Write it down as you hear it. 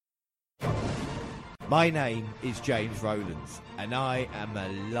My name is James Rowlands, and I am a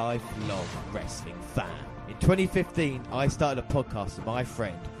lifelong wrestling fan. In 2015, I started a podcast with my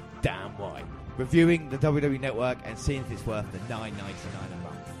friend, Dan White, reviewing the WWE Network and seeing if it's worth the $9.99 a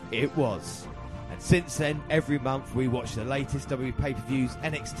month. It was. And since then, every month we watch the latest WWE pay-per-views,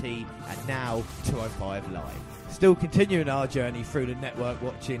 NXT, and now 205 Live. Still continuing our journey through the network,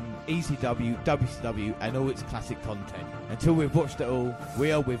 watching ECW, WCW, and all its classic content. Until we've watched it all,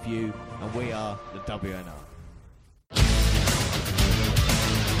 we are with you, and we are the WNR.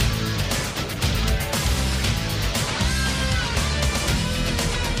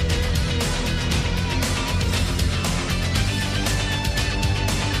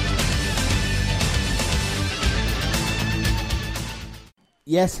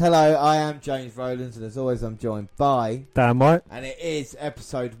 Yes, hello, I am James Rowlands, and as always I'm joined by Dan White. And it is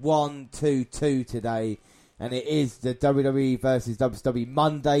episode 122 today, and it is the WWE versus WCW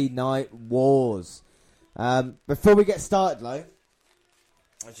Monday Night Wars. Before we get started though,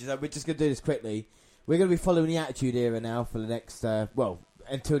 we're just going to do this quickly. We're going to be following the Attitude Era now for the next,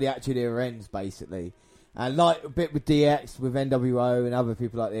 until the Attitude Era ends basically. And like a bit with DX, with NWO and other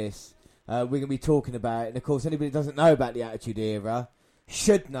people like this, we're going to be talking about it. And of course anybody that doesn't know about the Attitude Era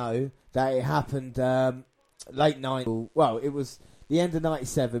should know that it happened late 90s. Well, it was the end of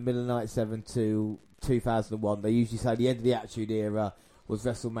 97, middle of 97 to 2001. They usually say the end of the Attitude Era was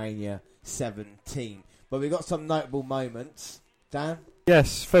WrestleMania 17. But we got some notable moments. Dan?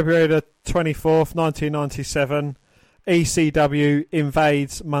 Yes, February the 24th, 1997, ECW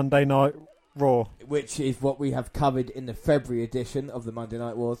invades Monday Night Raw. Which is what we have covered in the February edition of the Monday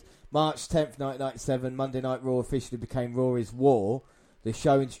Night Wars. March 10th, 1997, Monday Night Raw officially became Raw is War. The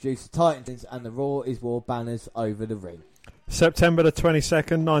show introduced the Titans and the Raw is War banners over the ring. September the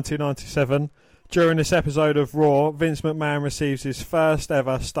 22nd, 1997. During this episode of Raw, Vince McMahon receives his first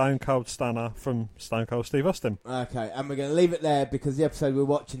ever Stone Cold Stunner from Stone Cold Steve Austin. Okay, and we're going to leave it there because the episode we're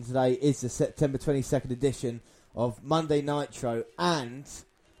watching today is the September 22nd edition of Monday Nitro and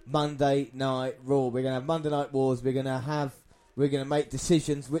Monday Night Raw. We're going to have Monday Night Wars. We're going to make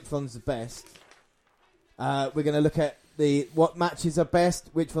decisions which one's the best. We're going to look at what matches are best,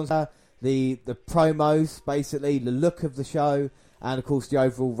 which ones are the promos, basically, the look of the show, and of course the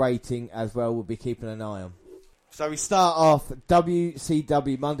overall rating as well we'll be keeping an eye on. So we start off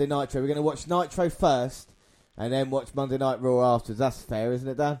WCW Monday Nitro. We're going to watch Nitro first, and then watch Monday Night Raw afterwards. That's fair, isn't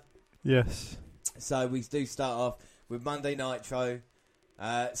it, Dan? Yes. So we do start off with Monday Nitro.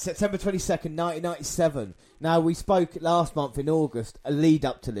 September 22nd, 1997. Now, we spoke last month in August, a lead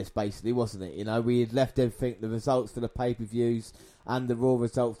up to this, basically, wasn't it? You know, we had left everything, the results for the pay-per-views and the Raw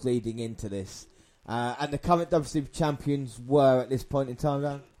results leading into this. And the current WCW champions were, at this point in time,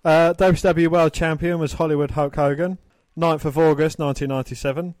 Dan? WCW World Champion was Hollywood Hulk Hogan, 9th of August,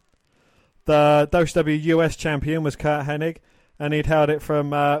 1997. The WCW US Champion was Kurt Hennig, and he'd held it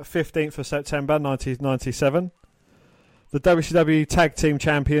from 15th of September, 1997. The WCW Tag Team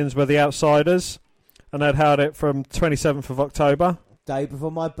Champions were the Outsiders, and they'd held it from 27th of October. Day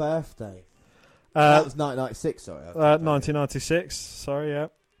before my birthday. That was 1996, sorry. 1996, sorry, yeah.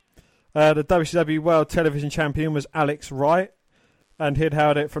 The WCW World Television Champion was Alex Wright, and he'd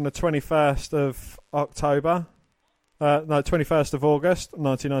held it from the 21st of October. 21st of August,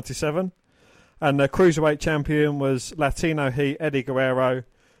 1997. And the Cruiserweight Champion was Latino Heat Eddie Guerrero,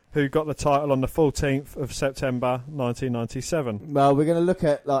 who got the title on the 14th of September, 1997. Well, we're going to look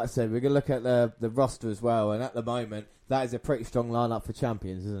at, like I said, we're going to look at the roster as well, and at the moment, that is a pretty strong lineup for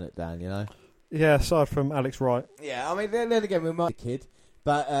champions, isn't it, Dan, you know? Yeah, aside from Alex Wright. Yeah, I mean, then again, we might be a kid,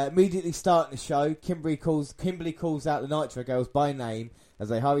 but immediately starting the show, Kimberly calls out the Nitro Girls by name as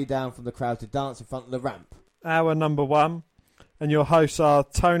they hurry down from the crowd to dance in front of the ramp. Hour number 1, and your hosts are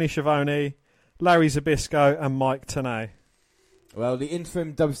Tony Schiavone, Larry Zbyszko, and Mike Tenay. Well, the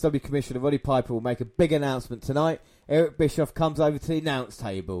interim WCW Commissioner, Roddy Piper, will make a big announcement tonight. Eric Bischoff comes over to the announce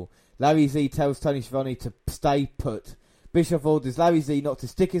table. Larry Z tells Tony Schiavone to stay put. Bischoff orders Larry Z not to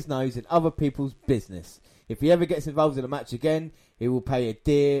stick his nose in other people's business. If he ever gets involved in a match again, he will pay a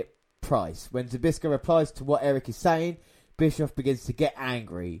dear price. When Zbyszko replies to what Eric is saying, Bischoff begins to get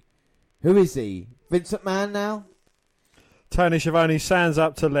angry. Who is he? Vince McMahon now? Tony Schiavone stands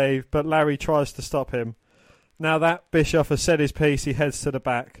up to leave, but Larry tries to stop him. Now that Bischoff has said his piece, he heads to the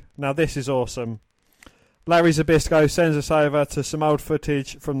back. Now this is awesome. Larry Zbyszko sends us over to some old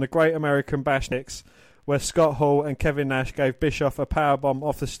footage from the Great American Bash Nicks, where Scott Hall and Kevin Nash gave Bischoff a powerbomb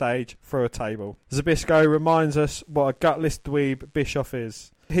off the stage through a table. Zbyszko reminds us what a gutless dweeb Bischoff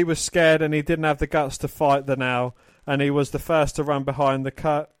is. He was scared and he didn't have the guts to fight the now, and he was the first to run behind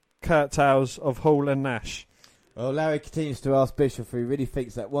the curtails of Hall and Nash. Well, Larry continues to ask Bischoff if he really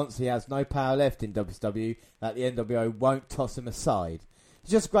thinks that once he has no power left in WCW, that the NWO won't toss him aside.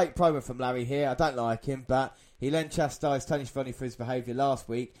 It's just a great promo from Larry here. I don't like him, but he then chastised Tony Schiavone for his behaviour last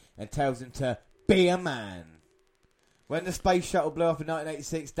week and tells him to be a man. When the space shuttle blew up in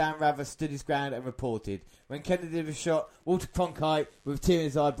 1986, Dan Rather stood his ground and reported. When Kennedy was shot, Walter Cronkite, with a tear in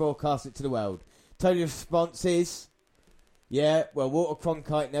his eye, broadcast it to the world. Tony's response is, yeah, well, Walter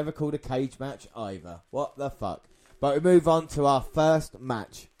Cronkite never called a cage match either. What the fuck? But we move on to our first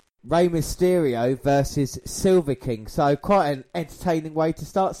match. Rey Mysterio versus Silver King. So quite an entertaining way to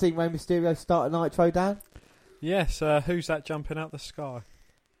start. Seeing Rey Mysterio start a Nitro, Dan? Yes, who's that jumping out the sky?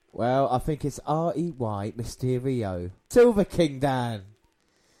 Well, I think it's R-E-Y Mysterio. Silver King, Dan.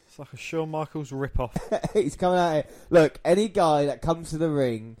 It's like a Shawn Michaels rip-off. He's coming out here. Look, any guy that comes to the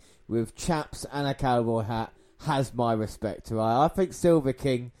ring with chaps and a cowboy hat has my respect, right? I think Silver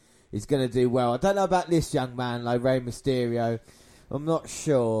King is going to do well. I don't know about this young man, like Rey Mysterio. I'm not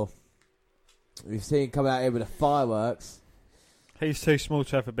sure. We've seen him come out here with the fireworks. He's too small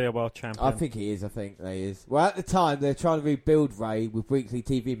to ever be a world champion. I think he is. Well, at the time, they're trying to rebuild Rey with weekly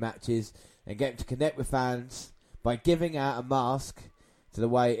TV matches and get him to connect with fans by giving out a mask to the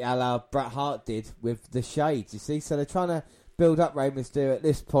way a la Bret Hart did with the shades, you see? So they're trying to build up Rey Mysterio at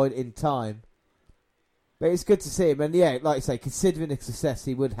this point in time. But it's good to see him. And yeah, like you say, considering the success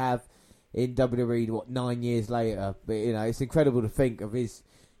he would have in WWE, 9 years later. But, you know, it's incredible to think of his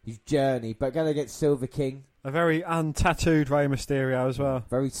journey. But going against Silver King. A very untattooed Rey Mysterio as well.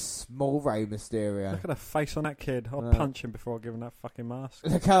 Very small Rey Mysterio. Look at the face on that kid. I'll punch him before I give him that fucking mask.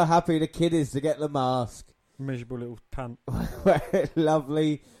 Look how happy the kid is to get the mask. Miserable little punt.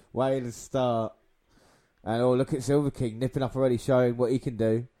 Lovely way to start. And look at Silver King nipping up already, showing what he can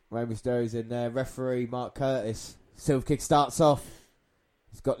do. Rey Mysterio's in there. Referee Mark Curtis. Silver King starts off.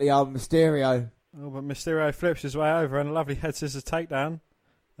 He's got the arm of Mysterio. Oh, but Mysterio flips his way over and a lovely head scissors takedown.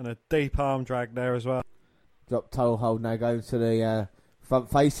 And a deep arm drag there as well. Drop toe hold now, going to the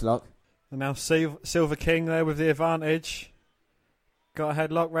front face lock. And now Silver King there with the advantage. Got a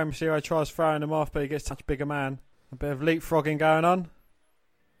headlock. Rey Mysterio tries throwing him off, but he gets a much bigger man. A bit of leapfrogging going on.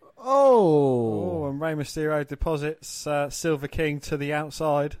 Oh, and Rey Mysterio deposits Silver King to the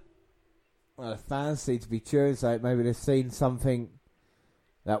outside. Well, the fans seem to be cheering, so maybe they've seen something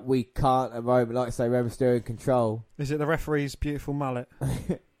that we can't at the moment, like I say, Rey Mysterio in control. Is it the referee's beautiful mullet?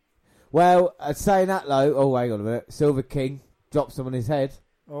 Well, saying that though, hang on a minute. Silver King drops him on his head.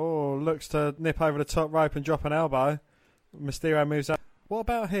 Oh, looks to nip over the top rope and drop an elbow. Mysterio moves up. What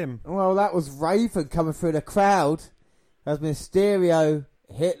about him? Well, that was Raven coming through the crowd. As Mysterio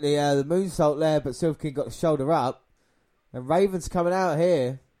hit the moonsault there, but Silver King got the shoulder up. And Raven's coming out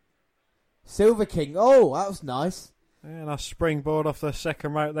here. Silver King, that was nice. And a springboard off the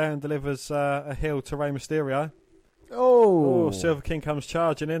second rope there and delivers a heel to Rey Mysterio. Oh, Silver King comes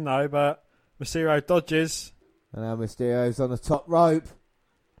charging in though, but Mysterio dodges. And now Mysterio's on the top rope.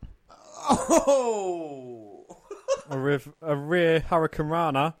 Oh! a rear Hurricane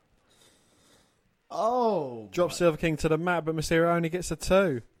Rana. Oh! Drops Silver King to the mat, but Mysterio only gets a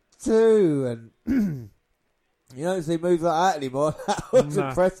 2. 2, and you don't see moves like that anymore. That was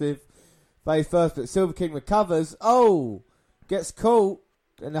impressive. Face first, but Silver King recovers. Gets caught.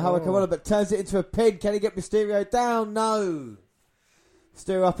 And the Hurricane Rana, but turns it into a pin. Can he get Mysterio down? No.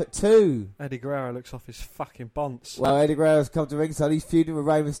 Mysterio up at 2. Eddie Guerrero looks off his fucking bonce. Well, Eddie Guerrero's come to ringside. He's feuding with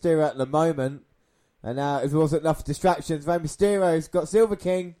Rey Mysterio at the moment. And now it wasn't enough distractions. Rey Mysterio's got Silver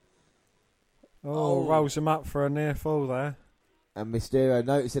King. Rolls him up for a near fall there. And Mysterio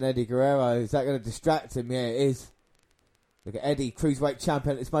noticing Eddie Guerrero. Is that going to distract him? Yeah, it is. Look at Eddie, Cruiserweight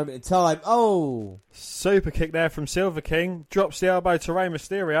champion at this moment in time. Super kick there from Silver King. Drops the elbow to Rey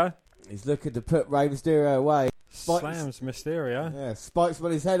Mysterio. He's looking to put Rey Mysterio away. Slams Mysterio. Yeah, spikes him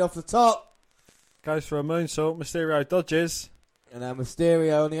on his head off the top. Goes for a moonsault. Mysterio dodges. And now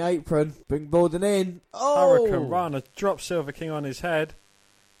Mysterio on the apron. Springboarding in. Hurricane Rana drops Silver King on his head.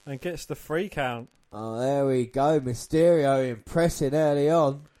 And gets the 3 count. There we go. Mysterio impressing early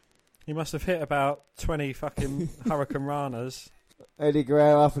on. He must have hit about 20 fucking Hurricane Ranas. Eddie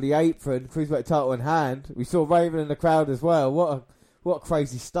Guerrero off of the apron, Cruiserweight title in hand. We saw Raven in the crowd as well. What a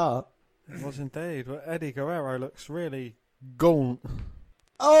crazy start. It was indeed. But Eddie Guerrero looks really gaunt.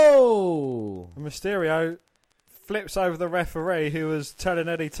 And Mysterio flips over the referee who was telling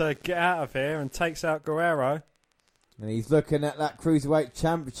Eddie to get out of here and takes out Guerrero. And he's looking at that Cruiserweight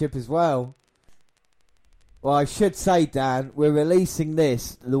Championship as well. Well, I should say, Dan, we're releasing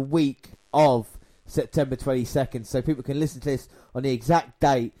this the week of September 22nd, so people can listen to this on the exact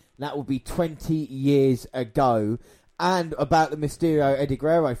date. And that will be 20 years ago. And about the Mysterio Eddie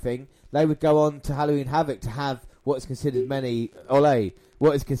Guerrero thing, they would go on to Halloween Havoc to have what is considered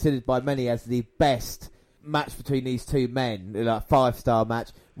by many as the best match between these two men, like 5-star match.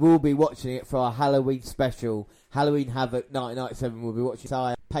 We'll be watching it for our Halloween special, Halloween Havoc 1997. We'll be watching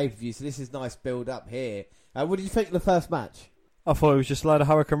entire pay-per-view, so this is nice build-up here. What did you think of the first match? I thought it was just a load of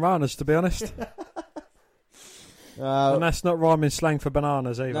Hurricane Ranas, to be honest. And that's not rhyming slang for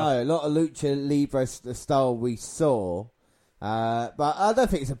bananas either. No, a lot of Lucha Libre style we saw. But I don't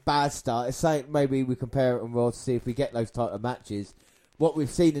think it's a bad start. It's saying maybe we compare it on Raw to see if we get those type of matches. What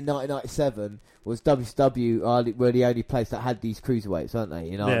we've seen in 1997 was WCW were the only place that had these cruiserweights, weren't they?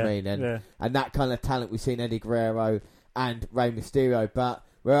 You know what I mean? And that kind of talent we've seen Eddie Guerrero and Rey Mysterio. But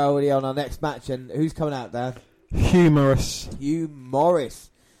we're already on our next match, and who's coming out, Dan? Hugh Morris.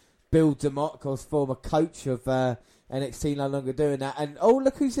 Bill DeMott, of course, former coach of NXT, no longer doing that. And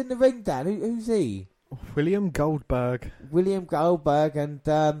look who's in the ring, Dan. Who's he? William Goldberg, and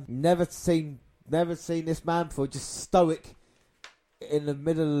never seen this man before. Just stoic in the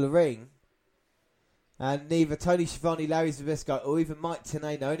middle of the ring. And neither Tony Schiavone, Larry Zbyszko, or even Mike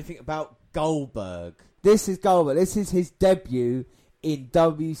Tenay know anything about Goldberg. This is Goldberg. This is his debut in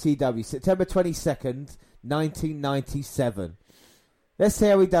WCW, September 22nd, 1997. Let's see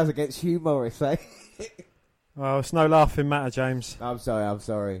how he does against Hugh Morris, eh? Well, it's no laughing matter, James. I'm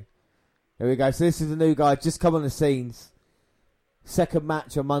sorry. Here we go. So this is the new guy, just come on the scenes. Second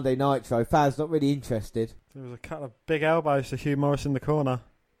match on Monday Nitro. Fans not really interested. There was a couple of big elbows to Hugh Morris in the corner.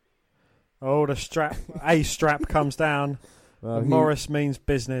 Oh, the strap. A strap comes down. Well, Morris means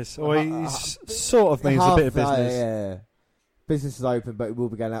business. Or he sort of means a bit of business. Yeah. Business is open, but he will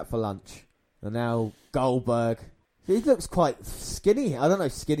be going out for lunch. And now Goldberg. He looks quite skinny. I don't know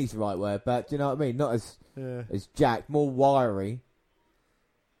if skinny's the right word, but do you know what I mean? Not as jacked, more wiry.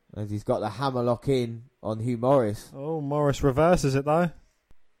 As he's got the hammerlock in on Hugh Morris. Oh, Morris reverses it though.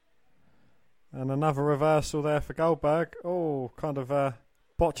 And another reversal there for Goldberg. Oh, kind of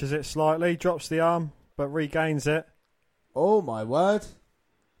botches it slightly, drops the arm, but regains it. Oh, my word.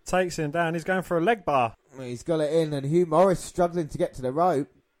 Takes him down. He's going for a leg bar. He's got it in, and Hugh Morris struggling to get to the rope.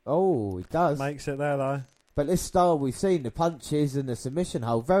 Oh, he does. Makes it there though. But this style we've seen, the punches and the submission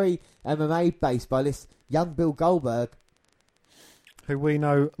hold, very MMA based by this young Bill Goldberg. Who we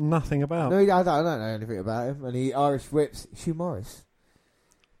know nothing about. No, I don't know anything about him. And he Irish whips Hugh Morris.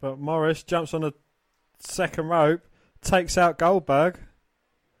 But Morris jumps on the second rope, takes out Goldberg.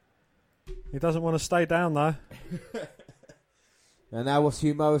 He doesn't want to stay down though. And now what's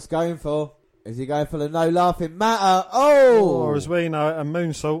Hugh Morris going for? Is he going for the no laughing matter? Oh! Or as we know it, a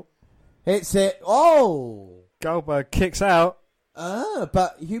moonsault. Hits it. Oh! Goldberg kicks out.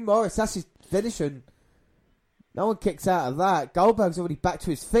 But Hugh Morris, that's his finishing. No one kicks out of that. Goldberg's already back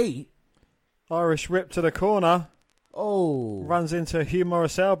to his feet. Irish whip to the corner. Oh. Runs into a Hugh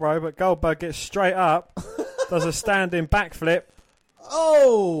Morris elbow, but Goldberg gets straight up. Does a standing backflip.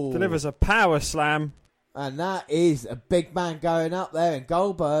 Oh. Delivers a power slam. And that is a big man going up there. And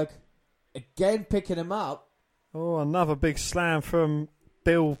Goldberg, again picking him up. Oh, another big slam from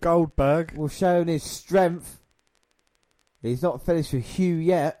Bill Goldberg. Well, showing his strength. He's not finished with Hugh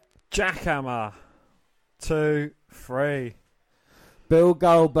yet. Jackhammer. 2, 3. Bill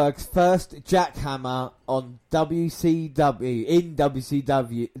Goldberg's first jackhammer on WCW. In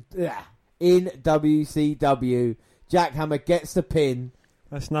WCW. Jackhammer gets the pin.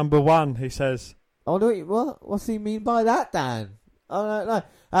 That's number 1, he says. Oh, no, what's he mean by that, Dan? I don't know.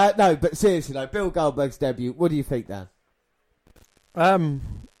 No, but seriously, though, Bill Goldberg's debut. What do you think, Dan?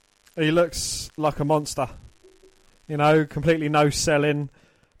 He looks like a monster. You know, completely no selling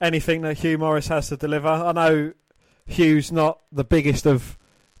anything that Hugh Morris has to deliver. I know Hugh's not the biggest of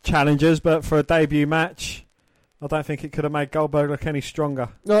challengers, but for a debut match, I don't think it could have made Goldberg look any stronger.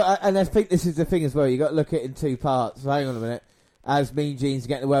 No, and I think this is the thing as well. You've got to look at it in two parts. So hang on a minute. As Mean Gene's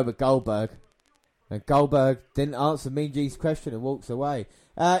getting the word with Goldberg, and Goldberg didn't answer Mean Gene's question and walks away.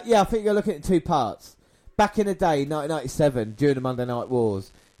 I think you're looking at it in two parts. Back in the day, 1997, during the Monday Night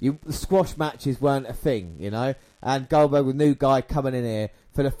Wars, the squash matches weren't a thing, you know? And Goldberg was a new guy coming in here.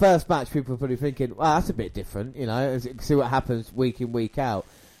 For the first match, people were probably thinking, well, that's a bit different, you know? See what happens week in, week out.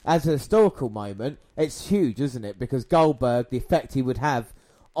 As an historical moment, it's huge, isn't it? Because Goldberg, the effect he would have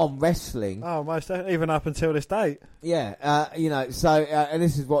on wrestling. Oh, most definitely, even up until this date. Yeah, and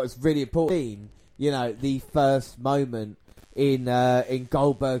this is what is really important. You know, the first moment in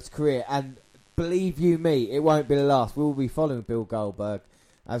Goldberg's career. And believe you me, it won't be the last. We will be following Bill Goldberg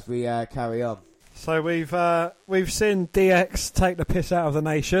as we carry on. So we've seen DX take the piss out of the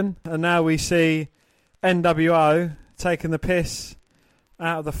nation, and now we see NWO taking the piss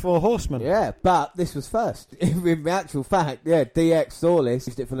out of the Four Horsemen. Yeah, but this was first. In actual fact, yeah, DX saw this,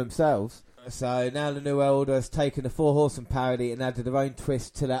 used it for themselves. So now the New Order has taken the Four Horsemen parody and added their own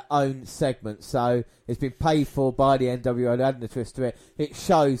twist to their own segment. So it's been paid for by the NWO and adding a twist to it. It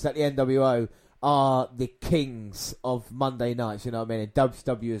shows that the NWO are the kings of Monday nights, you know what I mean? And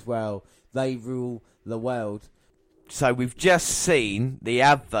WCW as well. They rule the world. So we've just seen the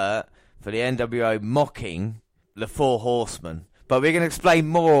advert for the NWO mocking the Four Horsemen. But we're going to explain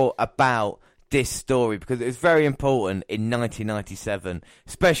more about this story because it was very important in 1997,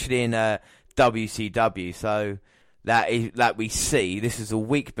 especially in WCW. So that we see, this is a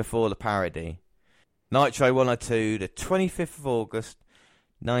week before the parody. Nitro 122, the 25th of August,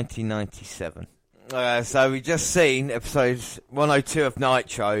 1997. So we just seen episodes 102 of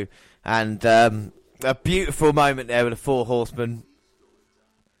Nitro, and a beautiful moment there with the Four Horsemen.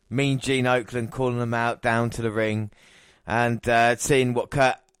 Mean Gene Oakland calling them out down to the ring, and seeing what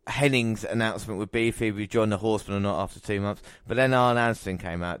Kurt Henning's announcement would be if he would join the Horsemen or not after 2 months. But then Arn Anderson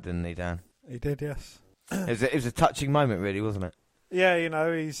came out, didn't he, Dan? He did, yes. It was a touching moment, really, wasn't it? Yeah, you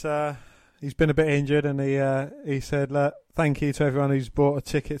know, he's been a bit injured, and he said, "Look, thank you to everyone who's bought a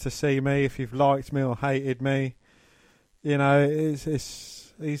ticket to see me. If you've liked me or hated me, you know,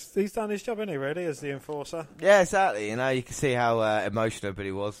 he's done his job, hasn't he, really, as the enforcer?" Yeah, exactly. You know, you can see how emotional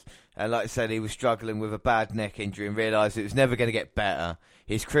he was. And like I said, he was struggling with a bad neck injury and realised it was never going to get better.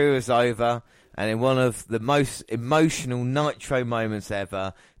 His career was over, and in one of the most emotional Nitro moments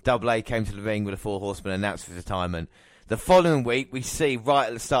ever, Double A came to the ring with the Four Horsemen and announced his retirement. The following week, we see right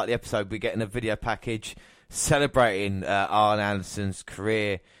at the start of the episode, we're getting a video package celebrating Arn Anderson's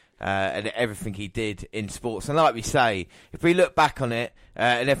career and everything he did in sports. And like we say, if we look back on it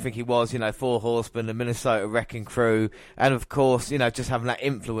and everything he was, you know, Four Horsemen, the Minnesota Wrecking Crew, and of course, you know, just having that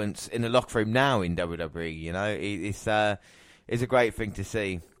influence in the locker room now in WWE, you know, it's a great thing to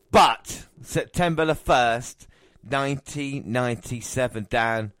see. But September the 1st, 1997,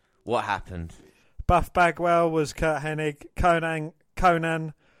 Dan, what happened? Buff Bagwell was Kurt Hennig.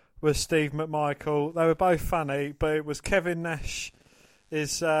 Conan was Steve McMichael. They were both funny, but it was Kevin Nash's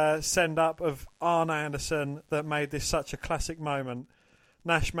send-up of Arn Anderson that made this such a classic moment.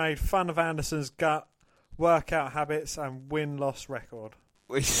 Nash made fun of Anderson's gut, workout habits, and win-loss record.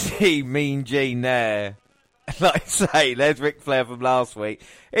 We see Mean Gene there. Like I say, there's Ric Flair from last week.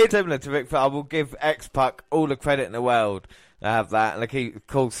 It's similar to Ric Flair. I will give X-Pac all the credit in the world to have that. And he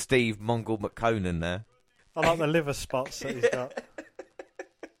calls Steve Mongol McConan there. I like the liver spots that he's got.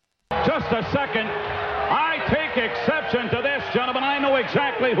 Just a second. I take exception to this, gentlemen. I know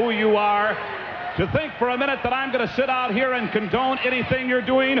exactly who you are. To think for a minute that I'm going to sit out here and condone anything you're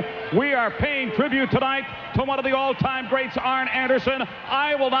doing. We are paying tribute tonight to one of the all-time greats, Arn Anderson.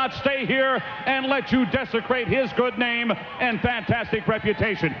 I will not stay here and let you desecrate his good name and fantastic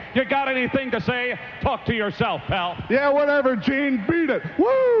reputation. You got anything to say? Talk to yourself, pal. Yeah, whatever, Gene. Beat it.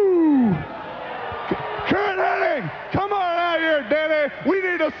 Woo! Kurt Hennig, come on out here, Daddy. We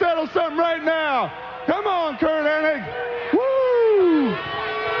need to settle something right now. Come on, Kurt Hennig. Woo!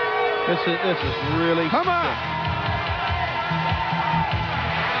 This is really... Come on.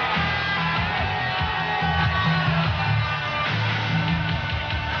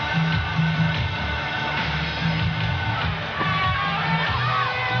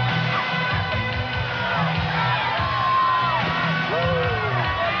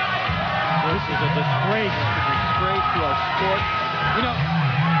 This is a disgrace to our sport. You know,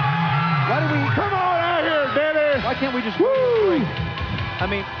 why do we... Come on out here, Daddy. Why can't we just... Woo! I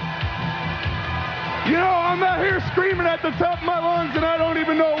mean... You know, I'm out here screaming at the top of my lungs, and I don't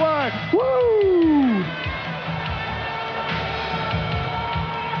even know why. Woo!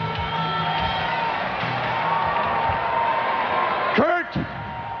 Kurt,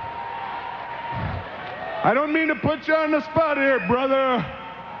 I don't mean to put you on the spot here, brother.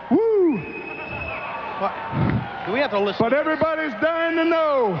 Woo! What? Do we have to listen? But everybody's dying to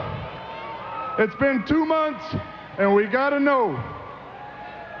know. It's been 2 months, and we got to know.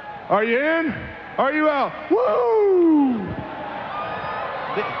 Are you in? Are you out? Woo!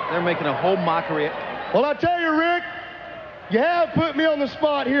 They're making a whole mockery. Well, I tell you, Rick, you have put me on the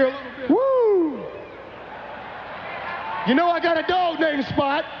spot here a little bit. Woo! You know I got a dog named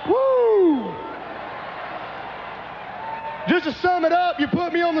Spot. Woo! Just to sum it up, you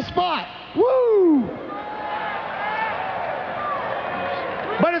put me on the spot. Woo!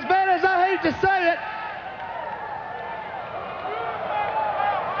 But as bad as I hate to say it,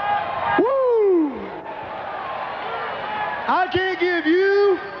 I can't give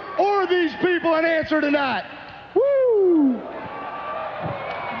you or these people an answer tonight. Woo!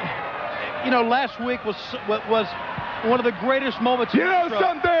 You know, last week was one of the greatest moments. You know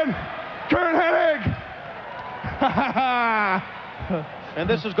something, Kurt Hennig? And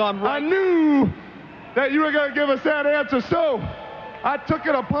this has gone right. I knew that you were going to give us that answer, so I took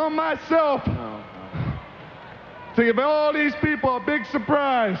it upon myself to give all these people a big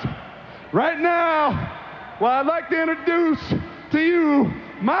surprise. Right now, well, I'd like to introduce to you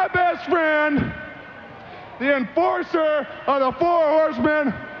my best friend, the enforcer of the Four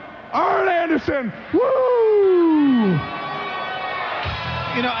Horsemen, Arn Anderson. Woo!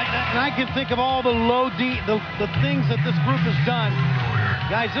 You know, and I can think of all the the things that this group has done.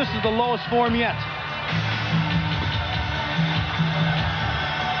 Guys, this is the lowest form yet.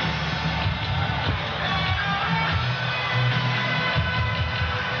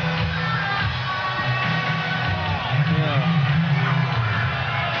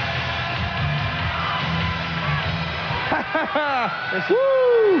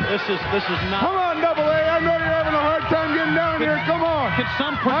 This is not. Come on, Double A. I know you're having a hard time getting down here. Come on. Can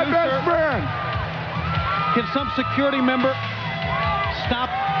some My producer, best friend. can some security member stop?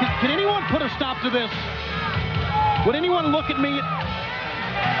 Can anyone put a stop to this? Would anyone look at me?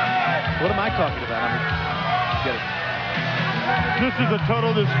 What am I talking about? Get it. This is a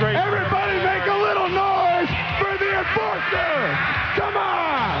total disgrace. Everybody make a little noise for the enforcer. Come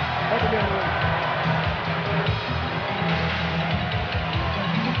on.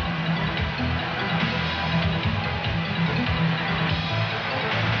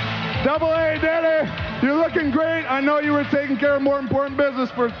 Double A, Daddy, you're looking great. I know you were taking care of more important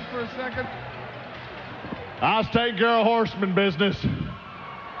business for a second. I was taking care of horseman business.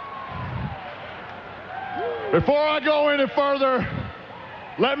 Before I go any further,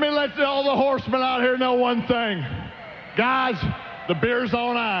 let me let all the horsemen out here know one thing. Guys, the beer's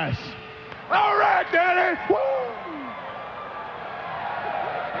on ice. All right, Daddy. Woo!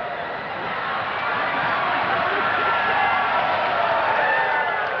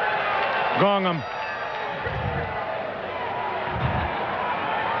 Gong 'em.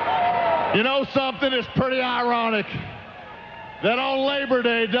 You know something? It's pretty ironic that on Labor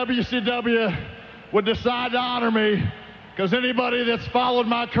Day, WCW would decide to honor me, because anybody that's followed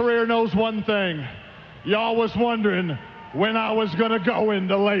my career knows one thing. Y'all was wondering when I was going to go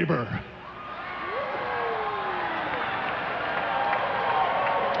into labor.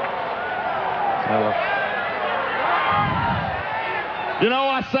 You know,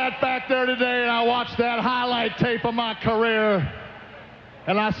 I sat back there today and I watched that highlight tape of my career,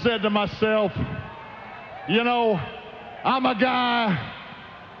 and I said to myself, you know, I'm a guy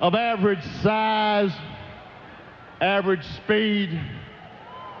of average size, average speed,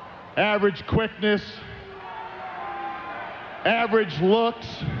 average quickness, average looks,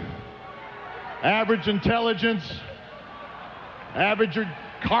 average intelligence, average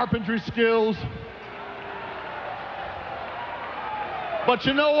carpentry skills. But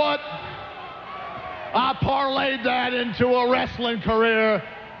you know what? I parlayed that into a wrestling career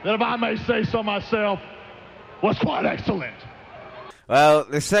that, if I may say so myself, was quite excellent. Well,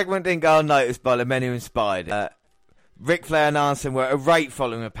 the segment didn't go unnoticed by the men who inspired it. Ric Flair and Anderson were irate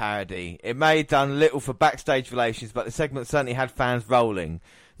following a parody. It may have done little for backstage relations, but the segment certainly had fans rolling.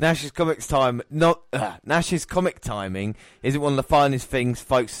 Nash's comic timing isn't one of the finest things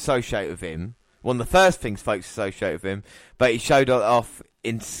folks associate with him. One of the first things folks associate with him, but he showed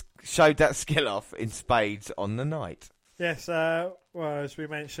that skill off in spades on the night. Yes, well, as we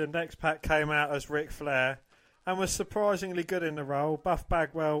mentioned, X-Pac came out as Ric Flair and was surprisingly good in the role. Buff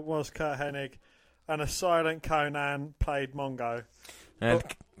Bagwell was Kurt Hennig, and a silent Conan played Mongo.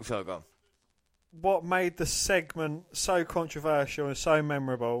 So go on. What made the segment so controversial and so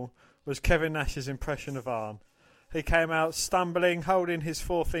memorable was Kevin Nash's impression of Arn. He came out stumbling, holding his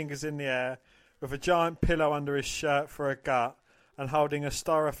four fingers in the air, with a giant pillow under his shirt for a gut, and holding a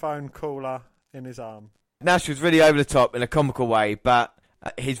styrofoam cooler in his arm. Nash was really over the top in a comical way, but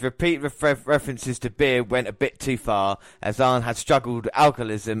his repeated references to beer went a bit too far, as Arn had struggled with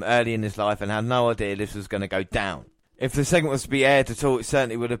alcoholism early in his life and had no idea this was going to go down. If the segment was to be aired at all, it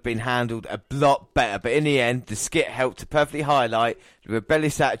certainly would have been handled a lot better, but in the end, the skit helped to perfectly highlight the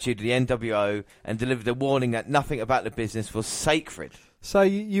rebellious attitude of the NWO and delivered a warning that nothing about the business was sacred. So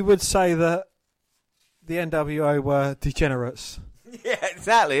you would say that the NWO were degenerates? Yeah,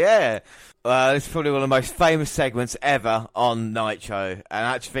 exactly, yeah. This is probably one of the most famous segments ever on Nitro, and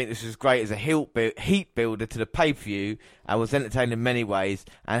I actually think this was great as a heat builder to the pay-per-view, and was entertaining in many ways,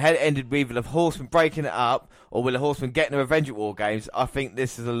 and had it ended with either the Horsemen breaking it up, or with the Horsemen getting a revenge at War Games, I think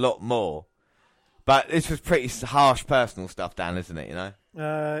this is a lot more. But this was pretty harsh personal stuff, Dan, isn't it, you know?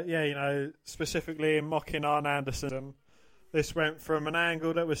 Yeah, you know, specifically in mocking Arn Anderson, this went from an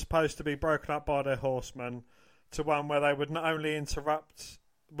angle that was supposed to be broken up by the Horsemen to one where they would not only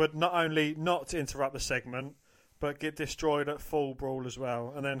not interrupt the segment, but get destroyed at full brawl as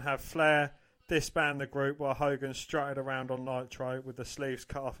well, and then have Flair disband the group while Hogan strutted around on Nitro with the sleeves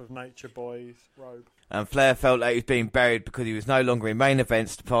cut off of Nature Boy's robe. And Flair felt like he was being buried because he was no longer in main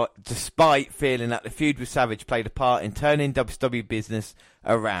events, despite feeling that the feud with Savage played a part in turning WCW business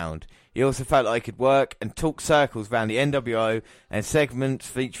around. He also felt like he could work and talk circles around the NWO, and segments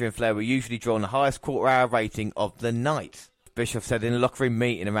featuring Flair were usually drawn the highest quarter-hour rating of the night. Bischoff said in a locker room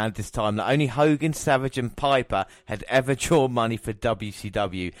meeting around this time that only Hogan, Savage and Piper had ever drawn money for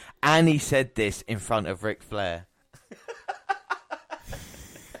WCW, and he said this in front of Ric Flair.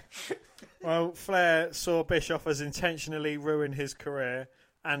 Well, Flair saw Bischoff as intentionally ruin his career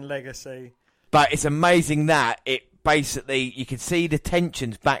and legacy. But it's amazing that it basically, you can see the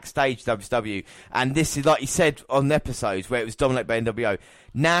tensions backstage WCW, and this is like you said on episodes where it was dominated by NWO.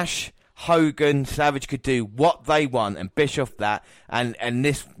 Nash, Hogan, Savage could do what they want, and Bischoff that, and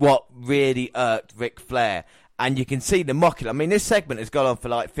this what really irked Ric Flair. And you can see the mocking. I mean, this segment has gone on for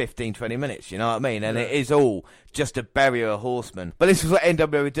like 15, 20 minutes, you know what I mean? And it is all just to bury a horseman. But this is what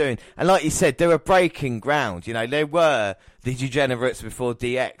NWO were doing. And like you said, they were breaking ground. You know, they were the degenerates before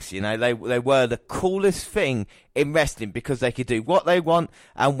DX. You know, they were the coolest thing in wrestling because they could do what they want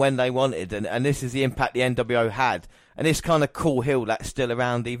and when they wanted. And this is the impact the NWO had. And this kind of cool heel that's still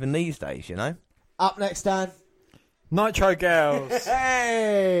around even these days, you know? Up next, Dan. Nitro Girls.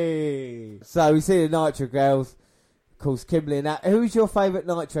 Hey! So we see the Nitro Girls. Of course, Kimberly and that. Who's your favourite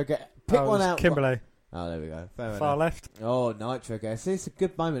Nitro girl? Pick one out. Kimberly. Oh, there we go. Fair Far enough. left. Oh, Nitro Girls. See, it's a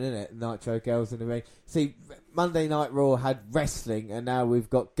good moment, isn't it? Nitro Girls in the ring. See, Monday Night Raw had wrestling, and now we've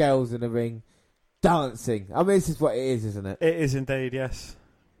got girls in the ring dancing. I mean, this is what it is, isn't it? It is indeed, yes.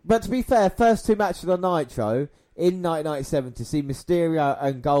 But to be fair, first two matches on Nitro in 1997 to see Mysterio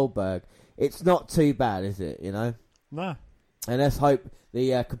and Goldberg, it's not too bad, is it? You know? No. And let's hope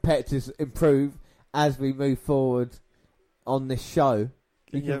the competitors improve as we move forward on this show.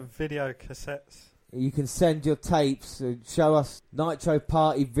 Your video cassettes. You can send your tapes and show us Nitro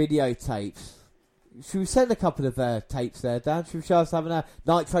Party videotapes. Should we send a couple of tapes there, Dan? Should we show us having a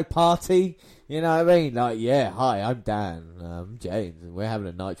Nitro Party? You know what I mean? Like, yeah, hi, I'm Dan. I'm James, and we're having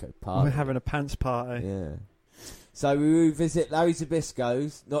a Nitro Party. We're having a pants party. Yeah. So we revisit Larry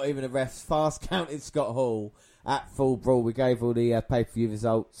Zbyszko's, not even a ref's, fast counted Scott Hall at Full Brawl. We gave all the pay-per-view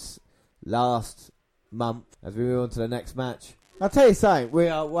results last month as we move on to the next match. I'll tell you something,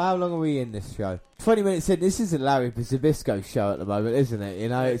 how long are we in this show? 20 minutes in, this is a Larry Zbyszko show at the moment, isn't it? You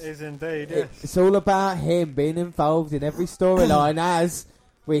know, It is indeed, yes. It's all about him being involved in every storyline as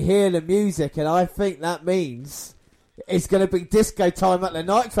we hear the music, and I think that means it's going to be disco time at the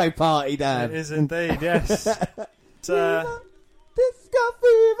Nitro Party, Dan. It is indeed, yes. Disco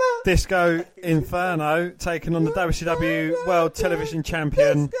Fever! Disco Inferno taking on the WCW World Television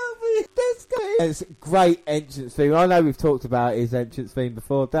Champion. Disco. It's a great entrance theme. I know we've talked about his entrance theme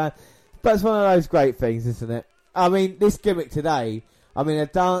before, Dan, but it's one of those great things, isn't it? I mean, this gimmick today, I mean, a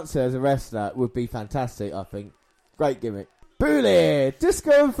dancer as a wrestler would be fantastic, I think. Great gimmick. Bully!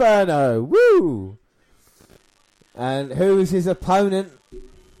 Disco Inferno! Woo! And who is his opponent?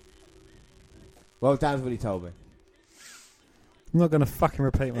 Well, Dan's already told me. I'm not going to fucking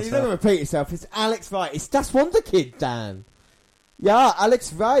repeat myself. You're not going to repeat yourself. It's Alex Wright. It's Das Wonder Kid, Dan. Yeah,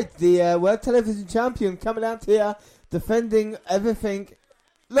 Alex Wright, the World Television Champion, coming out here, defending everything.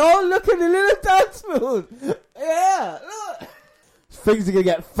 Oh, look at the little dance move. Yeah, look. Things are going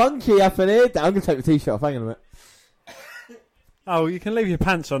to get funky up in here. I'm going to take the t-shirt off. Hang on a minute. Oh, you can leave your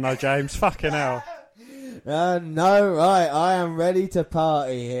pants on though, James. Fucking hell. No, right. I am ready to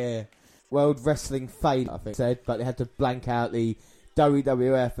party here. World Wrestling Fate, I think said, but they had to blank out the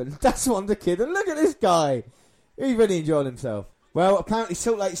WWF, and that's Wonder Kid. And look at this guy. He's really enjoying himself. Well, apparently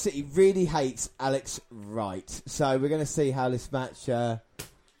Salt Lake City really hates Alex Wright, so we're going to see how this match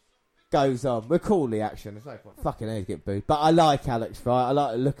goes on. We'll call the action. There's no point. Fucking hell, he's getting booed. But I like Alex Wright. I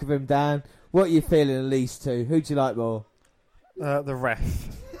like the look of him, Dan. What are you feeling at least two? Who do you like more? The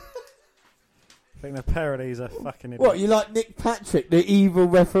ref. I think the parodies are fucking idiots. What, you like Nick Patrick, the evil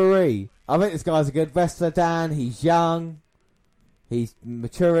referee? I think this guy's a good wrestler, Dan. He's young. He's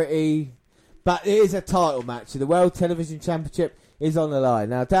maturity. But it is a title match. The World Television Championship is on the line.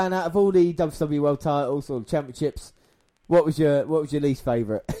 Now, Dan, out of all the WWE World titles or championships, what was your least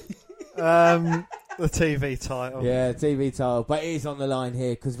favourite? The TV title. Yeah, TV title. But it is on the line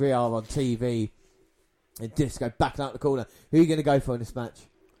here because we are on TV. And Disco backing out the corner. Who are you going to go for in this match?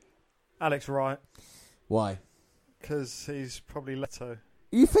 Alex Wright. Why? Because he's probably Leto.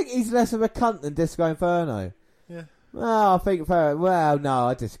 You think he's less of a cunt than Disco Inferno? Yeah. Well, I think... Well, no,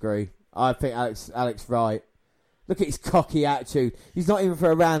 I disagree. I think Alex Wright Look at his cocky attitude. He's not even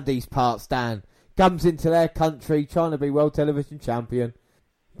from around these parts, Dan. Comes into their country trying to be World Television Champion.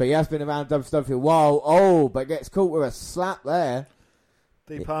 But he has been around WCW for a while. Oh, but gets caught with a slap there.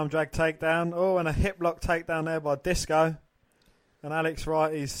 Deep arm drag takedown. Oh, and a hip lock takedown there by Disco. And Alex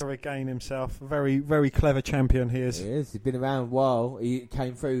Wright, he's regained himself. A very, very clever champion he is. He is. He's been around a while. He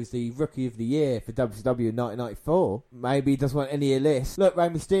came through as the Rookie of the Year for WCW in 1994. Maybe he doesn't want any of this. Look, Rey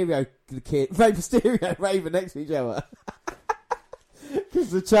Mysterio, the kid. Rey Mysterio and Raven next to each other. Because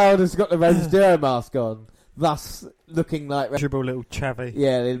the child has got the Rey Mysterio mask on. Thus, looking like... Miserable little chavvy.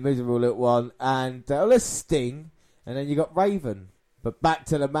 Yeah, the miserable little one. And there's Sting. And then you got Raven. But back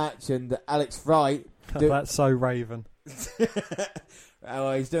to the match and Alex Wright. That's so Raven.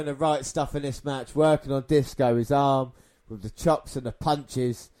 Oh, he's doing the right stuff in this match, working on Disco, his arm, with the chops and the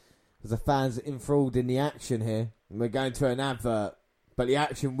punches, as the fans are enthralled in the action here. And we're going to an advert, but the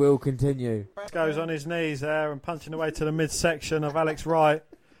action will continue. Disco's on his knees there and punching away to the midsection of Alex Wright.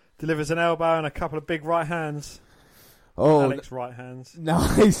 Delivers an elbow and a couple of big right hands. Oh, Alex right hands.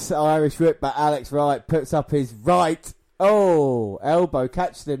 Nice Irish whip, but Alex Wright puts up his right. Oh, elbow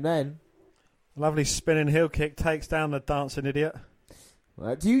catches him then. Lovely spinning heel kick takes down the dancing idiot.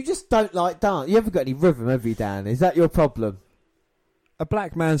 Do you just don't like dance? You haven't got any rhythm, have you, Dan? Is that your problem? A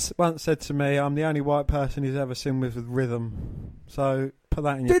black man once said to me, I'm the only white person he's ever seen with rhythm. So put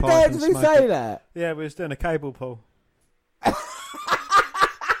that in your Did pipe they and actually smoke say it. that? Yeah, we was doing a cable pull.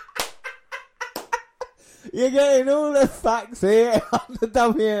 You're getting all the facts here on the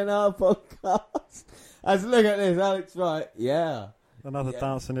WNR podcast. As look at this, Alex Wright. Yeah. Another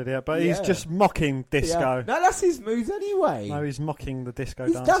dancing idiot. But he's just mocking Disco. Yeah. No, that's his moves anyway. No, he's mocking the Disco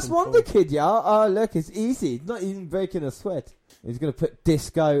He's dancing. That's Wonder Kid, yeah. Oh, look, it's easy. He's not even breaking a sweat. He's going to put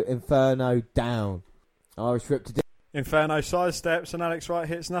Disco Inferno down. Irish whip to Inferno sidesteps and Alex Wright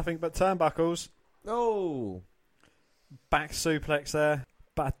hits nothing but turnbuckles. Oh. Back suplex there.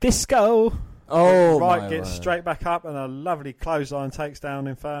 But Disco. Oh, Wright gets straight back up and a lovely clothesline takes down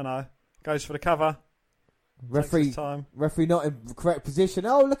Inferno. Goes for the cover. Referee not in the correct position.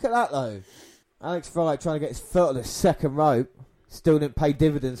 Oh, look at that though. Alex Wright trying to get his foot on the second rope. Still didn't pay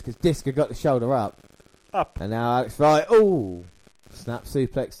dividends because Disco got the shoulder up. And now Alex Wright, snap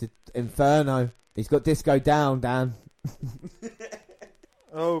suplex to Inferno. He's got Disco down, Dan.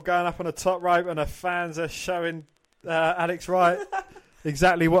 Going up on the top rope and the fans are showing Alex Wright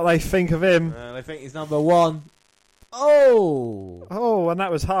exactly what they think of him. They think he's number one. Oh, and that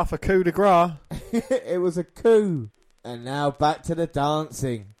was half a coup de grace. It was a coup. And now back to the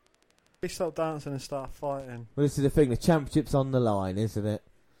dancing. He stopped dancing and start fighting. Well, this is the thing. The championship's on the line, isn't it?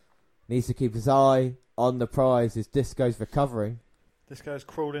 Needs to keep his eye on the prize as Disco's recovering. Disco's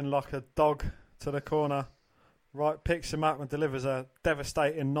crawling like a dog to the corner. Wright picks him up and delivers a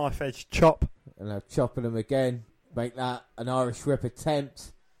devastating knife-edge chop. And they're chopping him again. Make that an Irish whip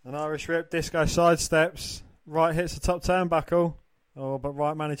attempt. An Irish whip. Disco sidesteps. Wright hits the top turnbuckle. But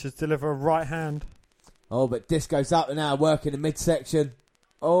Wright manages to deliver a right hand. But Disco's up and now working the midsection.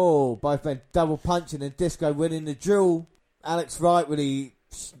 Both men double punching and Disco winning the duel. Alex Wright with a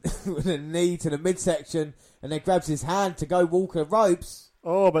knee to the midsection and then grabs his hand to go walk the ropes.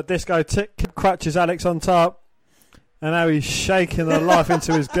 But Disco crutches Alex on top. And now he's shaking the life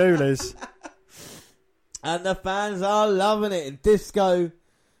into his ghoulies. And the fans are loving it. And Disco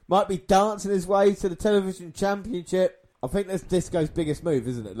might be dancing his way to the television championship. I think that's Disco's biggest move,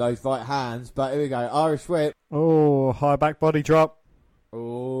 isn't it? Those right hands. But here we go. Irish whip. High back body drop. Kick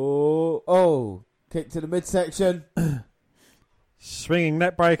to the midsection. Swinging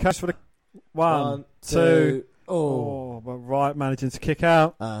net breaker for the one, two. But Wright managing to kick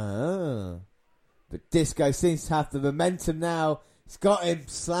out. But Disco seems to have the momentum now. He's got him,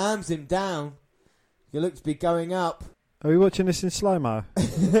 slams him down. He looks to be going up. Are we watching this in slow-mo?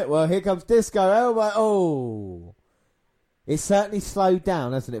 Well, here comes Disco. Elbow. It's certainly slowed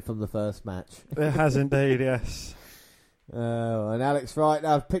down, hasn't it, from the first match? It has indeed, yes. And Alex Wright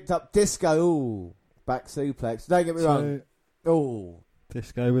now picked up Disco. Back suplex. Don't get me wrong.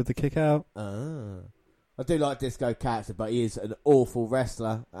 Disco with the kick out. I do like Disco character, but he is an awful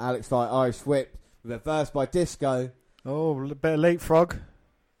wrestler. Alex Wright, Irish whip, reversed by Disco. A bit of leapfrog.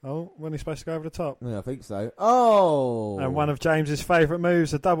 When he's supposed to go over the top. Yeah, I think so. And one of James's favourite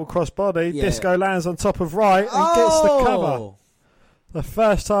moves, a double cross body. Yeah. Disco lands on top of Wright and gets the cover. The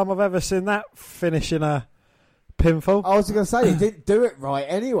first time I've ever seen that finish in a pinfall. I was going to say, they didn't do it right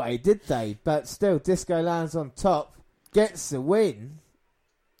anyway, did they? But still, Disco lands on top, gets the win.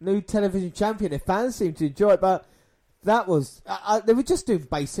 New television champion. The fans seem to enjoy it, but that was... they were just doing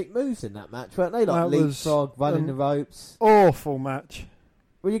basic moves in that match, weren't they? Like leapfrog, running the ropes. Awful match.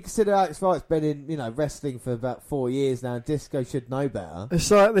 when you consider Alex Wright's been in, wrestling for about 4 years now, and Disco should know better.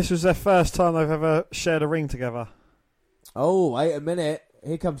 It's like this was their first time they've ever shared a ring together. Oh, wait a minute.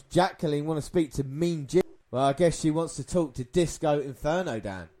 Here comes Jacqueline, want to speak to Mean Jim. Well, I guess she wants to talk to Disco Inferno,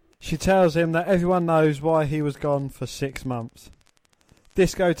 Dan. She tells him that everyone knows why he was gone for 6 months.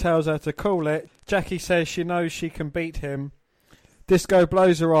 Disco tells her to cool it. Jackie says she knows she can beat him. Disco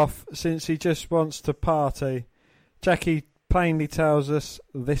blows her off since he just wants to party. Jackie plainly tells us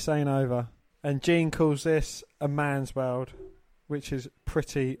this ain't over. And Gene calls this a man's world, which is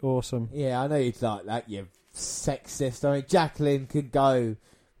pretty awesome. Yeah, I know you'd like that, you sexist. I mean, Jacqueline could go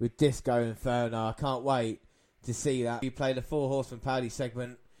with Disco Inferno. I can't wait to see that. You play the Four Horsemen Parody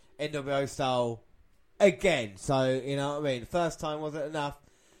segment, NWO style, again. So, you know what I mean? The first time wasn't enough.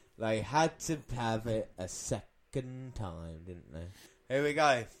 They had to have it a second time, didn't they? Here we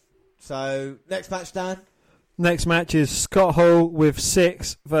go. So, next match, Dan. Next match is Scott Hall with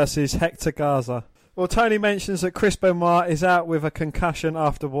Six versus Hector Garza. Well, Tony mentions that Chris Benoit is out with a concussion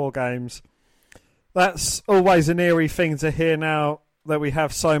after War Games. That's always an eerie thing to hear now that we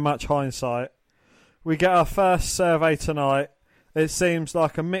have so much hindsight. We get our first survey tonight. It seems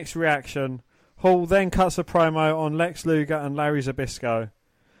like a mixed reaction. Hall then cuts a promo on Lex Luger and Larry Zbyszko.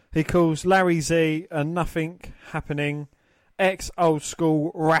 He calls Larry Z a nothing happening ex-old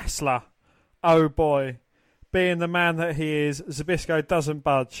school wrestler. Oh boy. Being the man that he is, Zbyszko doesn't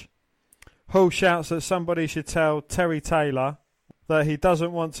budge. Hall shouts that somebody should tell Terry Taylor that he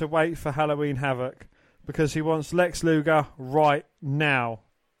doesn't want to wait for Halloween Havoc because he wants Lex Luger right now.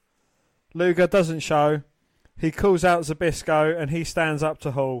 Luger doesn't show. He calls out Zbyszko and he stands up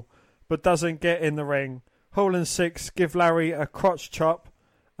to Hall, but doesn't get in the ring. Hall and Six give Larry a crotch chop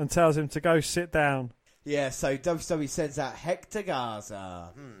and tells him to go sit down. Yeah, so WWE sends out Hector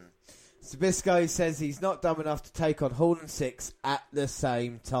Garza. Zbyszko says he's not dumb enough to take on Hall and Six at the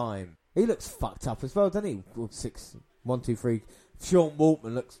same time. He looks fucked up as well, doesn't he? 6, 1, 2, 3. Sean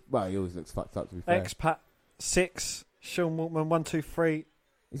Waltman looks... Well, he always looks fucked up, to be fair. X-Pat 6, Sean Waltman 1, 2, 3.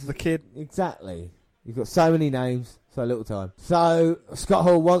 He's the kid. Exactly. You've got so many names, so little time. So, Scott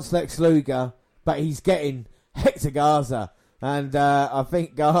Hall wants Lex Luger, but he's getting Hector Garza. And I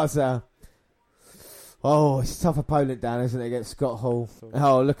think Garza... Oh, it's a tough opponent, Dan, isn't it, against Scott Hall?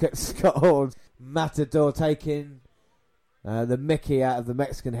 Oh, look at Scott Hall. Matador taking the Mickey out of the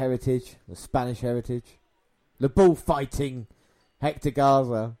Mexican heritage, the Spanish heritage. The bullfighting Hector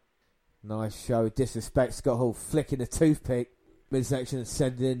Garza. Nice show. Disrespect. Scott Hall flicking a toothpick midsection and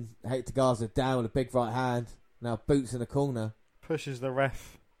sending Hector Garza down with a big right hand. Now boots in the corner. Pushes the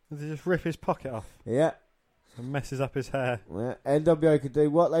ref. Does he just rip his pocket off? Yeah. And messes up his hair. Yeah. NWO can do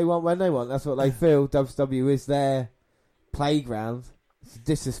what they want when they want. That's what they feel. WCW is their playground.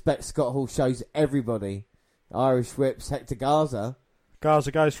 Disrespect Scott Hall shows everybody. Irish whips Hector Garza.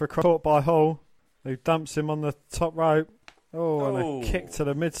 Garza goes for a caught by Hall, who dumps him on the top rope. Oh, and a kick to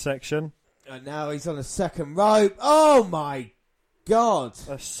the midsection. And now he's on the second rope. Oh my God.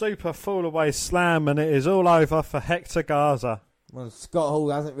 A super fall away slam, and it is all over for Hector Garza. Well, Scott Hall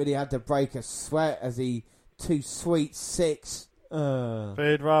hasn't really had to break a sweat as he too sweet 6. But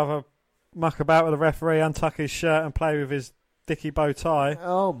he'd rather muck about with the referee, untuck his shirt and play with his dicky bow tie.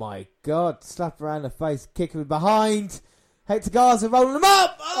 Oh my God. Slap around the face, kick him behind. Hector Garza rolling him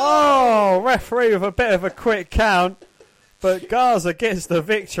up. Oh, referee with a bit of a quick count. But Garza gets the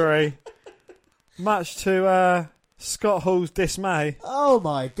victory, much to Scott Hall's dismay. Oh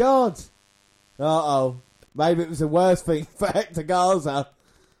my God. Uh-oh. Maybe it was the worst thing for Hector Garza.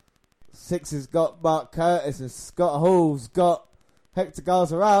 Six has got Mark Curtis and Scott Hall's got Hector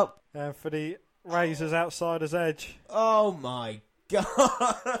Garza out. And for the Razor's Outsider's Edge. Oh my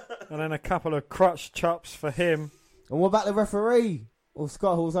God. And then a couple of crotch chops for him. And what about the referee? Well,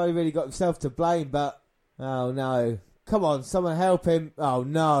 Scott Hall's only really got himself to blame, but... Oh no. Come on, someone help him. Oh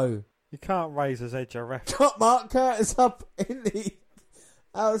no. You can't Razor's Edge a ref. Got Mark Curtis up in the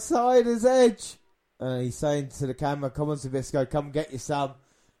Outsider's Edge. And he's saying to the camera, come on Zbyszko, come get your some.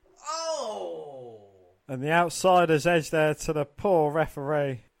 Oh! And the Outsider's Edge there to the poor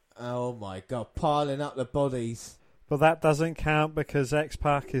referee. Oh my God, piling up the bodies. But that doesn't count because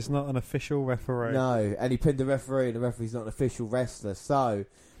X-Pac is not an official referee. No, and he pinned the referee, and the referee's not an official wrestler. So,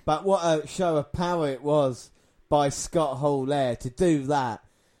 but what a show of power it was by Scott Hall there to do that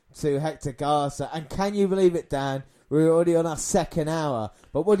to Hector Garza. And can you believe it, Dan? We're already on our second hour.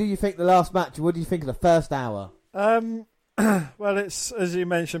 But what do you think of the last match? What do you think of the first hour? Well, it's, as you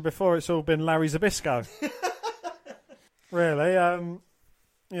mentioned before, it's all been Larry Zbyszko. Really.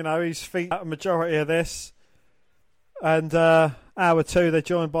 You know, he's featured a majority of this. And hour 2, they're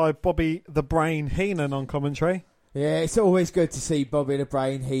joined by Bobby the Brain Heenan on commentary. Yeah, it's always good to see Bobby the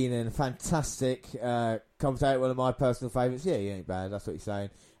Brain Heenan, a fantastic commentator, one of my personal favourites. Yeah, he ain't bad, that's what he's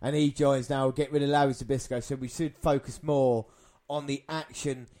saying. And he joins now. We'll get rid of Larry Zbyszko, so we should focus more on the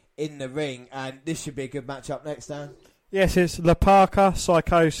action in the ring. And this should be a good match up next, Dan. Yes, it's La Parka,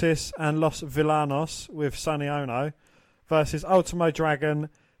 Psychosis and Los Villanos with Sonny Ono versus Ultimo Dragon,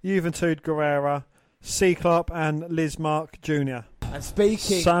 Juventud Guerrera, Cyclop and Liz Mark Jr. And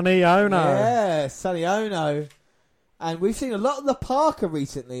speaking... Sonny Ono. Yeah, Sonny Ono. And we've seen a lot of La Parka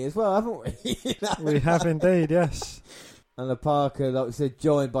recently as well, haven't we? We have indeed, yes. And La Parka, like we said,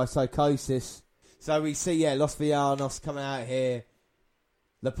 joined by Psychosis. So we see, Los Villanos coming out here.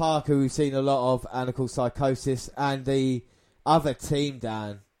 La Parka, we've seen a lot of, and of course Psychosis. And the other team,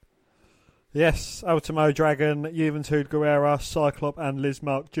 Dan. Yes, Ultimo Dragon, Juventud Guerrera, Cyclop and Liz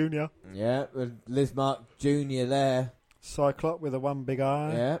Mark Jr. Yeah, with Liz Mark Jr. there. Cyclop with a one big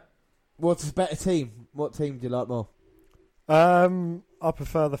eye. Yeah. What's a better team? What team do you like more? I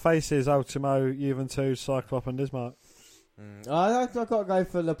prefer the faces, Ultimo, Juventud, Cyclop and Liz Mark. I've got to go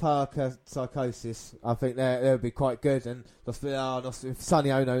for La Parka Psychosis. I think they'll be quite good. And Los Villanos with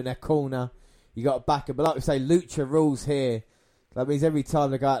Sonny Ono in their corner. You got to back it. But like we say, Lucha rules here. That means every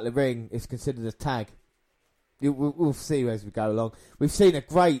time they go out the ring, it's considered a tag. We'll see as we go along. We've seen a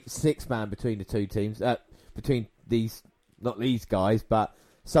great six-man between the two teams. Between these, not these guys, but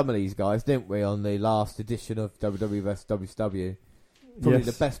some of these guys, didn't we, on the last edition of WWE vs WCW? Probably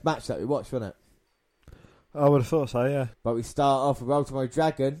the best match that we watched, wasn't it? I would have thought so, yeah. But we start off with Ultimo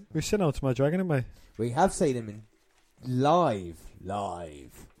Dragon. We've seen Ultimo Dragon, haven't we? We have seen him in live.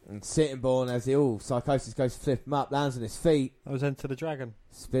 And Sitting Born as Psychosis goes to flip him up, lands on his feet. That was Enter the Dragon.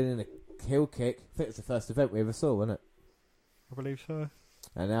 Spinning a heel kick. I think it's the first event we ever saw, wasn't it? I believe so.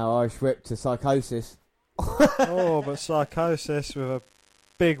 And now Irish Whip to Psychosis. But Psychosis with a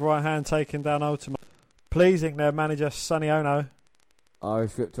big right hand taking down Ultimo. Pleasing their manager, Sonny Ono.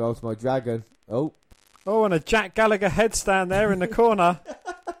 Irish Whip to Ultimo Dragon. And a Jack Gallagher headstand there in the corner.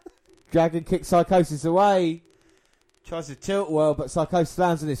 Dragon kicks Psychosis away. Tries to tilt well, but Psychosis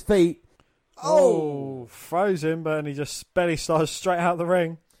lands on his feet. Throws him, but he just belly slides straight out the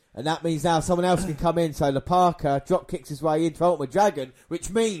ring. And that means now someone else can come in. So La Parka drop kicks his way into Ultimo Dragon, which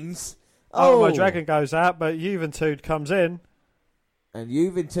means... Ultimo Dragon goes out, but Juventud comes in. And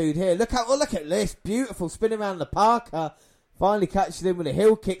Juventud here. Look at this. Beautiful spin around La Parka. Finally catches him with a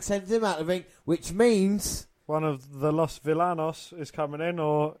heel kick, sends him out of the ring, which means... One of the Los Villanos is coming in,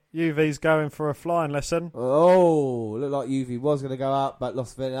 or UV's going for a flying lesson. Looked like UV was going to go out, but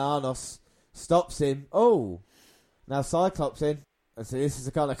Los Villanos stops him. Now Cyclops in. And so this is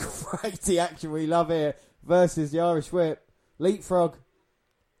the kind of crazy action we love here versus the Irish Whip. Leapfrog.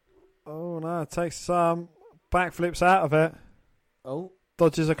 Takes some backflips out of it.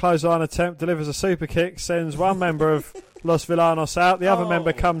 Dodges a clothesline attempt, delivers a super kick, sends one member of Los Villanos out. The other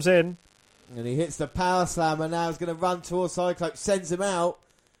member comes in. And he hits the power slam and now he's going to run towards Cyclops, sends him out.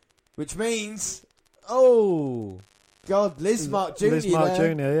 Which means, Liz Mark Jr. Liz Mark Jr.,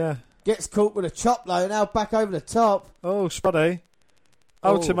 yeah. Gets caught with a chop low, now back over the top. Spuddy.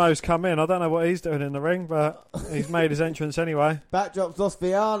 Ultimo's come in. I don't know what he's doing in the ring, but he's made his entrance anyway. Backdrops Los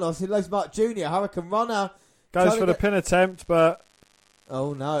Villanos. Liz Mark Jr., Hurricane Runner. Goes for the pin attempt, but...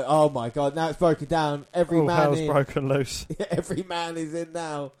 Oh no. Oh my God. Now it's broken down. Hell's broken loose. Every man is in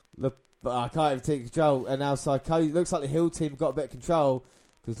now. But I can't even take control. And now Psycho looks like the heel team got a bit of control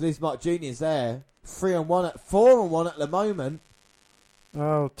because Liz Mark Jr. is there. 4-on-1 at the moment.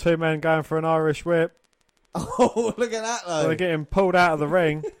 Two men going for an Irish Whip. Look at that though. They're getting pulled out of the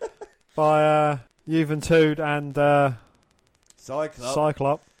ring by Juventud and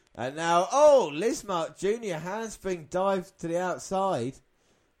Cyclop. And now, Liz Mark Jr. handspring dives to the outside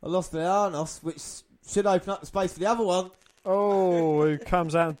of Los Villanos, which should open up the space for the other one. Who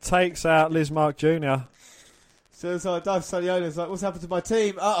comes out and takes out Liz Mark Jr. So I dive Sonny Ono's like, what's happened to my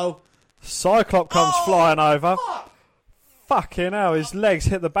team? Cyclop comes flying over. Fucking hell, his legs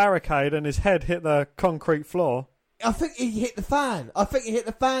hit the barricade and his head hit the concrete floor. I think he hit the fan.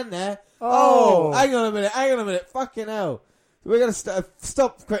 There. Hang on a minute. Fucking hell. We're going to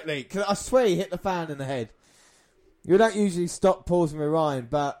stop quickly, because I swear he hit the fan in the head. You don't usually stop, pause and rewind,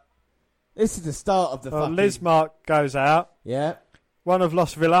 but this is the start of the fucking... Liz Mark goes out. Yeah. One of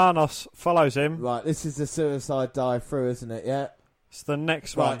Los Villanos follows him. Right, this is the suicide dive through, isn't it? Yeah. It's the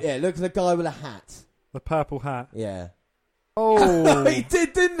next one. Right, yeah, look at the guy with a hat. The purple hat. Yeah. He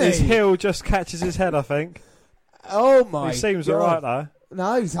did, didn't he? His heel just catches his head, I think. Oh my God. He seems alright though.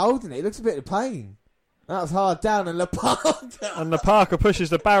 No, he's holding it. He looks a bit of pain. That was hard down, and And Parker pushes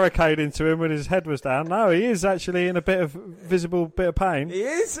the barricade into him when his head was down. No, he is actually in a bit of visible bit of pain. He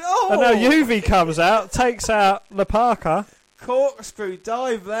is. Oh! And now UV comes out, takes out Parker. Corkscrew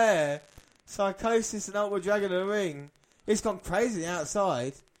dive there. Psychosis and Ultimate Dragon in the ring. It's gone crazy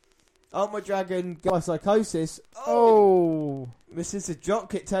outside. Ultimate Dragon by Psychosis. Oh! Misses a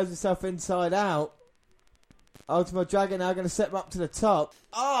dropkick, turns himself inside out. Ultimate Dragon now going to set him up to the top.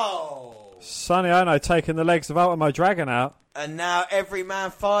 Oh! Sonny Ono taking the legs of Ultimo Dragon out. And now every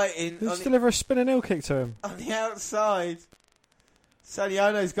man fighting. Let's deliver a spinning heel kick to him. On the outside. Sonny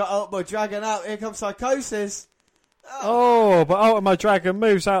Ono's got Ultimo Dragon out. Here comes Psychosis. Oh, but Ultimo Dragon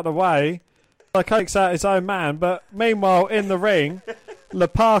moves out of the way. Kicks out his own man, but meanwhile in the ring,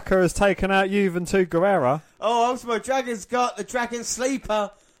 Parker has taken out Juventud Guerrera. Oh, Ultimo Dragon's got the Dragon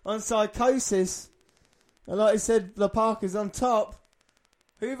Sleeper on Psychosis. And like I said, Parker's on top.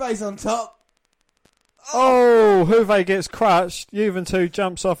 Juve's on top. Oh, Juve gets crushed. Juventud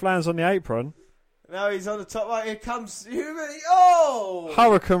jumps off, lands on the apron. Now he's on the top right. Here comes Juve. Oh!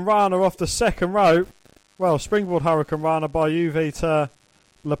 Hurricane Rana off the second rope. Well, springboard Hurricane Rana by Juve to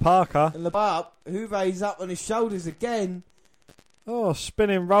Parker. And Juve's up on his shoulders again. Oh,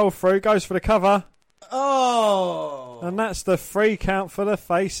 spinning roll through. Goes for the cover. Oh! And that's the 3 count for the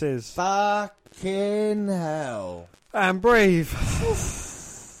faces. Fucking hell. And breathe.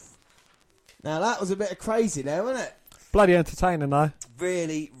 Now that was a bit of crazy there, wasn't it? Bloody entertaining though.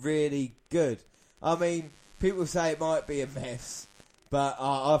 Really, really good. I mean, people say it might be a mess, but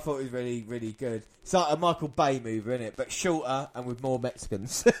I thought it was really, really good. It's like a Michael Bay movie, isn't it? But shorter and with more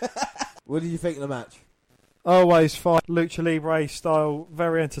Mexicans. What did you think of the match? Always fight Lucha Libre style,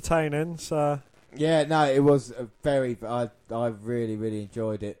 very entertaining. So yeah, no, it was a very. I really, really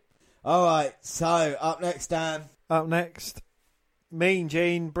enjoyed it. All right, so up next, Dan. Up next, Mean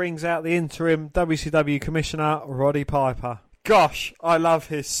Gene brings out the interim WCW Commissioner, Roddy Piper. Gosh, I love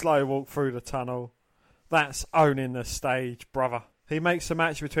his slow walk through the tunnel. That's owning the stage, brother. He makes a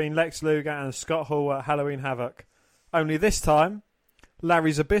match between Lex Luger and Scott Hall at Halloween Havoc. Only this time,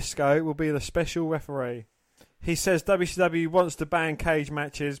 Larry Zbyszko will be the special referee. He says WCW wants to ban cage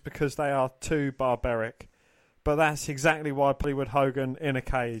matches because they are too barbaric. But that's exactly why Hollywood Hogan in a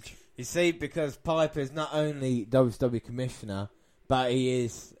cage. You see, because Piper is not only WCW Commissioner, but he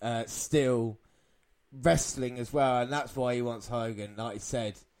is still wrestling as well, and that's why he wants Hogan, like he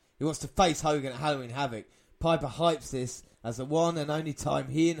said. He wants to face Hogan at Halloween Havoc. Piper hypes this as the one and only time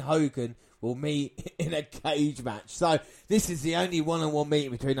he and Hogan will meet in a cage match. So this is the only one-on-one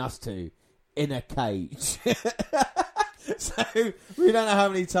meeting between us two in a cage. So we don't know how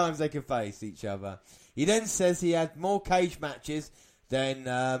many times they can face each other. He then says he had more cage matches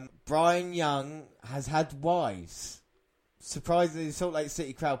than Brian Young has had wives. Surprisingly, the Salt Lake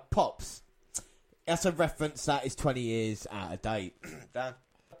City crowd pops. That's a reference that is 20 years out of date. Dan?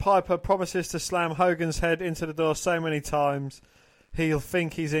 Piper promises to slam Hogan's head into the door so many times he'll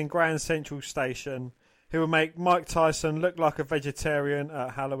think he's in Grand Central Station. He will make Mike Tyson look like a vegetarian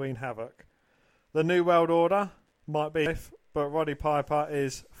at Halloween Havoc. The New World Order might be, but Roddy Piper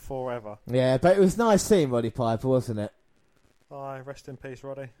is forever. Yeah, but it was nice seeing Roddy Piper, wasn't it? Aye, rest in peace,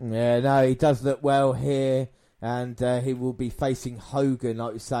 Roddy. Yeah, no, he does look well here, and he will be facing Hogan,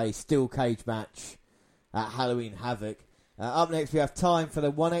 like we say, steel cage match at Halloween Havoc. Up next, we have time for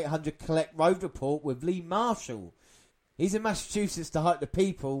the 1-800-COLLECT Road Report with Lee Marshall. He's in Massachusetts to hype the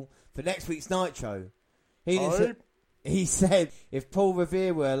people for next week's Nitro. He said if Paul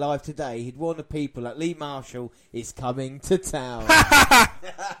Revere were alive today, he'd warn the people that Lee Marshall is coming to town.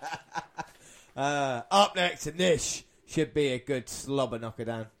 Up next, and this should be a good slobber knocker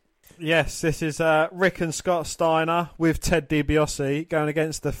down. Yes, this is Rick and Scott Steiner with Ted DiBiase going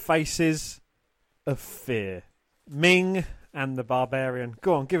against the Faces of Fear. Ming and the Barbarian.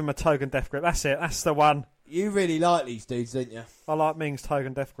 Go on, give him a Togan Death Grip. That's it. That's the one. You really like these dudes, don't you? I like Ming's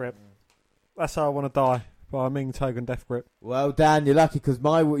Togan Death Grip. That's how I want to die. By Ming Togan Death Grip. Well, Dan, you're lucky because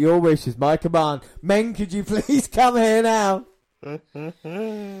your wish is my command. Ming, could you please come here now? But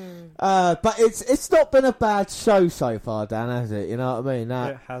it's not been a bad show so far, Dan, has it? You know what I mean?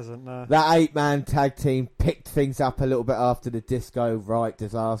 It hasn't, no. That 8-man tag team picked things up a little bit after the Disco Right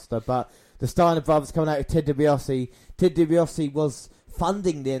disaster, but the Steiner brothers coming out with Ted DiBiase. Ted DiBiase was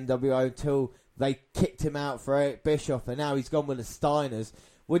funding the NWO until they kicked him out for Eric Bischoff, and now he's gone with the Steiners.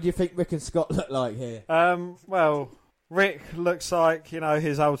 What do you think Rick and Scott look like here? Well, Rick looks like,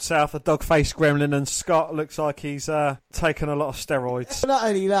 his old self, a dog-faced gremlin, and Scott looks like he's taken a lot of steroids. Not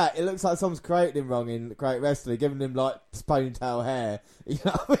only that, it looks like someone's created him wrong in Great Wrestling, giving him, like, ponytail hair, you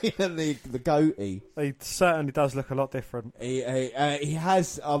know what I mean, and the goatee. He certainly does look a lot different. He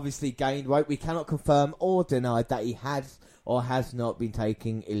has obviously gained weight. We cannot confirm or deny that he has or has not been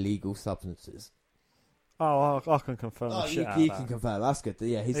taking illegal substances. Oh, I can confirm the shit out of you that. can confirm. That's good.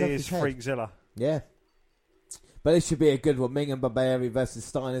 Yeah, He is Freakzilla. Yeah. But this should be a good one. Ming and Barbarian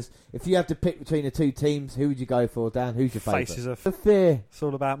versus Steiners. If you have to pick between the two teams, who would you go for, Dan? Who's your favourite? Faces of the Fear. It's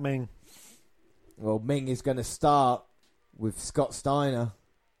all about Ming. Well, Ming is going to start with Scott Steiner.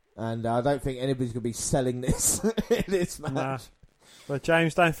 And I don't think anybody's going to be selling this this match. Nah. But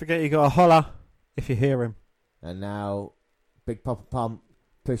James, don't forget you got to holler if you hear him. And now, Big Papa Pump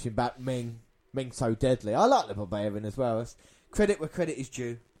pushing back Ming. Ming's so deadly. I like the Barbarian as well. It's credit where credit is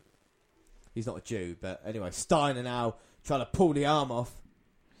due. He's not a Jew, but anyway, Steiner now trying to pull the arm off.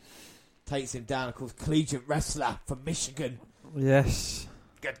 Takes him down, of course, collegiate wrestler from Michigan. Yes.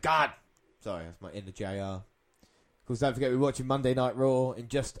 Good God. Sorry, that's my inner JR. Of course, don't forget we're watching Monday Night Raw in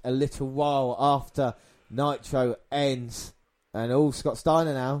just a little while after Nitro ends. And all Scott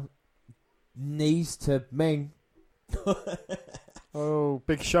Steiner now, knees to Ming. Oh,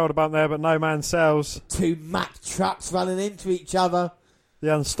 big shoulder bump there, but no man sells. Two Mack trucks running into each other.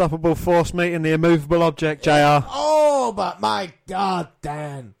 The unstoppable force meeting the immovable object, JR. Oh, but my God,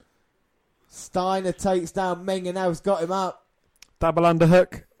 Dan. Steiner takes down Ming and now he's got him up. Double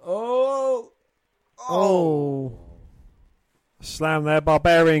underhook. Oh. Slam there.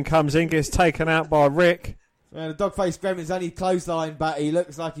 Barbarian comes in, gets taken out by Rick. The dog-faced gremlin's only clothesline, but he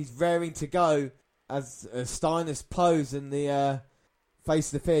looks like he's raring to go as Steiner's pose and the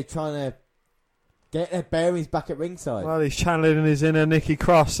Face of the Fear trying to get their bearings back at ringside. Well, he's channeling his inner Nikki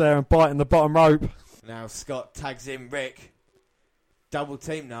Cross there and biting the bottom rope. Now Scott tags in Rick. Double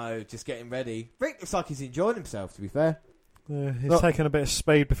team, no, just getting ready. Rick looks like he's enjoying himself, to be fair. Yeah, he's taking a bit of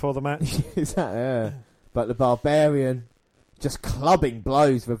speed before the match. Yeah. But the Barbarian just clubbing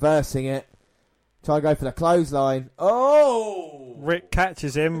blows, reversing it. Try to go for the clothesline. Oh! Rick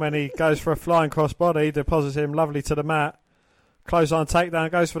catches him when he goes for a flying crossbody, deposits him lovely to the mat. Clothesline takedown,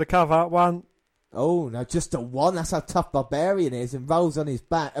 goes for the cover. One. Oh, no, just a one. That's how tough Barbarian is. And rolls on his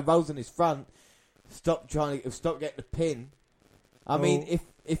back, rolls on his front. Stop getting the pin. I mean,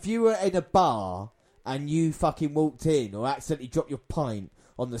 if you were in a bar and you fucking walked in or accidentally dropped your pint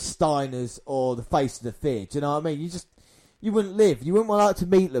on the Steiners or the Face of the Fear, do you know what I mean? You wouldn't live. You wouldn't like to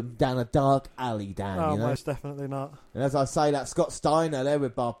meet them down a dark alley, Dan. Oh, you know? most definitely not. And as I say, that Scott Steiner there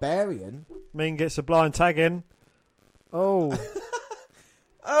with Barbarian. Ming gets a blind tag in. Oh.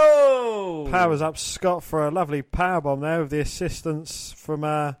 Oh! Powers up Scott for a lovely powerbomb there with the assistance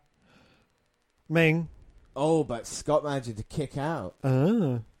from Ming. Oh, but Scott managed to kick out.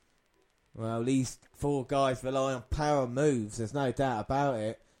 Oh. Well, these four guys rely on power moves. There's no doubt about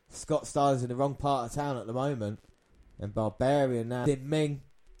it. Scott Steiner's in the wrong part of town at the moment. And Barbarian now. Did Ming.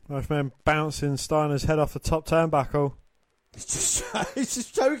 Both men bouncing Steiner's head off the top turnbuckle. He's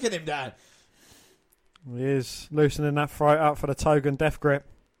just choking him down. He is loosening that throat up for the Togan death grip.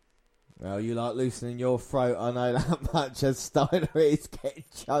 Well, you like loosening your throat, I know that much, as Steiner is getting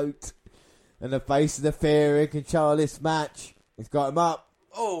choked. And the Face of the Fear in control of this match. He's got him up.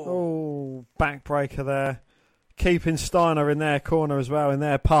 Oh, backbreaker there. Keeping Steiner in their corner as well, in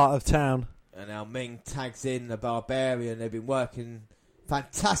their part of town. And now Ming tags in the Barbarian. They've been working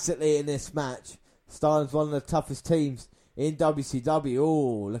fantastically in this match. Steiner's one of the toughest teams in WCW.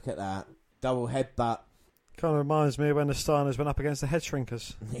 Oh, look at that. Double headbutt. Kind of reminds me of when the Steiners went up against the Head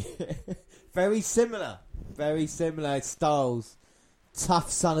Shrinkers. Very similar styles.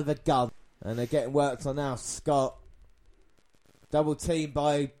 Tough son of a gun. And they're getting worked on now. Scott. Double team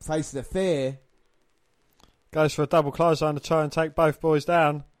by Face of the Fear. Goes for a double clothesline to try and take both boys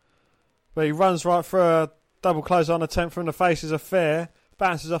down. But he runs right through a double clothesline attempt from the Faces of Fear.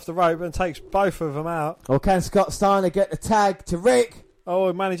 Bounces off the rope and takes both of them out. Or can Scott Steiner get the tag to Rick? Oh,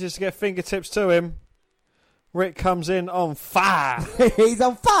 he manages to get fingertips to him. Rick comes in on fire. He's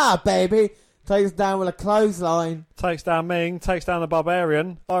on fire, baby. Takes down with a clothesline. Takes down Ming. Takes down the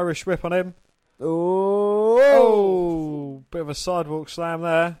Barbarian. Irish whip on him. Oh, bit of a sidewalk slam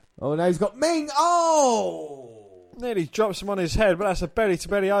there. Oh, no, he's got Ming. Oh! Nearly drops him on his head, but that's a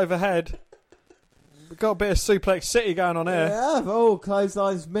belly-to-belly overhead. We've got a bit of Suplex City going on here. Yeah, oh,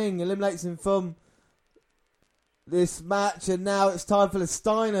 clotheslines Ming. Eliminates him from this match, and now it's time for the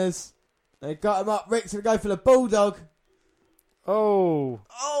Steiners. They got him up. Rick's going to go for the Bulldog. Oh!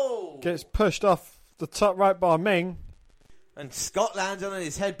 Gets pushed off the top rope by Ming. And Scott lands on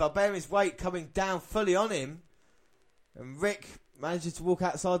his head. Barbarian's weight coming down fully on him. And Rick manages to walk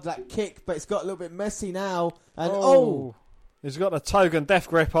outside that kick, but it's got a little bit messy now. And he's got the Hogan death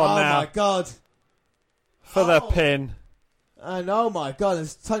grip on now. Oh my God. For the pin. And oh my God,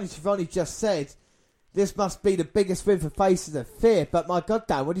 as Tony Schiavone just said, this must be the biggest win for Faces of Fear. But my God,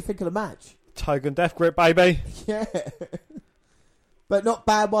 Dan, what do you think of the match? Hogan death grip, baby. Yeah. But not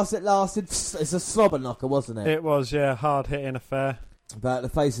bad whilst it lasted. It's a slobber knocker, wasn't it? It was, yeah, hard-hitting affair. But the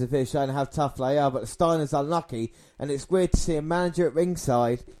Faces of Fear showing how tough they are. But the Steiners are unlucky. And it's weird to see a manager at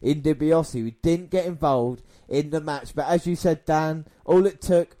ringside in DiBiase who didn't get involved in the match. But as you said, Dan, all it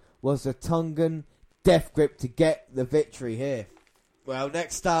took was a Tongan death grip to get the victory here. Well,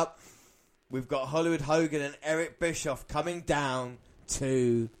 next up, we've got Hollywood Hogan and Eric Bischoff coming down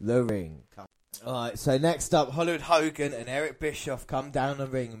to the ring. Alright, so next up, Hollywood Hogan and Eric Bischoff come down the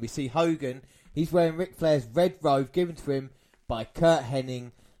ring. And we see Hogan, he's wearing Ric Flair's red robe given to him by Kurt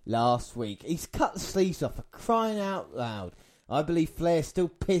Hennig last week. He's cut the sleeves off for crying out loud. I believe Flair's still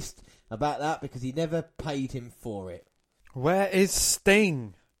pissed about that because he never paid him for it. Where is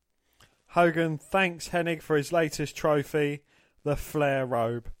Sting? Hogan thanks Hennig for his latest trophy, the Flair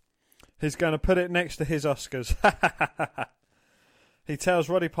robe. He's going to put it next to his Oscars. He tells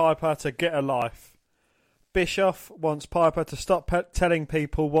Roddy Piper to get a life. Bischoff wants Piper to stop telling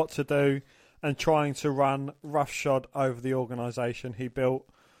people what to do and trying to run roughshod over the organisation he built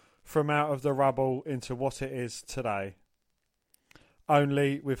from out of the rubble into what it is today.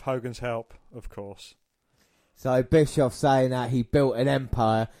 Only with Hogan's help, of course. So Bischoff saying that he built an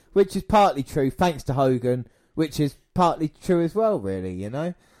empire, which is partly true thanks to Hogan, which is partly true as well, really, you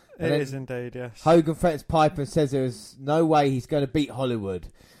know? It is indeed, yes. Hogan threatens Piper and says there's no way he's going to beat Hollywood.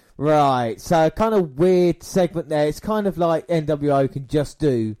 Right, so kind of weird segment there. It's kind of like NWO can just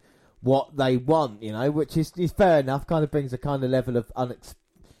do what they want, you know, which is fair enough. Kind of brings a kind of level of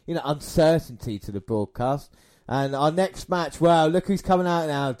uncertainty to the broadcast. And our next match, well, look who's coming out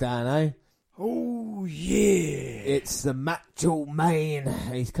now, Dan, eh? Oh, yeah. It's the Macho Man.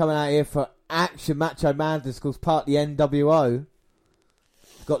 He's coming out here for Action Macho Man. This is part of the NWO.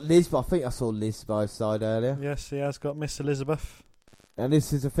 He's got Liz, I think I saw Liz by his side earlier. Yes, he has got Miss Elizabeth. And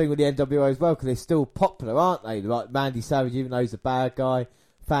this is the thing with the NWO as well, because they're still popular, aren't they? Like Randy Savage, even though he's a bad guy,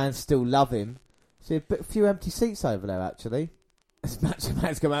 fans still love him. See a few empty seats over there, actually. This Macho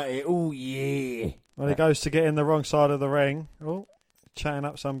Man's come out here. Oh, yeah. Well, he goes to get in the wrong side of the ring. Oh, chatting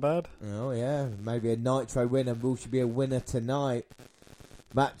up some bird. Oh, yeah. Maybe a Nitro winner. Will should be a winner tonight.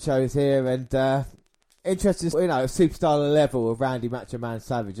 Macho's here, and interesting, you know, superstar level of Randy Macho Man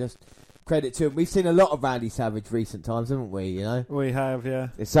Savage. Just credit to him. We've seen a lot of Randy Savage recent times, haven't we, you know? We have, yeah.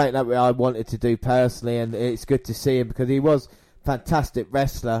 It's something that I wanted to do personally, and it's good to see him because he was a fantastic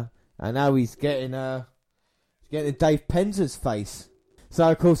wrestler, and now he's getting Dave Penzer's face. So,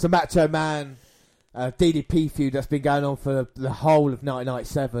 of course, the Macho Man DDP feud that's been going on for the whole of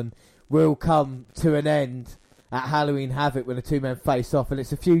 1997 will come to an end at Halloween Havoc when the two men face off, and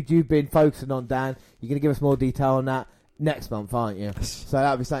it's a feud you've been focusing on, Dan. You're going to give us more detail on that next month, aren't you? Yes. So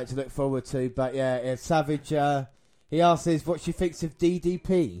that'll be something to look forward to. But yeah, Savage, he asks us what she thinks of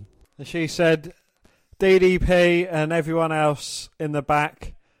DDP. And she said, DDP and everyone else in the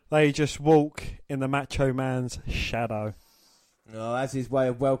back, they just walk in the Macho Man's shadow. Oh, as his way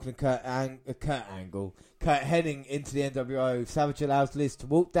of welcoming Kurt Hennig into the NWO, Savage allows Liz to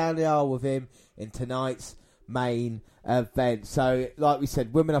walk down the aisle with him in tonight's main event. So, like we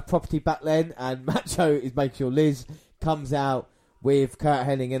said, women are property back then, and Macho is making sure Liz comes out with Kurt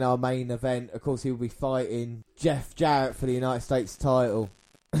Hennig in our main event. Of course, he'll be fighting Jeff Jarrett for the United States title.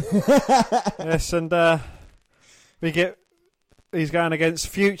 Yes, and he's going against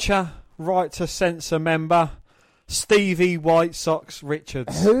future Right to Censor member Stevie White Sox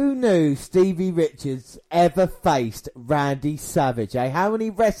Richards. Who knew Stevie Richards ever faced Randy Savage? Eh? How many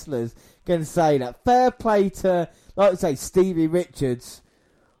wrestlers can say that? Fair play to, like I say, Stevie Richards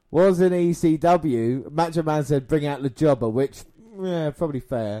was in ECW. Macho Man said bring out the jobber, which, yeah, probably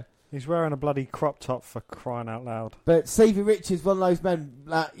fair. He's wearing a bloody crop top for crying out loud. But Stevie Richards, one of those men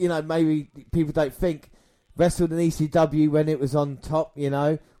that, you know, maybe people don't think wrestled in ECW when it was on top, you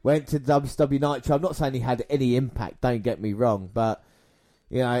know, went to WCW Nitro. I'm not saying he had any impact, don't get me wrong, but,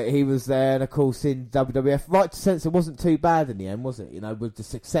 you know, he was there, and of course in WWF, Right to Censor wasn't too bad in the end, was it? You know, with the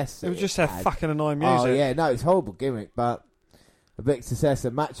success it was just that fucking annoying music. Oh, yeah, no, it's a horrible gimmick, but a big success,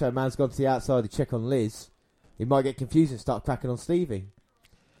 and Macho Man's gone to the outside to check on Liz. He might get confused and start cracking on Stevie.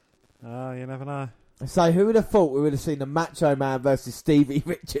 Oh, you never know. So who would have thought we would have seen the Macho Man versus Stevie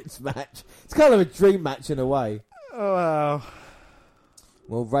Richards match? It's kind of a dream match in a way. Oh, wow.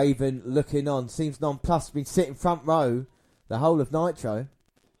 Well, Raven looking on. Seems nonplussed. Been sitting front row the whole of Nitro.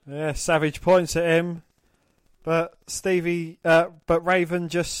 Yeah, Savage points at him. But Raven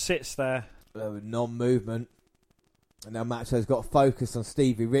just sits there. Non-movement. And now Macho's got to focus on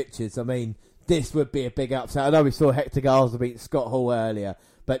Stevie Richards. I mean, this would be a big upset. I know we saw Hector Garza beat Scott Hall earlier,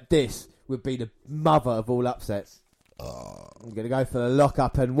 but this would be the mother of all upsets. I'm going to go for the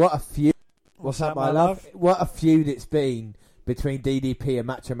lock-up, and what a feud. What's up, my love? What a feud it's been between DDP and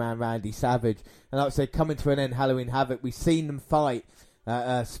Macho Man Randy Savage. And like I said, coming to an end, Halloween Havoc. We've seen them fight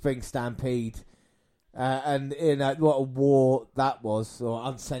Spring Stampede. And what a war that was, or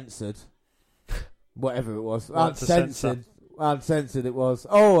uncensored. Whatever it was. Uncensored it was.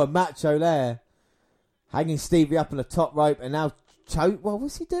 Oh, a Macho there. Hanging Stevie up on the top rope, and now what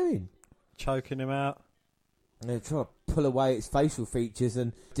was he doing? Choking him out. And they're trying to pull away its facial features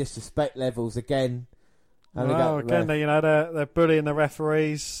and disrespect levels again. And they're bullying the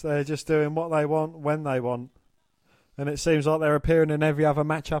referees. They're just doing what they want when they want. And it seems like they're appearing in every other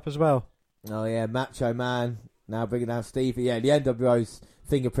matchup as well. Oh, yeah, Macho Man now bringing down Stevie. Yeah, the NWO's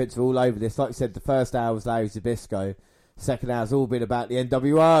fingerprints are all over this. Like I said, the first hour was Larry Zbyszko. Second hour's all been about the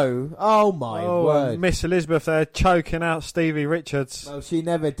NWO. Oh, my word. Miss Elizabeth there choking out Stevie Richards. Well, she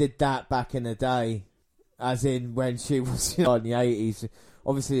never did that back in the day. As in when she was in the 80s.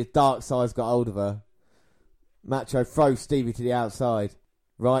 Obviously, the dark side's got hold of her. Macho throws Stevie to the outside.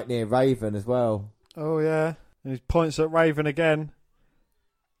 Right near Raven as well. Oh, yeah. And he points at Raven again.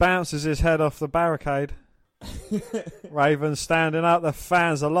 Bounces his head off the barricade. Raven standing up. The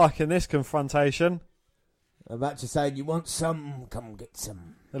fans are liking this confrontation. Macho saying, you want some? Come get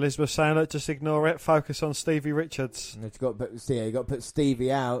some. Elizabeth saying, look, just ignore it. Focus on Stevie Richards. You've got to put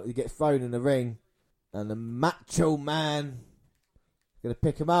Stevie out. He gets thrown in the ring. And the Macho Man going to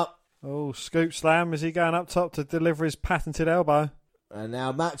pick him up. Oh, scoop slam. Is he going up top to deliver his patented elbow? And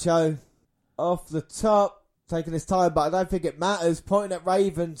now Macho off the top, taking his time, but I don't think it matters. Pointing at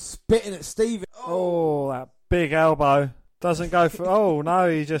Raven, spitting at Stevie. Oh, that big elbow. Doesn't go for... Oh, no,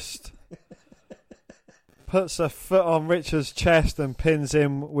 he just puts a foot on Richards' chest and pins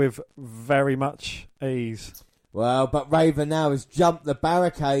him with very much ease. Well, but Raven now has jumped the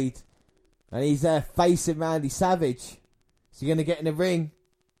barricade. And he's there facing Randy Savage. Is he going to get in the ring?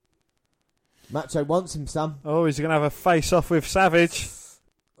 Macho wants him some. Oh, he's going to have a face-off with Savage.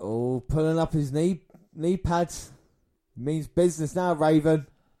 Oh, pulling up his knee pads. Means business now, Raven.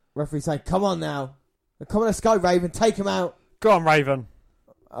 Referee saying, come on now. Come on, let's go, Raven. Take him out. Go on, Raven.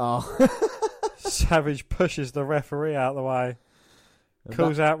 Oh. Savage pushes the referee out of the way.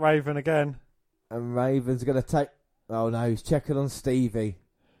 Calls out Raven again. And Raven's going to take... Oh, no, he's checking on Stevie.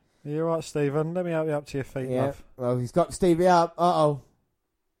 Are you alright, Stephen? Let me help you up to your feet, love. Well, he's got Stevie up. Uh-oh.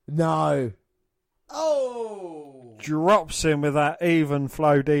 No. Oh! Drops him with that even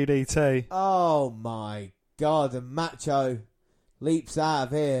flow DDT. Oh, my God. And Macho leaps out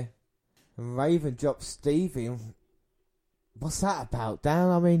of here. And Raven drops Stevie. What's that about,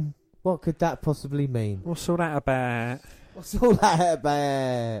 Dan? I mean, what could that possibly mean? What's all that about?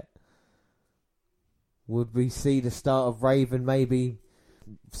 Would we see the start of Raven maybe...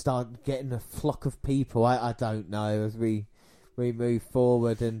 start getting a flock of people? I don't know, as we move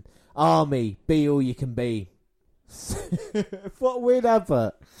forward. And Army, be all you can be. What a weird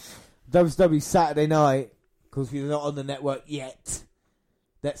advert. WCW Saturday night, because we're not on the network yet.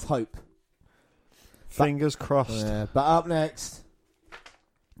 Let's hope. Fingers crossed. Yeah, but up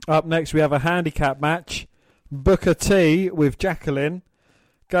next we have a handicap match. Booker T with Jacqueline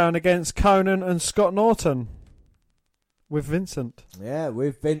going against Conan and Scott Norton. With Vincent. Yeah,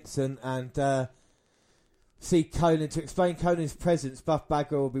 with Vincent. And see Conan. To explain Conan's presence, Buff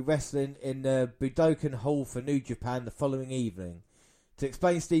Bagwell will be wrestling in the Budokan Hall for New Japan the following evening. To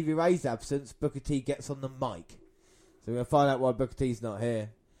explain Stevie Ray's absence, Booker T gets on the mic. So we're going to find out why Booker T's not here.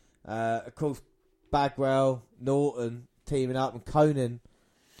 Of course, Bagwell, Norton teaming up, and Conan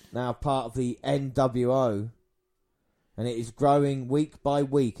now part of the NWO. And it is growing week by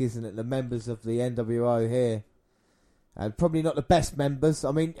week, isn't it? The members of the NWO here. And probably not the best members.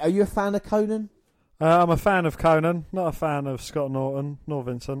 I mean, are you a fan of Conan? I'm a fan of Conan, not a fan of Scott Norton, nor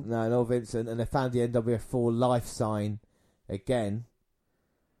Vincent. No, nor Vincent. And they found the NWO4 life sign again.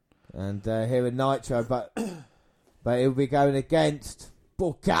 And here in Nitro, but he'll be going against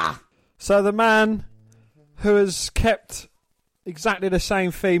Booker. So the man who has kept exactly the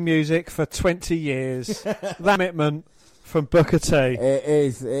same theme music for 20 years, that commitment from Booker T. It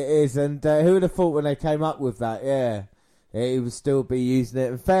is. And who would have thought when they came up with that? Yeah. He would still be using it.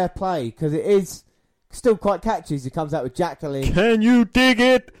 And fair play, because it is still quite catchy as he comes out with Jacqueline. Can you dig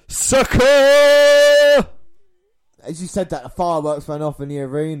it, sucker? As you said, that the fireworks went off in the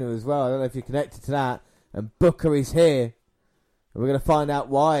arena as well. I don't know if you're connected to that. And Booker is here. And we're going to find out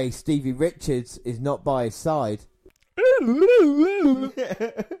why Stevie Richards is not by his side.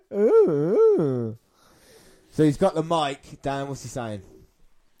 So he's got the mic. Dan, what's he saying?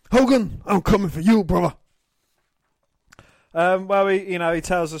 Hogan, I'm coming for you, brother. Well, he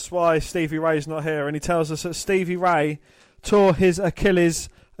tells us why Stevie Ray's not here, and he tells us that Stevie Ray tore his Achilles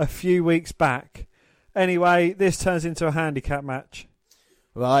a few weeks back. Anyway, this turns into a handicap match.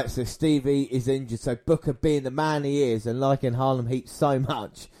 Right, so Stevie is injured, so Booker, being the man he is and liking Harlem Heat so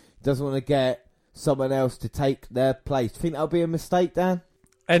much, doesn't want to get someone else to take their place. Do you think that'll be a mistake, Dan?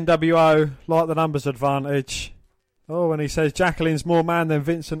 NWO, like the numbers advantage. Oh, and he says Jacqueline's more man than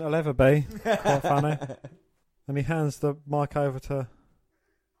Vincent will ever be. Quite funny. And he hands the mic over to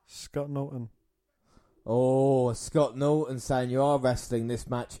Scott Norton. Oh, Scott Norton saying you are wrestling this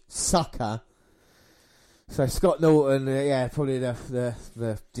match, sucker. So Scott Norton, probably the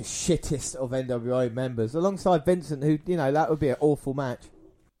shittest of NWO members, alongside Vincent, who, that would be an awful match.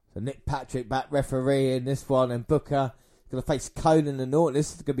 So Nick Patrick back refereeing this one, and Booker going to face Conan and Norton.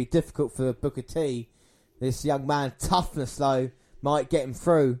 This is going to be difficult for Booker T. This young man, toughness though, might get him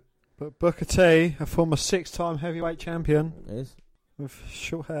through. But Booker T, a former 6-time heavyweight champion, is with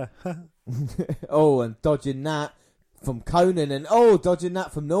short hair. Oh, and dodging that from Conan, and dodging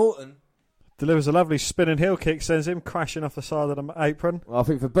that from Norton. Delivers a lovely spinning heel kick, sends him crashing off the side of the apron. Well, I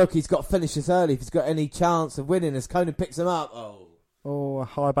think for Booker, he's got to finish this early if he's got any chance of winning as Conan picks him up. Oh, a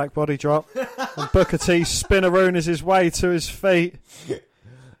high back body drop. And Booker T spin-a-roon his way to his feet.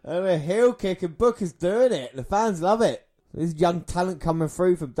 And a heel kick, and Booker's doing it. The fans love it. This young talent coming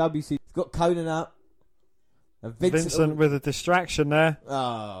through from WC. He's got Conan up. And Vincent with a distraction there.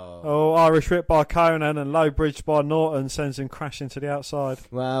 Oh, Irish whip by Conan and low bridge by Norton sends him crashing to the outside.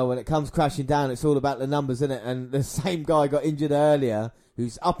 Well, when it comes crashing down, it's all about the numbers, isn't it? And the same guy got injured earlier,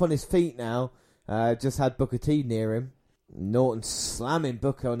 who's up on his feet now, just had Booker T near him. Norton slamming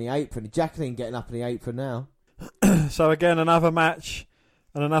Booker on the apron. Jacqueline getting up on the apron now. So again, another match,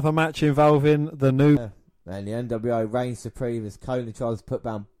 and another match involving the new... And the NWO reigns supreme as Conan tries to put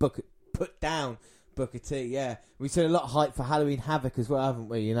down Booker T, yeah. We've seen a lot of hype for Halloween Havoc as well, haven't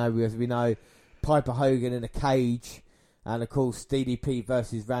we? As we know, Piper Hogan in a cage, and of course DDP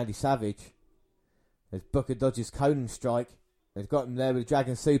versus Randy Savage. As Booker dodges Conan's strike. They've got him there with a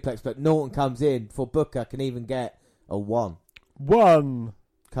dragon suplex, but Norton comes in before Booker can even get a 1.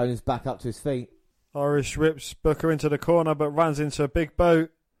 Conan's back up to his feet. Irish whips Booker into the corner, but runs into a big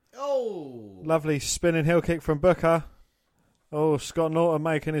boot. Oh! Lovely spinning heel kick from Booker. Oh, Scott Norton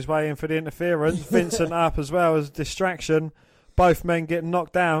making his way in for the interference. Vincent up as well as distraction. Both men getting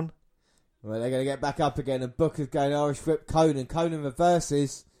knocked down. Well, they're going to get back up again, and Booker's going Irish whip Conan. Conan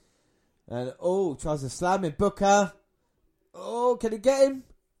reverses. And, tries to slam him. Booker. Oh, can he get him?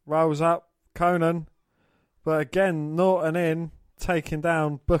 Rolls up Conan. But again, Norton in, taking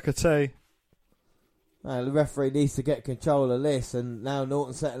down Booker T. The referee needs to get control of this, and now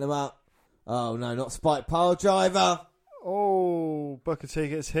Norton's setting him up. Oh, no, not Spike Pile Driver. Oh, Booker T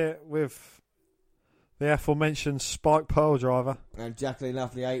gets hit with the aforementioned Spike Pearl Driver. And Jacqueline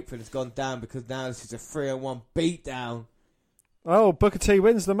off the apron has gone down because now this is a 3-on-1 beatdown. Oh, Booker T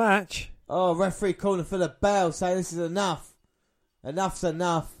wins the match. Oh, referee calling for the bell, saying this is enough. Enough's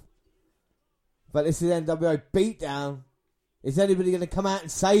enough. But this is NWO beatdown. Is anybody going to come out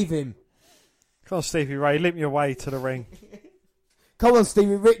and save him? Come on, Stevie Ray, limp your way to the ring. Come on,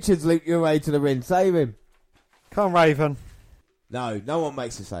 Stevie Richards, limp your way to the ring. Save him. Come on, Raven. No one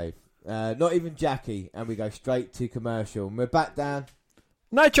makes a save. Not even Jackie. And we go straight to commercial. And we're back down.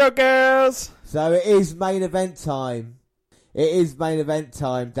 Nitro Girls! So it is main event time.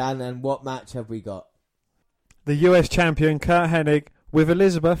 Dan. And what match have we got? The US champion, Kurt Hennig, with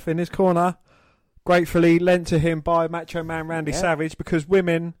Elizabeth in his corner. Gratefully lent to him by Macho Man Randy Savage, because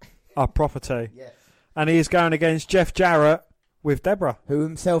women are property. Yes. And he is going against Jeff Jarrett with Deborah, who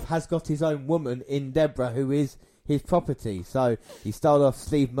himself has got his own woman in Deborah, who is his property. So he started off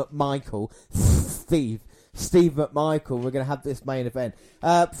Steve McMichael. Steve McMichael. We're going to have this main event.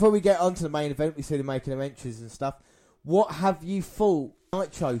 Before we get on to the main event, we see them making their entries and stuff. What have you thought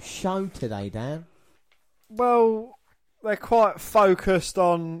Nitro shown today, Dan? Well, they're quite focused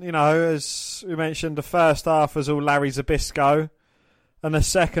on, as we mentioned, the first half was all Larry Zbyszko, and the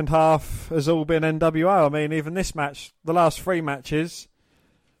second half has all been NWO. I mean, even this match, the last 3 matches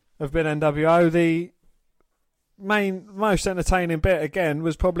have been NWO. The most entertaining bit, again,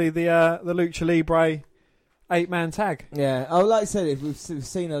 was probably the Lucha Libre 8-man tag. Yeah, like I said, we've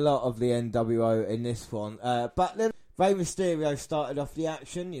seen a lot of the NWO in this one. But then Rey Mysterio started off the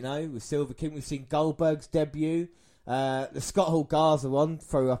action, with Silver King. We've seen Goldberg's debut. The Scott Hall Garza one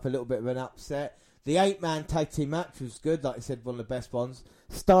threw up a little bit of an upset. The 8-man tag team match was good, like I said, one of the best ones.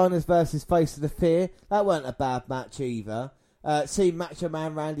 Steiners versus Face of the Fear, that weren't a bad match either. Seeing Macho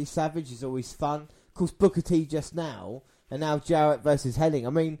Man Randy Savage is always fun. Of course, Booker T just now, and now Jarrett versus Hennig. I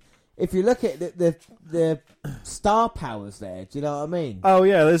mean, if you look at the star powers there, do you know what I mean? Oh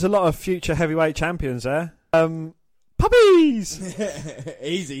yeah, there's a lot of future heavyweight champions there. Puppies!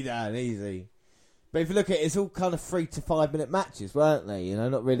 Easy, Dan, easy. But if you look at it, it's all kind of 3 to 5 minute matches, weren't they? You know,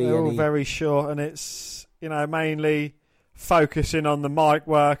 not really. They're all very short, and it's, you know, mainly focusing on the mic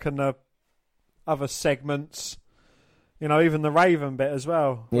work and the other segments. You know, even the Raven bit as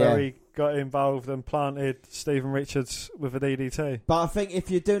well, where he got involved and planted Stephen Richards with a DDT. But I think if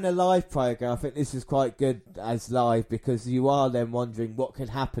you're doing a live program, I think this is quite good as live, because you are then wondering what could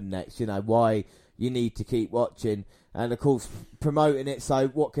happen next. You know, why you need to keep watching. And, of course, promoting it, so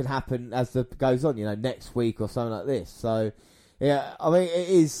what could happen as it goes on, you know, next week or something like this. So, yeah, I mean, it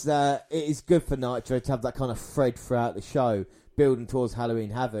is good for Nitro to have that kind of thread throughout the show, building towards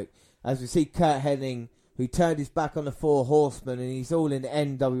Halloween Havoc. As we see Kurt Hennig, who turned his back on the Four Horsemen, and he's all in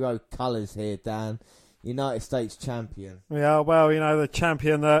NWO colours here, Dan. United States champion. Yeah, well, you know, the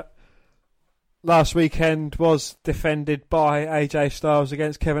champion that last weekend was defended by AJ Styles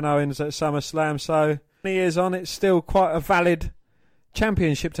against Kevin Owens at SummerSlam, so... years on, it's still quite a valid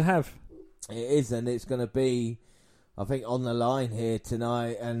championship to have. It is, and it's going to be, I think, on the line here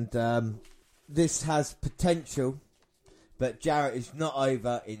tonight. And this has potential, but Jarrett is not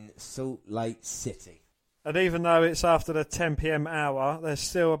over in Salt Lake City. And even though it's after the 10 p.m. hour, there's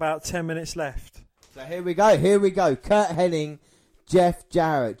still about 10 minutes left. So here we go. Kurt Hennig, Jeff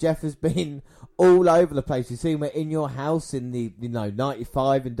Jarrett. Jeff has been all over the place. You've seen him in your house in the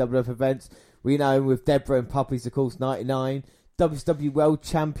 95 in WWF events. We know him with Deborah and Puppies, of course, 99. WCW World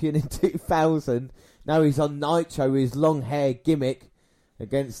Champion in 2000. Now he's on Nitro with his long hair gimmick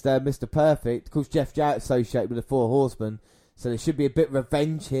against Mr. Perfect. Of course, Jeff Jarrett associated with the Four Horsemen. So there should be a bit of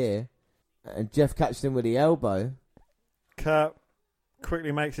revenge here. And Jeff catches him with the elbow. Kurt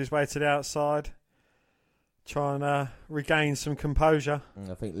quickly makes his way to the outside, trying to regain some composure.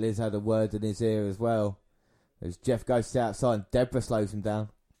 And I think Liz had a word in his ear as well. As Jeff goes to the outside and Deborah slows him down.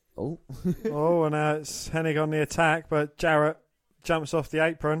 Oh. Oh, and now it's Hennig on the attack, but Jarrett jumps off the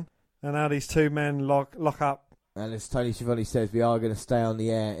apron, and now these two men lock up. And as Tony Schiavone says, we are going to stay on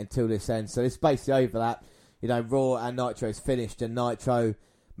the air until this ends. So it's basically overlap. You know, Raw and Nitro is finished, and Nitro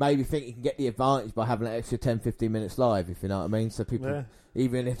maybe think you can get the advantage by having an extra 10-15 minutes live, if you know what I mean. So people,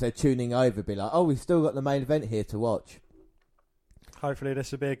 even if they're tuning over, be like, oh, we've still got the main event here to watch. Hopefully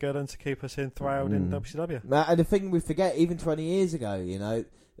this will be a good one to keep us enthralled in WCW. And the thing we forget, even 20 years ago, you know,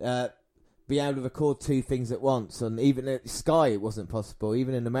 be able to record two things at once. And even at Sky, it wasn't possible.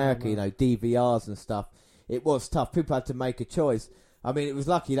 Even in America, you know, DVRs and stuff, it was tough. People had to make a choice. I mean, it was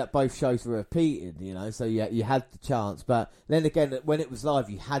lucky that both shows were repeated, you know, so you had the chance. But then again, when it was live,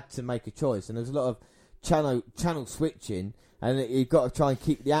 you had to make a choice. And there's a lot of channel switching, and you've got to try and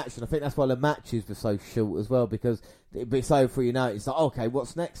keep the action. I think that's why the matches were so short as well, because it's over before you know it. It's like, okay,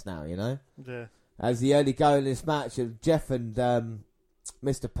 what's next now, you know? Yeah. As the early go in this match of Jeff and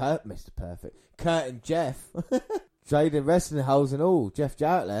Mr. Perfect, Kurt and Jeff, trading wrestling holes and all. Jeff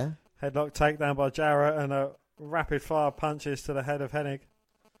Jarrett there. Headlock takedown by Jarrett and a rapid fire punches to the head of Hennig.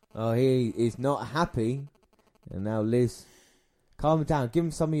 Oh, he is not happy. And now Liz, calm him down. Give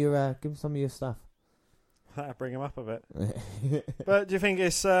him some of your stuff. That'll bring him up a bit. But do you think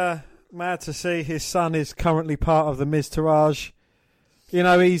it's mad to see his son is currently part of the Miztourage? You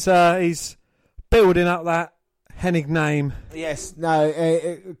know, he's building up that Hennig name. Yes, no,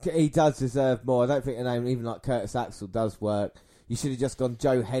 he does deserve more. I don't think a name even like Curtis Axel does work. You should have just gone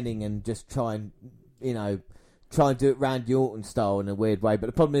Joe Hennig and just try and do it Randy Orton style in a weird way. But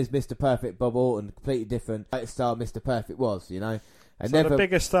the problem is Mr. Perfect, Bob Orton, completely different style Mr. Perfect was, you know. And so the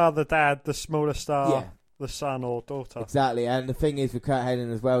bigger star, the dad, the smaller star, the son or daughter. Exactly, and the thing is with Kurt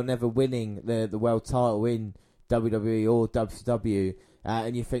Hennig as well, never winning the world title in WWE or WCW.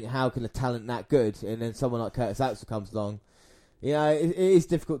 And you think, how can a talent that good? And then someone like Curtis Axel comes along. You know, it is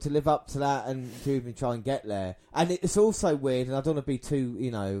difficult to live up to that and to even try and get there. And it's also weird, and I don't want to be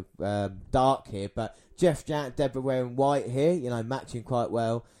too, dark here, but Jeff Jarrett, Deborah wearing white here, you know, matching quite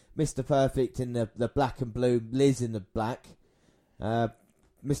well. Mr. Perfect in the black and blue, Liz in the black.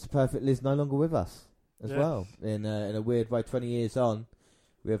 Mr. Perfect, Liz no longer with us as well. In a weird way, 20 years on,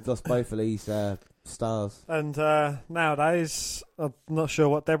 we have lost both of these stars. And nowadays, I'm not sure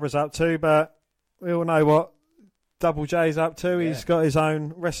what Deborah's up to, but we all know what Double J's up to. Yeah. He's got his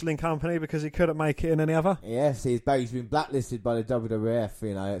own wrestling company because he couldn't make it in any other. Yes, he's been blacklisted by the WWF,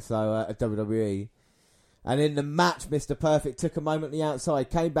 you know, so WWE. And in the match, Mr. Perfect took a moment on the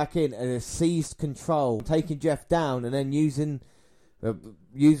outside, came back in and has seized control, taking Jeff down and then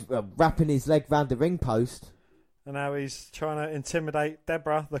wrapping his leg round the ring post. And now he's trying to intimidate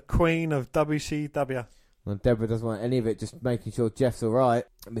Deborah, the queen of WCW. Well, Deborah doesn't want any of it, just making sure Jeff's all right.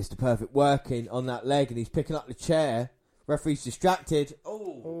 Mr. Perfect working on that leg and he's picking up the chair. Referee's distracted.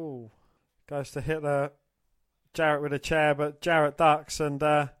 Oh, goes to hit Jarrett with a chair, but Jarrett ducks and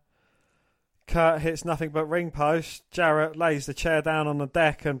Kurt hits nothing but ring post. Jarrett lays the chair down on the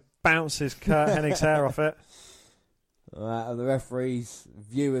deck and bounces Kurt Hennig's hair off it. Out of the referee's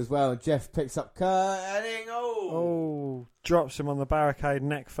view as well. Jeff picks up Kurt Hennig. Drops him on the barricade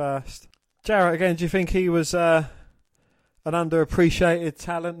neck first. Jarrett, again, do you think he was an underappreciated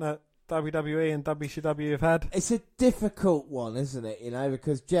talent that WWE and WCW have had? It's a difficult one, isn't it?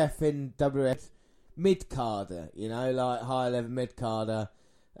 Because Jeff in WWF mid-carder, like high-level mid-carder,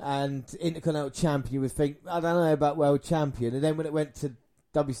 and Intercontinental Champion, you would think, I don't know about World Champion. And then when it went to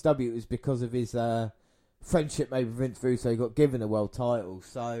WCW, it was because of his friendship maybe with Vince Russo, he got given a world title.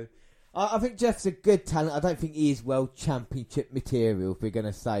 So I think Jeff's a good talent. I don't think he is World Championship material, if we're going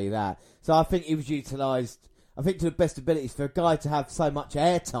to say that. So I think he was utilised, I think, to the best abilities for a guy to have so much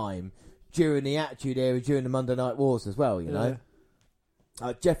airtime during the Attitude Era, during the Monday Night Wars as well, you know.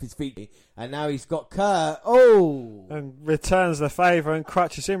 Jeff is featured, and now he's got Kurt. And returns the favour and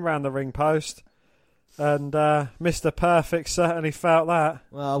crutches him round the ring post. And Mr. Perfect certainly felt that.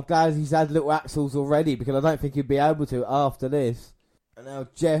 Well, I'm glad he's had little axles already, because I don't think he'd be able to after this. And now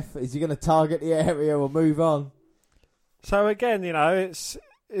Jeff, is he going to target the area or move on? So again,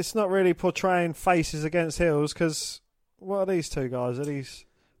 it's not really portraying faces against heels, because what are these two guys?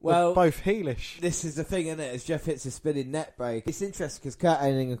 They're both heelish. This is the thing, isn't it? As Jeff hits a spinning net break. It's interesting because Kurt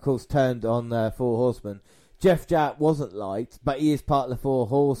Hennig, of course, turned on Four Horsemen. Jeff Jarrett wasn't liked, but he is part of the Four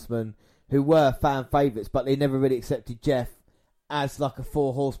Horsemen who were fan favourites, but they never really accepted Jeff as like a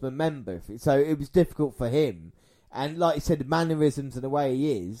Four Horsemen member. So it was difficult for him. And like you said, the mannerisms and the way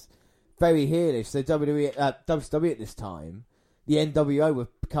he is, very heelish. So WCW at this time, the NWO were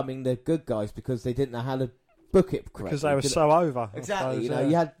becoming the good guys because they didn't know how to book it correctly. Because they were so over. Exactly.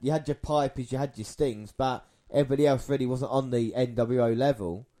 You had your Pipers, you had your Stings, but everybody else really wasn't on the NWO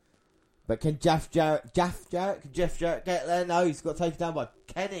level. But can Jeff Jarrett get there? No, he's got taken down by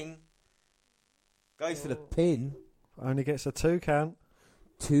Hennig. Goes for the pin. Only gets a 2 count.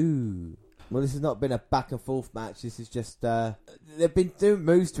 2. Well, this has not been a back and forth match. This is just they've been doing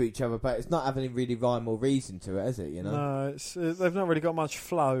moves to each other, but it's not having any really rhyme or reason to it, is it? No, they've not really got much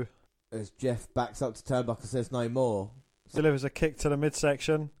flow. As Jeff backs up to turnbuckle, says no more. Delivers a kick to the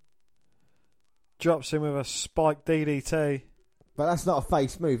midsection. Drops him with a spiked DDT. But that's not a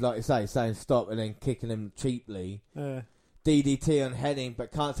face move, like you say, saying stop and then kicking him cheaply. Yeah. DDT on Hennig,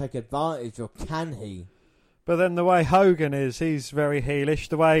 but can't take advantage, or can he? But then the way Hogan is, he's very heelish.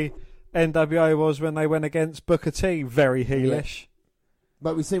 The way NWO was when they went against Booker T, very heelish. Yeah.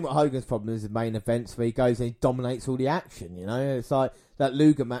 But we've seen what Hogan's problem is in main events, where he goes and he dominates all the action, It's like that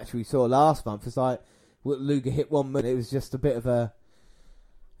Luger match we saw last month. It's like Luger hit one minute, it was just a bit of a...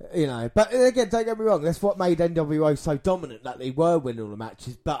 But again, don't get me wrong, that's what made NWO so dominant, that they were winning all the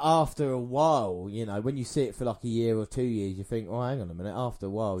matches. But after a while, when you see it for like a year or 2 years, you think, oh, hang on a minute, after a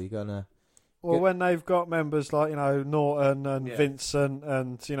while, you're going to... Well, when they've got members like, Norton and Vincent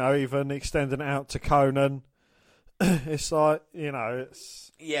and, even extending it out to Conan, it's like,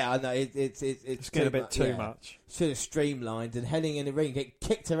 it's... Yeah, I know, it's getting a bit too much. Should have streamlined, and Hennig in the ring, get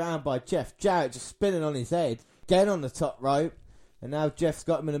kicked around by Jeff Jarrett, just spinning on his head, getting on the top rope. And now Jeff's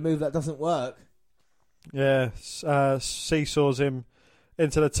got him in a move that doesn't work. Yeah, seesaws him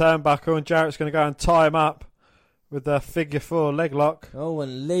into the turnbuckle, and Jarrett's going to go and tie him up with the figure 4 leg lock. Oh,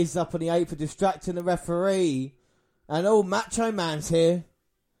 and Liz up on the apron distracting the referee. And Macho Man's here.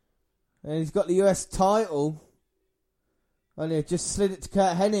 And he's got the US title. And he just slid it to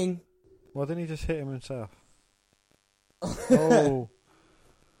Kurt Hennig. Why didn't he just hit him himself? Oh.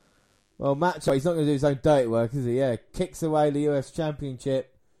 Well, Macho, he's not going to do his own dirty work, is he? Yeah, kicks away the US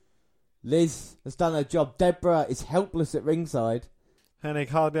Championship. Liz has done her job. Deborah is helpless at ringside. Hennig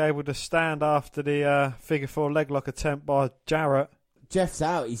hardly able to stand after the figure 4 leg lock attempt by Jarrett. Jeff's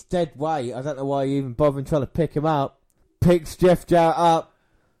out. He's dead weight. I don't know why you even bothering trying to pick him up. Picks Jeff Jarrett up.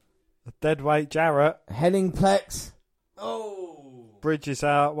 A dead weight Jarrett. Hennig Plex. Oh. Bridges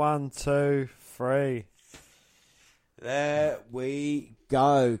out. 1, 2, 3. There we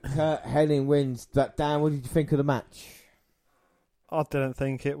go. Kurt Hennig wins. But Dan, what did you think of the match? I didn't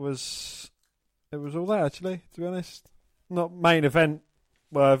think it was all that, actually, to be honest. Not main event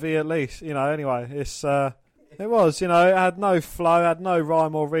worthy, at least. Anyway, it was, it had no flow, had no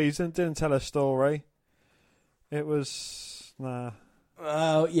rhyme or reason, didn't tell a story. It was... Nah.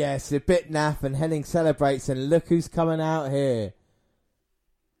 Oh, yes, a bit naff, and Hennig celebrates, and look who's coming out here.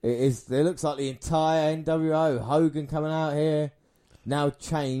 It looks like the entire NWO. Hogan coming out here, now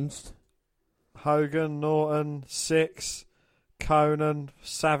changed. Hogan, Norton, Six, Conan,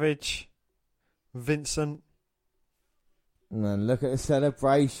 Savage, Vincent. And then look at the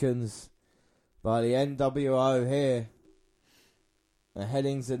celebrations by the NWO here. And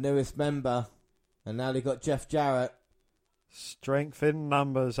Hennig's the newest member, and now they got Jeff Jarrett. Strength in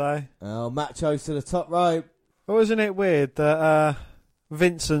numbers, eh? Oh, Macho's to the top rope. Well, isn't it weird that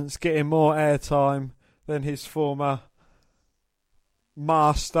Vincent's getting more airtime than his former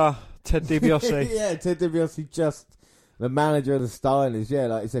master, Ted DiBiase? Yeah, Ted DiBiase, just the manager of the Steiners. Yeah,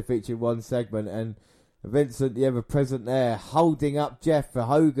 like I said, featured one segment, and Vincent, the ever present there, holding up Jeff for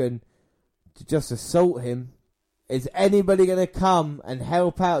Hogan to just assault him. Is anybody going to come and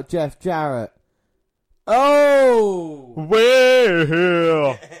help out Jeff Jarrett? Oh!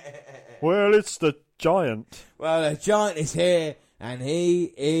 Well, it's the Giant. Well, the Giant is here, and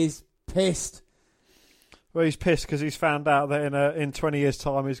he is pissed. Well, he's pissed because he's found out that in 20 years'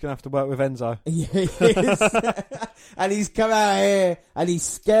 time he's going to have to work with Enzo. Yeah, he is. And he's come out here, and he's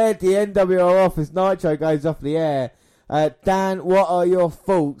scared the NWO off as Nitro goes off the air. Dan, what are your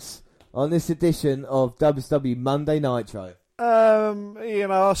thoughts on this edition of WCW Monday Nitro?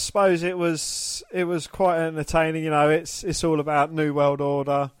 I suppose it was quite entertaining. It's all about New World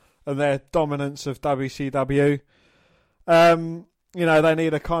Order and their dominance of WCW. They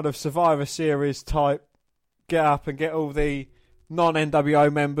need a kind of Survivor Series type get up and get all the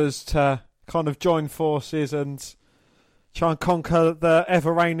non-NWO members to kind of join forces and try and conquer the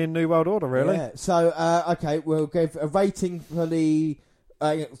ever-reigning New World Order, really. Yeah. So, okay, we'll give a rating for the...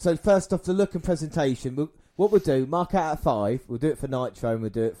 so first off, the look and presentation. What we'll do, mark out of 5. We'll do it for Nitro and we'll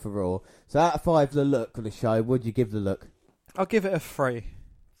do it for Raw. So out of 5, the look of the show. What do you give the look? I'll give it a 3.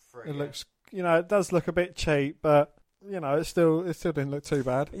 It looks, it does look a bit cheap, but it still didn't look too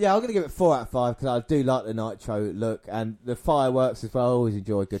bad. Yeah, I'm going to give it 4 out of 5 because I do like the Nitro look and the fireworks as well. I always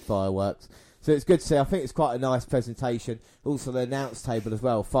enjoy good fireworks. So it's good to see. I think it's quite a nice presentation. Also, the announce table as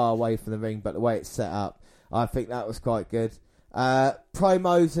well, far away from the ring, but the way it's set up, I think that was quite good.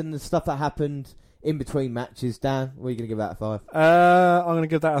 Promos and the stuff that happened in between matches, Dan, what are you going to give that a 5? I'm going to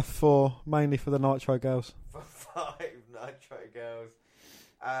give that a 4, mainly for the Nitro girls. For 5 Nitro girls.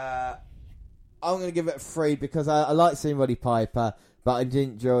 I'm going to give it a 3 because I like seeing Roddy Piper, but I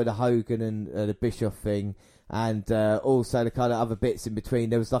didn't enjoy the Hogan and the Bischoff thing, and also the kind of other bits in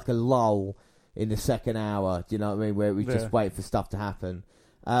between. There was like a lull in the second hour, do you know what I mean, where we just wait for stuff to happen.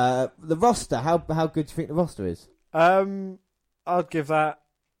 The roster, how good do you think the roster is? I'd give that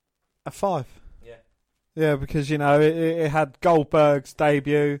a 5. Yeah, because, it had Goldberg's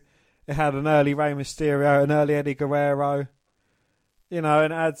debut, it had an early Rey Mysterio, an early Eddie Guerrero, and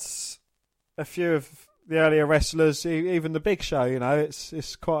it adds a few of the earlier wrestlers, even the Big Show,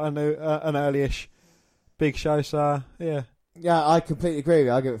 it's quite an early-ish Big Show, so, yeah. Yeah, I completely agree with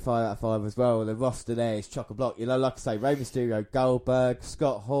you. I'll give it 5 out of 5 as well. The roster there is chock-a-block. Like I say, Rey Mysterio, Goldberg,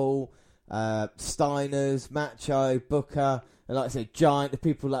 Scott Hall, Steiners, Macho, Booker, and like I said, Giant, the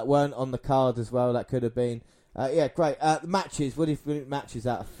people that weren't on the card as well, that could have been. Yeah, great. The matches, what do you think matches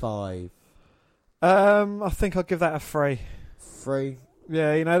out of 5? I think I'll give that a 3. 3?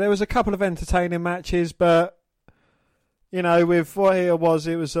 Yeah, there was a couple of entertaining matches, but, with what it was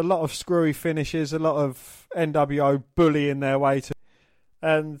a lot of screwy finishes, a lot of NWO bullying their way to.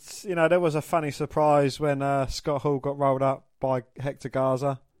 And, there was a funny surprise when Scott Hall got rolled up by Hector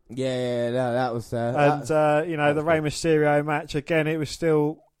Garza. Yeah, that was... and, the Rey Mysterio match, again, it was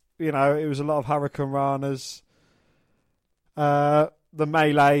still, it was a lot of Hurricane Ranas. The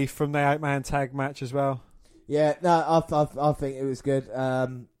melee from the 8-man tag match as well. Yeah, no, I think it was good.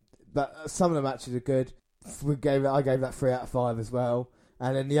 But some of the matches are good. I gave that 3 out of 5 as well.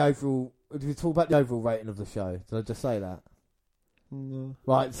 And then the overall... Did we talk about the overall rating of the show? Did I just say that? No.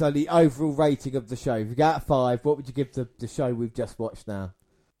 Right, so the overall rating of the show. If you go out of 5, what would you give the show we've just watched now?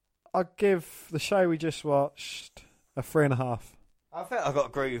 I'd give the show we just watched a 3.5. I think I've got to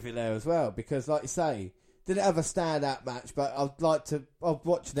agree with you there as well, because like you say, didn't have a standout match, but I'll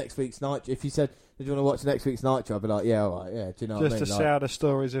watch next week's Nitro. If you said, did you want to watch next week's Nitro, I'd be like, yeah, alright, yeah, do you know what I mean? Just to see how the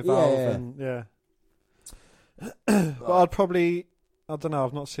stories evolve, but I'd probably, I don't know,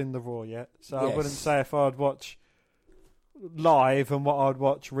 I've not seen the Raw yet, so I wouldn't say if I'd watch live and what I'd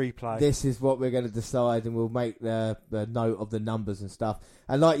watch replay. This is what we're going to decide, and we'll make the note of the numbers and stuff.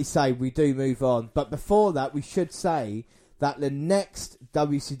 And like you say, we do move on. But before that, we should say that the next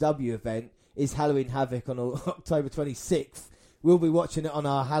WCW event is Halloween Havoc on October 26th. We'll be watching it on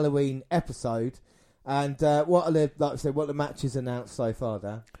our Halloween episode. And what are the matches announced so far,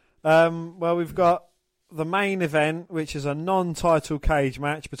 Dan? Well, we've got the main event, which is a non-title cage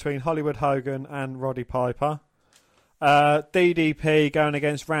match between Hollywood Hogan and Roddy Piper. DDP going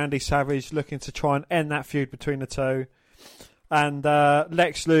against Randy Savage, looking to try and end that feud between the two. And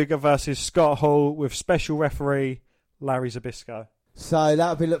Lex Luger versus Scott Hall with special referee Larry Zbyszko. So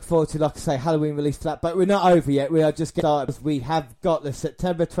that'll be looked forward to, like I say, Halloween release for that. But we're not over yet. We are just getting started. We have got the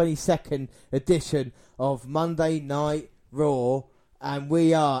September 22nd edition of Monday Night Raw, and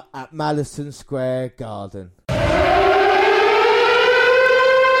we are at Madison Square Garden.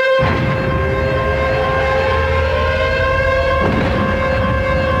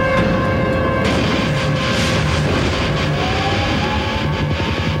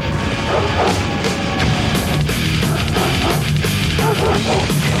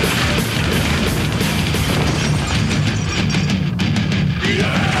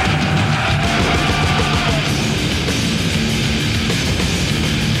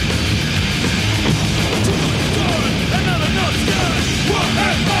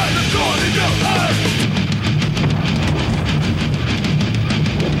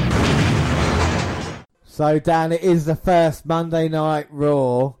 So, Dan, it is the first Monday Night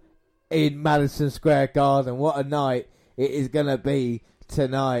Raw in Madison Square Garden. What a night it is going to be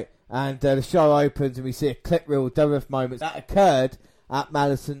tonight. And the show opens and we see a clip reel WF moments that occurred at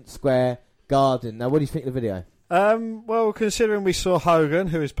Madison Square Garden. Now, what do you think of the video? Well, considering we saw Hogan,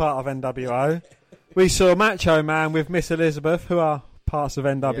 who is part of NWO, we saw Macho Man with Miss Elizabeth, who are parts of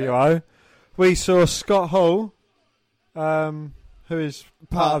NWO. Yeah. We saw Scott Hall, who is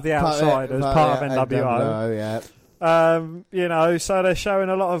part of the Outsiders, part of NWO. Yeah. So they're showing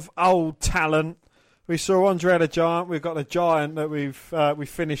a lot of old talent. We saw Andre the Giant. We've got the Giant that we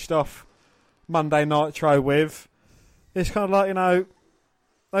finished off Monday Nitro with. It's kind of like,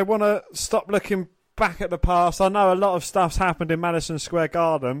 they want to stop looking back at the past. I know a lot of stuff's happened in Madison Square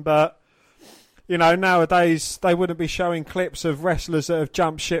Garden, but nowadays they wouldn't be showing clips of wrestlers that have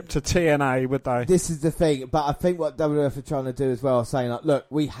jumped ship to TNA, would they? This is the thing, but I think what WWF are trying to do as well, saying like, look,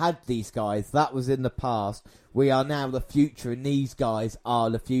 we had these guys, that was in the past, we are now the future, and these guys are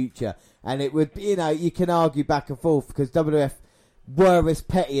the future. And it would be, you can argue back and forth, because WWF were as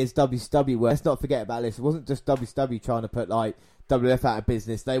petty as WCW were. Let's not forget about this. It wasn't just WCW trying to put like WWF out of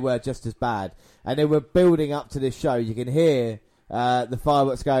business, they were just as bad. And they were building up to this show. You can hear the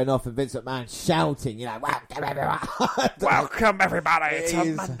fireworks going off and Vince McMahon shouting, welcome everyone. Welcome everybody, it's a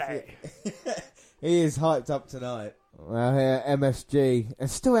Monday. He is hyped up tonight. Well, here, MSG.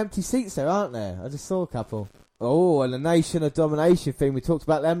 There's still empty seats there, aren't there? I just saw a couple. Oh, and the Nation of Domination thing. We talked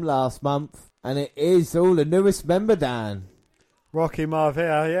about them last month. And it is all the newest member, Dan. Rocky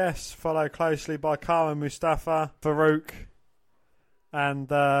Maivia, yes. Followed closely by Carmen Mustafa, Farouk, and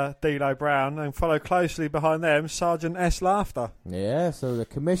D'Lo Brown, and follow closely behind them Sergeant S. Laughter. Yeah, so the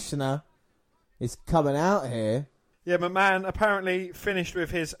commissioner is coming out here. Yeah, McMahon apparently finished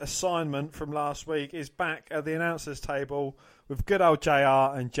with his assignment from last week, is back at the announcers table with good old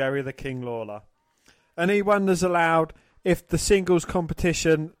JR and Jerry the King Lawler. And he wonders aloud if the singles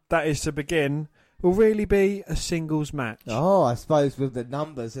competition that is to begin will really be a singles match. Oh, I suppose with the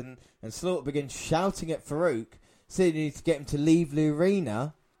numbers, and Slaughter begins shouting at Farouk, saying he needs to get him to leave the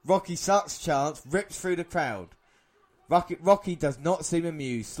arena. Rocky sucks chance, rips through the crowd. Rocky does not seem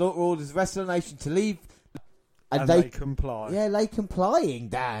amused. Slaughter orders the rest of the nation to leave. And they comply. Yeah, they complying,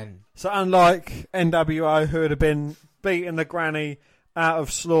 Dan. So unlike NWO, who would have been beating the granny out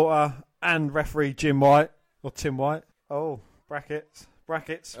of Slaughter and referee Jim White, or Tim White. Oh, brackets.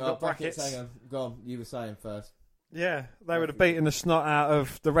 Oh, brackets, hang on. Go on, you were saying first. Yeah, they would have beaten the snot out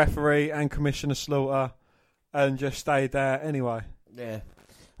of the referee and Commissioner Slaughter and just stayed there anyway. Yeah.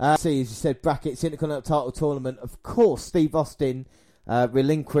 See, as you said, brackets, Intercontinental title tournament. Of course, Steve Austin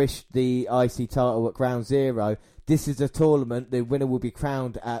relinquished the IC title at Ground Zero. This is a tournament. The winner will be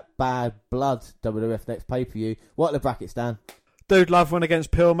crowned at Bad Blood, WWF next pay-per-view. What are the brackets, Dan? Dude Love went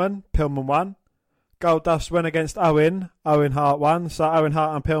against Pillman. Pillman won. Goldust went against Owen. Owen Hart won. So Owen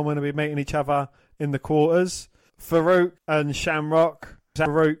Hart and Pillman will be meeting each other in the quarters. Farouk and Shamrock.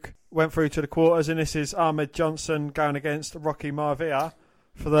 Farouk went through to the quarters, and this is Ahmed Johnson going against Rocky Maivia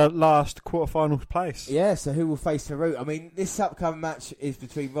for the last quarterfinals place. Yeah, so who will face Farouk? I mean, this upcoming match is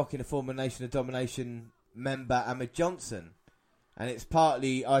between Rocky and the former Nation of Domination member Ahmed Johnson. And it's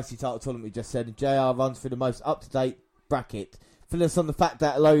partly IC title tournament, we just said. And JR runs through the most up-to-date bracket. Filling us on the fact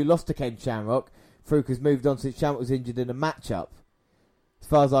that although he lost to Ken Shamrock, Farouk has moved on since Shamrock was injured in a matchup. As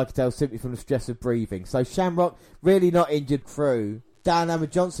far as I can tell, simply from the stress of breathing. So Shamrock really not injured through Dan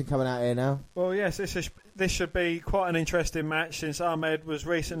Ahmed Johnson coming out here now. Well, yes, this should be quite an interesting match since Ahmed was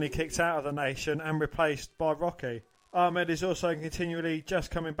recently kicked out of the nation and replaced by Rocky. Ahmed is also continually just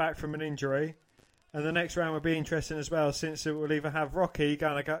coming back from an injury, and the next round will be interesting as well since it will either have Rocky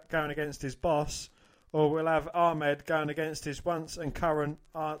going against his boss, or we'll have Ahmed going against his once and current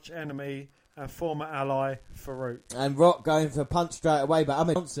arch enemy and former ally, Farouk. And Rock going for a punch straight away, but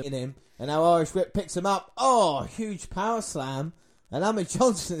Ahmed Johnson in him, and now Irish Whip picks him up. Oh, huge power slam. And Ahmed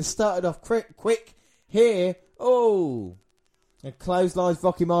Johnson started off quick here. Oh, and clotheslines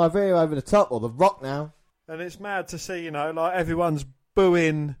Rocky Maivia over the top, or the Rock now. And it's mad to see, like everyone's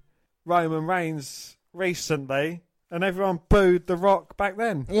booing Roman Reigns recently, and everyone booed The Rock back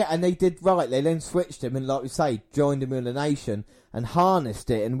then. Yeah, and they did right. They then switched him and, like we say, joined him in the nation and harnessed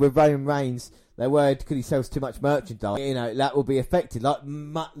it. And with Roman Reigns, they worried because he sells too much merchandise, that will be affected, like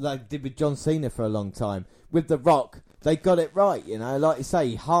they did with John Cena for a long time. With The Rock, they got it right, like you say,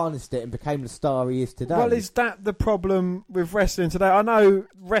 he harnessed it and became the star he is today. Well, is that the problem with wrestling today? I know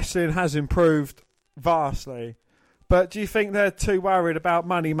wrestling has improved vastly, but do you think they're too worried about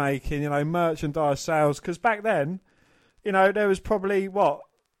money making, merchandise sales? Because back then, there was probably,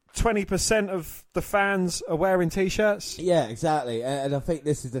 20% of the fans are wearing T-shirts? Yeah, exactly. And I think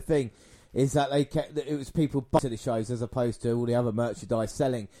this is the thing, is that it was people to the shows as opposed to all the other merchandise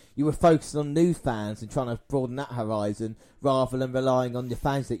selling. You were focusing on new fans and trying to broaden that horizon rather than relying on the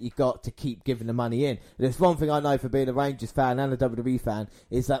fans that you got to keep giving the money in. There's one thing I know for being a Rangers fan and a WWE fan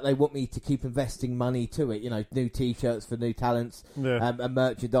is that they want me to keep investing money to it. New T-shirts for new talents, and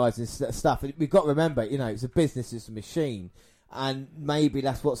merchandise and stuff. And we've got to remember, it's a business, it's a machine. And maybe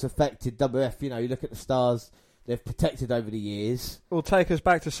that's what's affected WF. You look at the stars they've protected over the years. Well, take us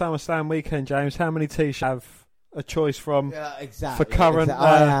back to SummerSlam weekend, James. How many T-shirts have a choice from exactly, for current...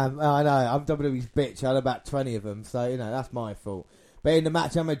 I know. I'm WWE's bitch. I had about 20 of them, so, that's my fault. But in the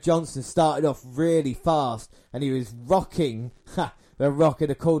match, Ahmed Johnson started off really fast, and he was rocking the Rock in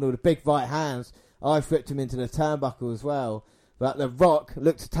the corner with the big right hands. I flipped him into the turnbuckle as well. But the Rock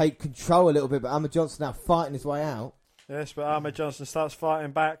looked to take control a little bit, but Ahmed Johnson now fighting his way out. Yes, but Ahmed Johnson starts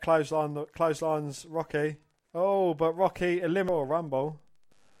fighting back, clotheslines Rocky. Oh, but Rocky eliminated Rumble.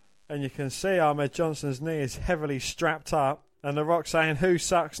 And you can see Ahmed Johnson's knee is heavily strapped up. And The Rock saying, who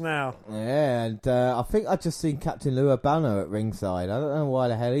sucks now? Yeah, and I think I just seen Captain Lou Albano at ringside. I don't know why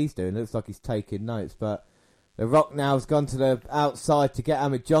the hell he's doing. Looks like he's taking notes. But The Rock now has gone to the outside to get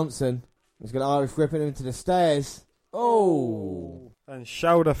Ahmed Johnson. He's got Irish ripping him into the stairs. Oh! And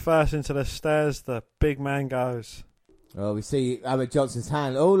shoulder first into the stairs, the big man goes. Well, we see Ahmed Johnson's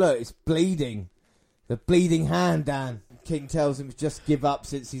hand. Oh, look, it's bleeding. The bleeding hand, Dan. King tells him to just give up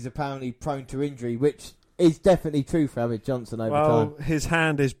since he's apparently prone to injury, which is definitely true for Ahmed Johnson over time. Well, his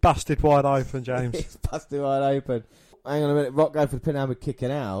hand is busted wide open, James. It's busted wide open. Hang on a minute. Rock going for the pin, Ahmed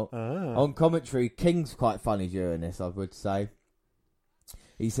kicking out. On commentary, King's quite funny during this, I would say.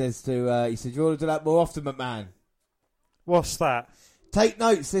 He says, you ought to do that more often, McMahon. What's that? Take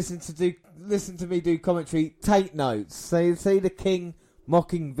notes. Listen to me do commentary. Take notes. So see the King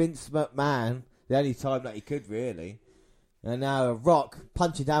mocking Vince McMahon the only time that he could really, and now a Rock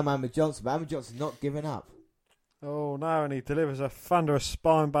punching down Ahmed Johnson, but Ahmed Johnson's not giving up. Oh no! And he delivers a thunderous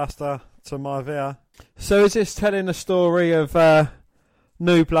spinebuster to Maivia. So is this telling the story of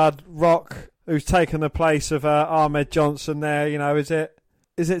New Blood Rock, who's taken the place of Ahmed Johnson? There,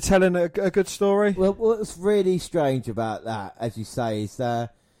 Is it telling a good story? Well, what's really strange about that, as you say, is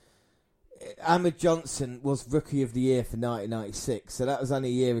Ahmed Johnson was Rookie of the Year for 1996, so that was only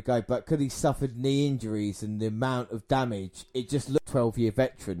a year ago, but because he suffered knee injuries and the amount of damage, it just looked 12-year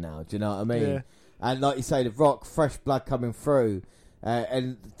veteran now, do you know what I mean? Yeah. And like you say, The Rock, fresh blood coming through,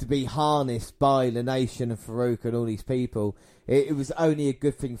 and to be harnessed by the nation and Farouk and all these people, it was only a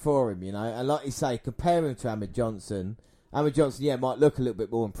good thing for him, And like you say, compare him to Ahmed Johnson, might look a little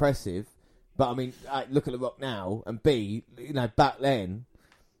bit more impressive, but I mean, look at The Rock now, and back then,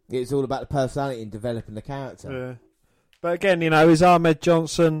 it's all about the personality and developing the character. Yeah. But again, is Ahmed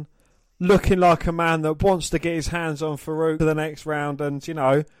Johnson looking like a man that wants to get his hands on Farouk for the next round and,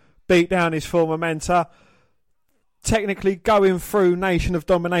 beat down his former mentor? Technically going through Nation of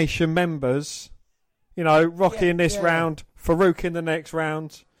Domination members, Rocky in this round, Farouk in the next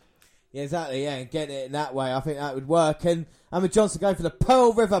round. Yeah, exactly, yeah, and getting it in that way, I think that would work. And Ahmed Johnson going for the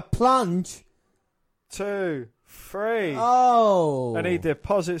Pearl River Plunge. 2, 3. Oh! And he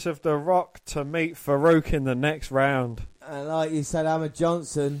deposits of The Rock to meet Farouk in the next round. And like you said, Ahmed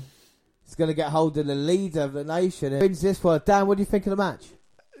Johnson is going to get hold of the leader of the nation and wins this one. Dan, what do you think of the match?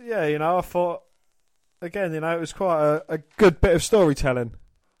 Yeah, I thought, again, it was quite a good bit of storytelling.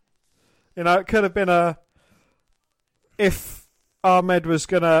 It could have been if Ahmed was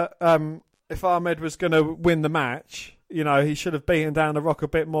gonna, if Ahmed was gonna win the match, you know, he should have beaten down the Rock a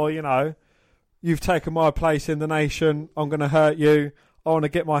bit more. You know, you've taken my place in the nation. I'm gonna hurt you. I want to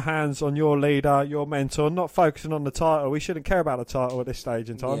get my hands on your leader, your mentor, not focusing on the title. We shouldn't care about the title at this stage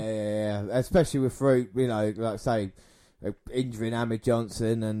in time. Yeah. Especially with Farouk, you know, like I say, injuring Ahmed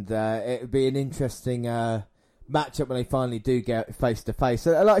Johnson, and it would be an interesting matchup when they finally do get face to face.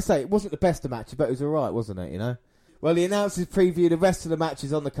 So, like I say, it wasn't the best of matches, but it was alright, wasn't it, you know? Well, the announcers preview the rest of the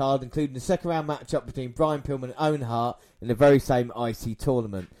matches on the card, including the second round matchup between Brian Pillman and Owen Hart in the very same IC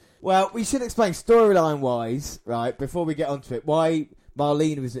tournament. Well, we should explain storyline-wise, right, before we get onto it, why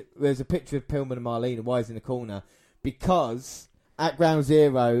Marlena there's a picture of Pillman and Marlena, why is in the corner? Because at Ground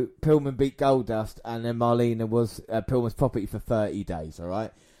Zero, Pillman beat Goldust, and then Marlena was Pillman's property for 30 days,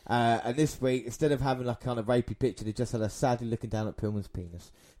 alright? And this week, instead of having a kind of rapey picture, they just had her sadly looking down at Pillman's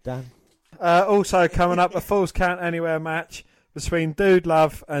penis. Dan? Also coming up, a Falls Count Anywhere match between Dude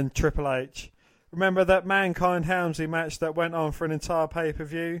Love and Triple H. Remember that Mankind Helmsley match that went on for an entire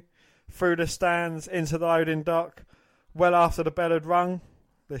pay-per-view? Through the stands, into the loading dock, well after the bell had rung?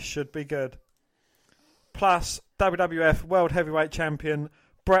 This should be good. Plus, WWF World Heavyweight Champion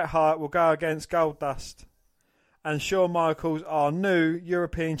Bret Hart will go against Goldust. And Shawn Michaels, our new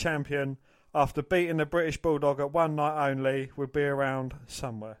European champion, after beating the British Bulldog at one night only, would be around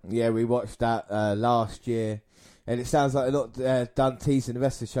somewhere. Yeah, we watched that last year, and it sounds like they're not done teasing the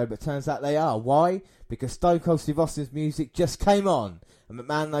rest of the show, but it turns out they are. Why? Because Stone Cold Steve Austin's music just came on, and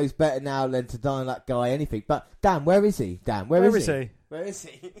McMahon knows better now than to dine that guy anything. But, Dan, where is he? Dan, where is he? Where is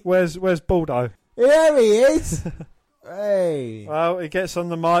he? Where's Baldo? Here he is! Hey. Well, he gets on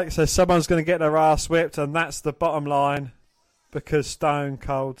the mic, so someone's going to get their ass whipped, and that's the bottom line. Because Stone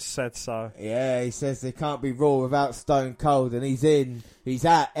Cold said so. Yeah, he says they can't be Raw without Stone Cold, and he's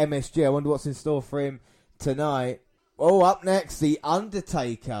at MSG. I wonder what's in store for him tonight. Oh, up next, The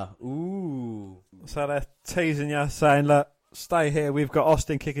Undertaker. Ooh. So they're teasing you, saying, look, stay here. We've got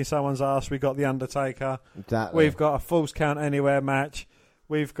Austin kicking someone's ass. We've got The Undertaker. Exactly. We've got a Falls Count Anywhere match.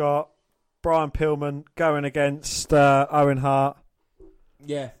 We've got Brian Pillman going against Owen Hart.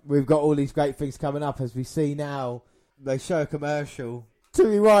 Yeah, we've got all these great things coming up, as we see now. They show a commercial. To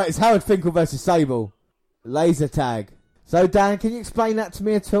me right, it's Howard Finkel versus Sable. Laser tag. So, Dan, can you explain that to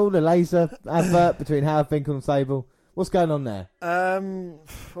me at all? The laser advert between Howard Finkel and Sable? What's going on there?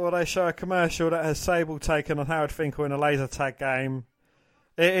 Well, they show a commercial that has Sable taken on Howard Finkel in a laser tag game.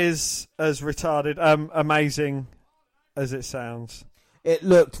 It is as retarded, amazing as it sounds. It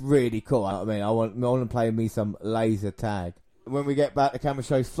looked really cool. I mean, I want to play me some laser tag. When we get back, the camera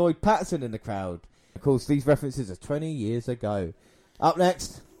shows Floyd Patterson in the crowd. Of course, these references are 20 years ago. Up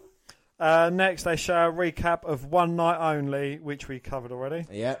next. Next, they show a recap of One Night Only, which we covered already.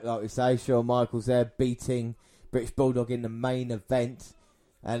 Yeah, like we say, Shawn Michaels there beating British Bulldog in the main event.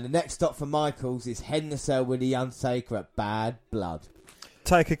 And the next stop for Michaels is Hell in a Cell with The Undertaker at Bad Blood.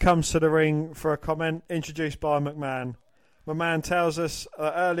 Taker comes to the ring for a comment introduced by McMahon. McMahon tells us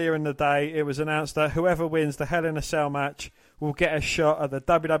earlier in the day it was announced that whoever wins the Hell in a Cell match will get a shot at the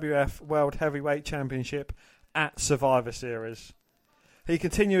WWF World Heavyweight Championship at Survivor Series. He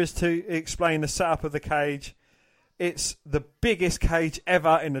continues to explain the setup of the cage. It's the biggest cage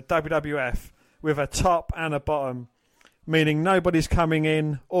ever in the WWF, with a top and a bottom, meaning nobody's coming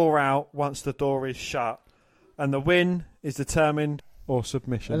in or out once the door is shut. And the win is determined or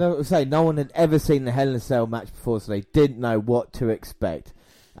submission. And I would say no one had ever seen the Hell in a Cell match before, so they didn't know what to expect.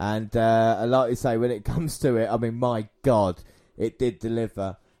 And like you say, when it comes to it, I mean, my God, it did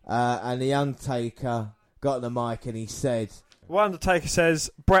deliver. And The Undertaker got on the mic and he said... Well, Undertaker says,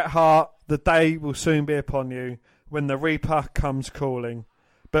 Bret Hart, the day will soon be upon you when the Reaper comes calling.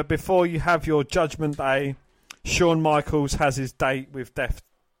 But before you have your judgment day, Shawn Michaels has his date with death.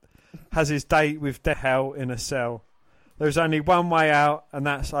 Hell in a Cell. There's only one way out, and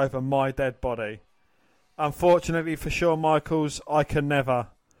that's over my dead body. Unfortunately for Shawn Michaels, I can never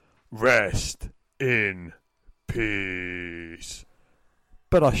rest in peace.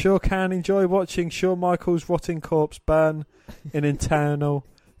 But I sure can enjoy watching Shawn Michaels' rotting corpse burn in internal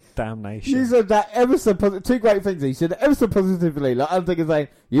damnation. You said that ever so positive. Two great things. He said ever so positively. Like Undertaker saying,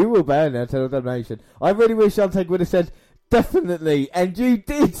 "You will burn in internal damnation." I really wish Undertaker would have said, "Definitely," and you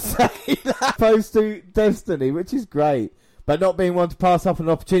did say that, opposed to Destiny, which is great. But not being one to pass up an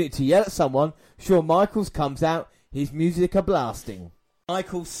opportunity to yell at someone, Shawn Michaels comes out. His music a blasting.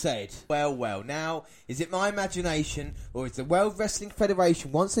 Michaels said, well, now, is it my imagination, or is the World Wrestling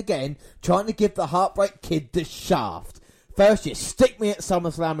Federation once again trying to give the Heartbreak Kid the shaft? First, you stick me at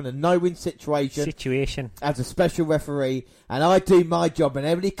SummerSlam in a no-win situation as a special referee, and I do my job, and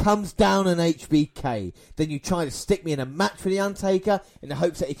everybody comes down on HBK. Then you try to stick me in a match for The Undertaker in the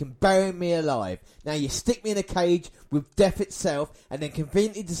hopes that he can bury me alive. Now you stick me in a cage with death itself, and then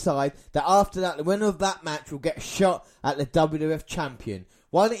conveniently decide that after that, the winner of that match will get a shot at the WWF champion.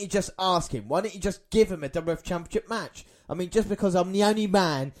 Why don't you just ask him? Why don't you just give him a WWF championship match? I mean, just because I'm the only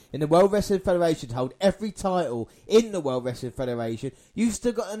man in the World Wrestling Federation to hold every title in the World Wrestling Federation, you've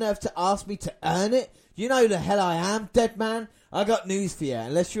still got the nerve to ask me to earn it? You know the hell I am, dead man? I got news for you.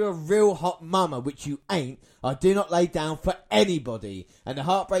 Unless you're a real hot mama, which you ain't, I do not lay down for anybody. And the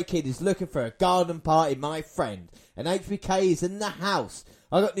Heartbreak Kid is looking for a garden party, my friend. And HBK is in the house.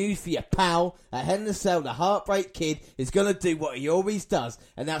 I got news for you, pal. At Hell in a Cell, the Heartbreak Kid is going to do what he always does,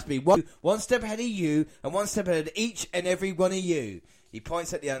 and that's be one step ahead of you and one step ahead of each and every one of you. He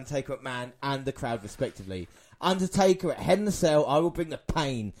points at the Undertaker, McMahon, and the crowd respectively. Undertaker, at Hell in a Cell, I will bring the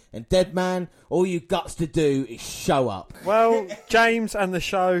pain. And dead man, all you guts to do is show up. Well, James and the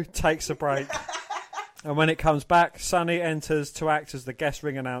show takes a break. And when it comes back, Sunny enters to act as the guest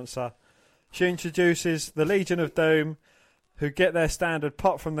ring announcer. She introduces the Legion of Doom, who get their standard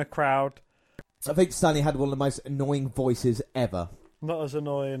pop from the crowd. I think Sunny had one of the most annoying voices ever. Not as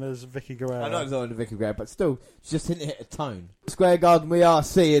annoying as Vicky Guerrero. Not as annoying as Vicky Guerrero, but still, she just didn't hit a tone. Square Garden, we are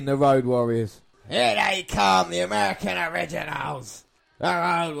seeing the Road Warriors. Here they come, the American Originals. The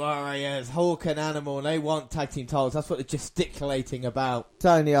Road Warriors, Hawk and Animal, and they want tag team titles. That's what they're gesticulating about. It's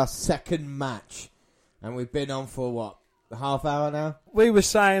only our second match, and we've been on for, what, a half hour now? We were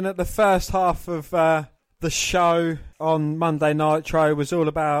saying that the first half of the show on Monday Nitro was all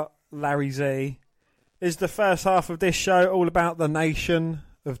about Larry Z. Is the first half of this show all about the Nation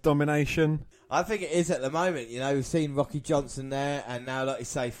of Domination? I think it is at the moment. You know, we've seen Rocky Johnson there, and now, like you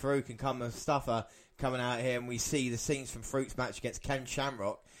say, Farouk and Mustafa coming out here, and we see the scenes from Farouk's match against Ken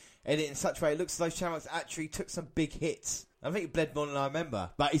Shamrock, and in such a way it looks as though Shamrock actually took some big hits. I think he bled more than I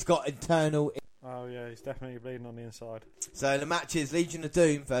remember, but he's got internal... Oh yeah, he's definitely bleeding on the inside. So the match is Legion of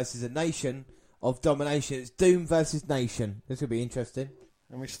Doom versus the Nation of Domination. It's Doom versus Nation. This will be interesting.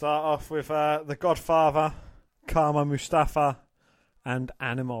 And we start off with the Godfather, Karma Mustafa, and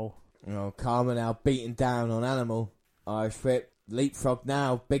Animal. Oh, Karma now beating down on Animal. Irish whip, leapfrog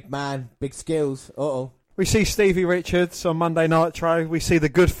now, big man, big skills. Uh-oh. We see Stevie Richards on Monday Nitro. We see the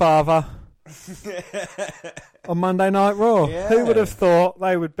Good Father on Monday Night Raw. Yeah. Who would have thought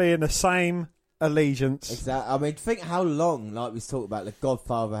they would be in the same allegiance? Exactly. I mean, think how long, like we talked about, the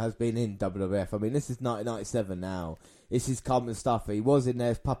Godfather has been in WWF. I mean, this is 1997 now. This is common stuff. He was in there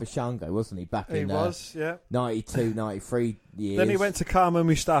as Papa Shango, wasn't he? Back in 92, 93 years. Then he went to Karma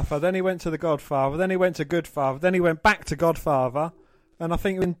Mustafa. Then he went to the Godfather. Then he went to Goodfather. Then he went back to Godfather. And I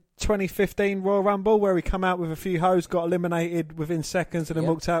think in 2015 Royal Rumble, where he come out with a few hoes, got eliminated within seconds, and then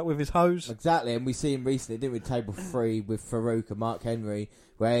walked out with his hose. Exactly, and we see him recently, didn't we, Table 3 with Farouk and Mark Henry,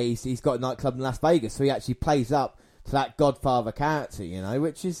 where he's got a nightclub in Las Vegas, so he actually plays up to that Godfather character, you know,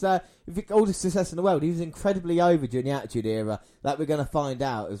 which is all the success in the world. He was incredibly over during the Attitude Era, that we're going to find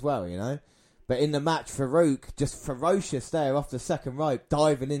out as well, you know. But in the match, Farouk, just ferocious there off the second rope,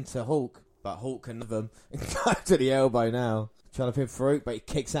 diving into Hulk, but Hulk can love him, and go to the elbow now. Trying to pin Farouk, but he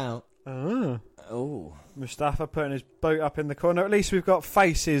kicks out. Oh. Mustafa putting his boot up in the corner. At least we've got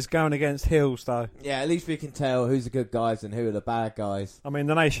faces going against heels, though. Yeah, at least we can tell who's the good guys and who are the bad guys. I mean,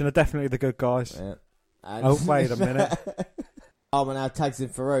 the Nation are definitely the good guys. Yeah. Oh, wait a minute. Armour now tags in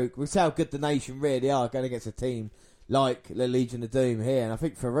Farouk. We see how good the Nation really are going against a team like the Legion of Doom here. And I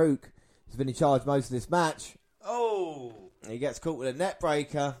think Farouk has been in charge most of this match. Oh! He gets caught with a net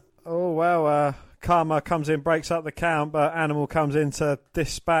breaker. Oh, well, Karma comes in, breaks up the count, but Animal comes in to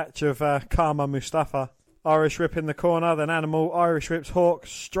dispatch of Karma Mustafa. Irish whip in the corner, then Animal Irish whips Hawk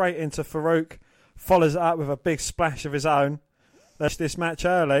straight into Farouk, follows it up with a big splash of his own. That's this match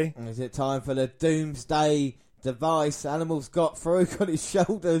early. Is it time for the Doomsday device? Animal's got Farouk on his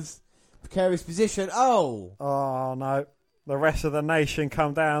shoulders. Precarious position. Oh! Oh, no. The rest of the Nation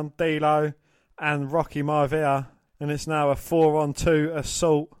come down, D'Lo and Rocky Maivia, and it's now a 4-on-2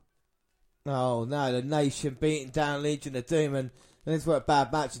 assault. Oh, no, the Nation beating down Legion of Doom, and this was a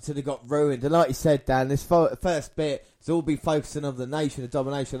bad match until they got ruined. And like you said, Dan, this first bit has all been focusing on the Nation of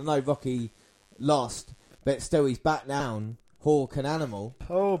Domination. I know Rocky lost, but still he's back down. Hawk and Animal.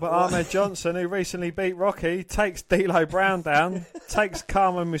 Oh, but Ahmed Johnson, who recently beat Rocky, takes D'Lo Brown down, takes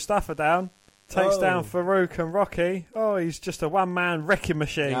Karma Mustafa down, takes down Farouk and Rocky. Oh, he's just a one-man wrecking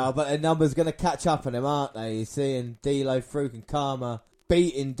machine. No, but the numbers going to catch up on him, aren't they? You're seeing D'Lo, Farouk and Karma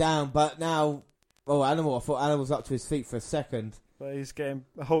beating down, but now... Oh, Animal, I thought Animal's up to his feet for a second. But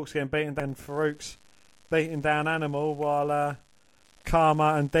Hawk's getting beaten down. Farouk's beating down Animal while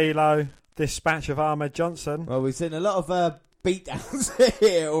Karma and D'Lo dispatch of Ahmed Johnson. Well, we've seen a lot of beatdowns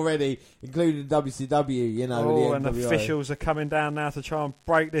here already, including WCW, you know. Oh, with and the NWA. officials are coming down now to try and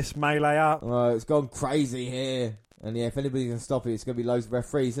break this melee up. Well, it's gone crazy here. And yeah, if anybody can stop it, it's going to be loads of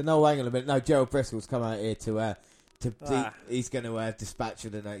referees. And no, hang on a minute. No, Gerald Briscoe's come out here he's going to dispatch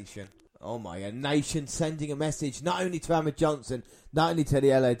of the nation. Oh my God. Nation sending a message, not only to Ahmed Johnson, not only to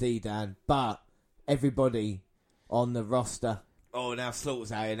the LOD, Dan, but everybody on the roster. Oh, now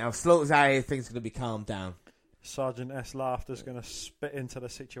Slaughter's out here. Now Slaughter's out here, things are going to be calmed down. Sergeant S. Laughter's going to spit into the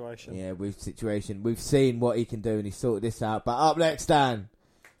situation. Yeah, we've seen what he can do, and he sorted this out. But up next, Dan,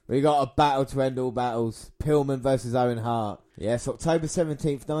 we got a battle to end all battles. Pillman versus Owen Hart. Yes, October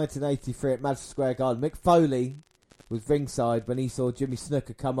 17th, 1983 at Madison Square Garden. Mick Foley was ringside when he saw Jimmy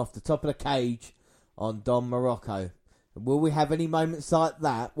Snuka come off the top of the cage on Don Morocco. Will we have any moments like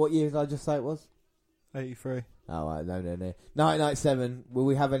that? What year did I just say it was? 83. Oh, right, no. 1997, will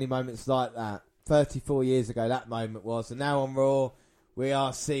we have any moments like that? 34 years ago that moment was. And now on Raw, we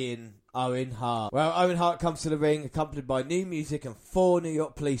are seeing Owen Hart. Well, Owen Hart comes to the ring accompanied by new music and 4 New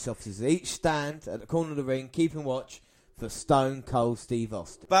York police officers. Each stand at the corner of the ring, keeping watch for Stone Cold Steve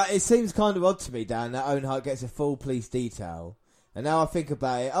Austin. But it seems kind of odd to me, Dan, that Owen Hart gets a full police detail. And now I think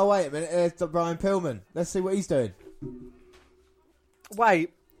about it. Oh, wait a minute. There's Brian Pillman. Let's see what he's doing.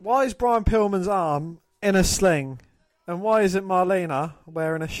 Wait, why is Brian Pillman's arm in a sling? And why isn't Marlena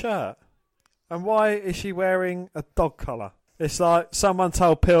wearing a shirt? And why is she wearing a dog collar? It's like someone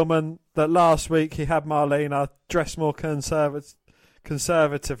told Pillman that last week he had Marlena dressed more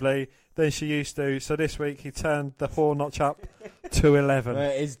conservatively than she used to. So this week he turned the 4-notch up to 11.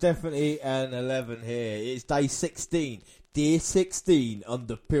 Well, it's definitely an 11 here. It's day 16. Day 16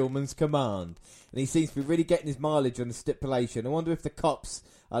 under Pillman's command. And he seems to be really getting his mileage on the stipulation. I wonder if the cops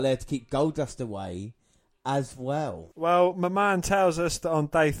are there to keep Goldust away as well. Well, McMahon tells us that on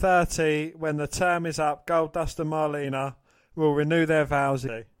day 30, when the term is up, Goldust and Marlena will renew their vows.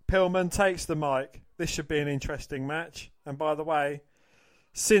 Pillman takes the mic. This should be an interesting match. And by the way,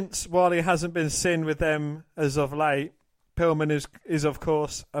 since while he hasn't been seen with them as of late, Pillman is of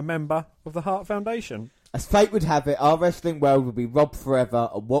course a member of the Hart Foundation. As fate would have it, our wrestling world would be robbed forever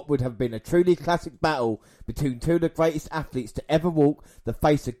of what would have been a truly classic battle between two of the greatest athletes to ever walk the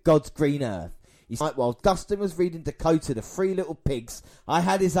face of God's green earth. While Dustin was reading Dakota the Three Little Pigs, I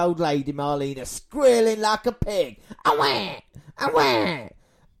had his old lady Marlena squealing like a pig. Away! Away!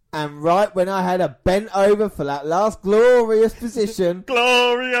 And right when I had her bent over for that last glorious position,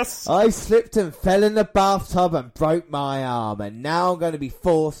 glorious! I slipped and fell in the bathtub and broke my arm. And now I'm going to be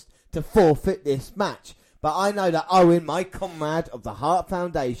forced to forfeit this match. But I know that Owen, my comrade of the Hart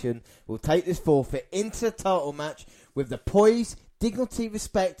Foundation, will take this forfeit into the title match with the poise, dignity,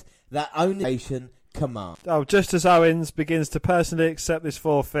 respect that only nation command. Oh, just as Owens begins to personally accept this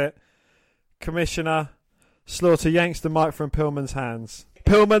forfeit, Commissioner Slaughter yanks the mic from Pillman's hands.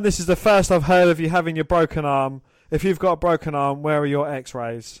 Pillman, this is the first I've heard of you having your broken arm. If you've got a broken arm, where are your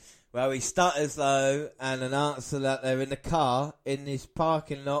x-rays? Well, he stutters though, and an answer that they're in the car, in this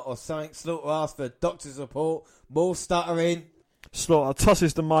parking lot or something. Slaughter asks for a doctor's report. More stuttering. Slaughter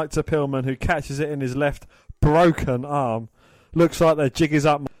tosses the mic to Pillman, who catches it in his left broken arm. Looks like their jig is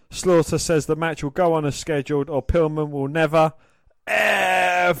up. Slaughter says the match will go on as scheduled, or Pillman will never,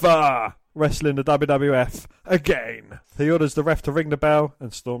 ever wrestle in the WWF again. He orders the ref to ring the bell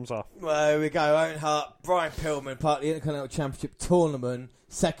and storms off. Well, here we go. Owen Hart, Brian Pillman, part of the Intercontinental Championship tournament,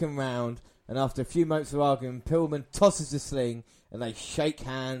 second round. And after a few moments of arguing, Pillman tosses the sling and they shake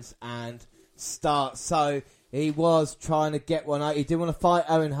hands and start. So he was trying to get one out. He didn't want to fight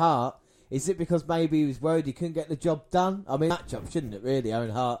Owen Hart. Is it because maybe he was worried he couldn't get the job done? I mean, match-up, shouldn't it, really? Owen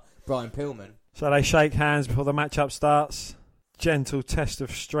Hart, Brian Pillman. So they shake hands before the match-up starts. Gentle test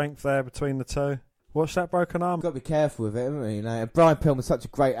of strength there between the two. Watch that broken arm. Got to be careful with it, haven't we? You know, Brian Pillman's such a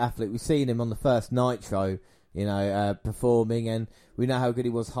great athlete. We've seen him on the first Nitro, performing, and we know how good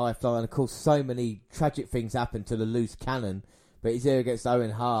he was high flying. And of course, so many tragic things happened to the loose cannon. But he's here against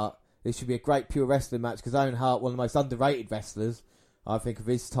Owen Hart. This should be a great pure wrestling match because Owen Hart, one of the most underrated wrestlers, I think, of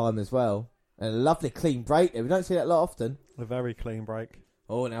his time as well. And a lovely clean break there. We don't see that a lot often. A very clean break.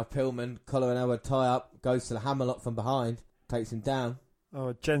 Oh, now Pillman, collar and elbow tie up, goes to the hammerlock from behind, takes him down. Oh,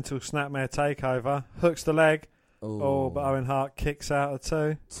 a gentle snapmare takeover. Hooks the leg. Oh, but Owen Hart kicks out of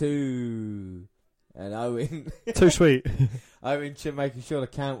two. And Owen. Too sweet. Owen making sure the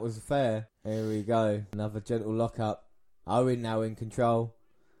count was fair. Here we go. Another gentle lock up. Owen now in control.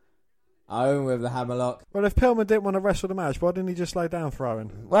 Owen with the hammerlock. Well, if Pillman didn't want to wrestle the match, why didn't he just lay down for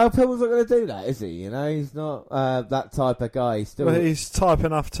Owen? Well, Pillman's not going to do that, is he? You know, he's not that type of guy. He's type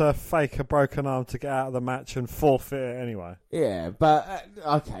enough to fake a broken arm to get out of the match and forfeit it anyway. Yeah, but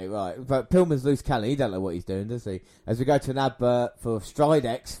okay, right. But Pillman's loose cannon. He don't know what he's doing, does he? As we go to an advert for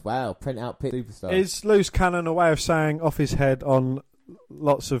Stridex. Wow, print out Pit Superstar. Is loose cannon a way of saying off his head on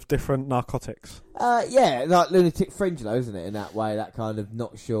lots of different narcotics? Yeah, like Lunatic Fringe, though, isn't it? In that way, that kind of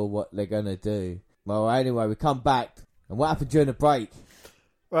not sure what they're going to do. Well, anyway, we come back. And what happened during the break?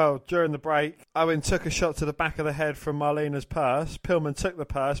 Well, during the break, Owen took a shot to the back of the head from Marlena's purse. Pillman took the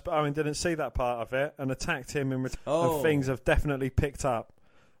purse, but Owen didn't see that part of it and attacked him in return. Oh. And things have definitely picked up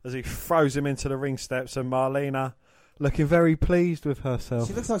as he throws him into the ring steps, and Marlena looking very pleased with herself.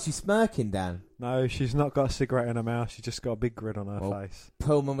 She looks like she's smirking, Dan. No, she's not got a cigarette in her mouth. She's just got a big grin on her face.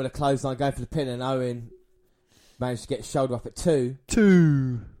 Pillman with a clothesline going for the pin, and Owen managed to get his shoulder up at 2.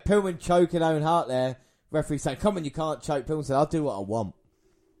 Pillman choking Owen Hart there. Referee saying, come on, you can't choke. Pillman said, I'll do what I want.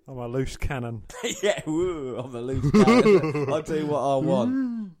 I'm a loose cannon. Yeah, woo, I'm a loose cannon. I'll do what I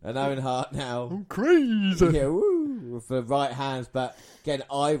want. And Owen Hart now. I'm crazy. Yeah, woo, with the right hands, but getting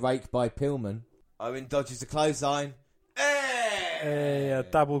eye raked by Pillman. Owen dodges the clothesline. A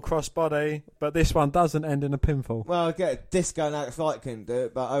double crossbody, but this one doesn't end in a pinfall. Well, I get a disco and Alex Wright couldn't do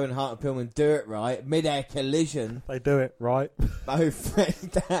it, but Owen Hart and Pillman do it right. Mid-air collision. They do it right. Both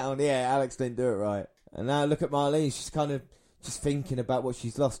went down. Yeah, Alex didn't do it right. And now look at Marlene. She's kind of just thinking about what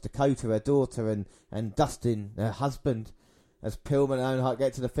she's lost. Dakota, her daughter, and Dustin, her husband. As Pillman and Owen Hart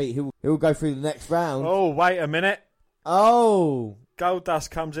get to the feet, he'll go through the next round. Oh, wait a minute. Oh! Goldust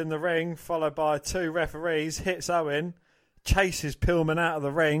comes in the ring, followed by 2 referees, hits Owen, chases Pillman out of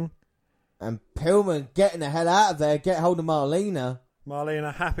the ring. And Pillman getting the hell out of there, get hold of Marlena.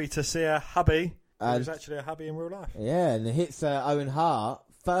 Marlena happy to see her hubby, who's actually a hubby in real life. Yeah, and it hits Owen Hart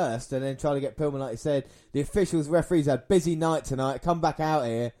first, and then trying to get Pillman, like you said. The officials, referees had a busy night tonight, come back out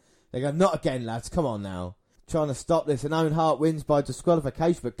here. They go, not again, lads, come on now. Trying to stop this, and Owen Hart wins by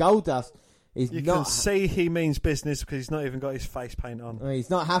disqualification, but Goldust is you not... can see he means business because he's not even got his face paint on. He's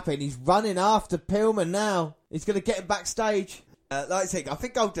not happy, and he's running after Pillman now. He's going to get him backstage. Like I said, I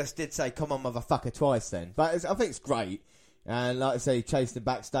think Goldust did say, come on, motherfucker, twice then. But I think it's great. And like I said, he chased him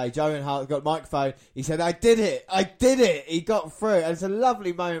backstage. Owen Hart got a microphone. He said, I did it. He got through. And it's a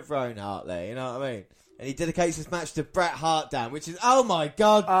lovely moment for Owen Hart there, you know what I mean? And he dedicates this match to Bret Hart down, which is, oh my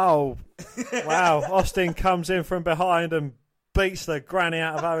God. Oh, wow. Austin comes in from behind and beats the granny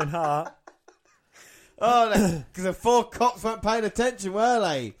out of Owen Hart. Oh, because the 4 cops weren't paying attention, were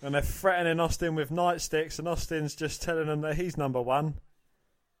they? And they're threatening Austin with nightsticks, and Austin's just telling them that he's number 1.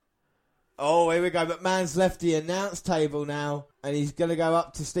 Oh, here we go. McMahon's left the announce table now, and he's going to go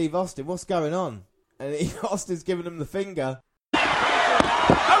up to Steve Austin. What's going on? And Austin's giving him the finger.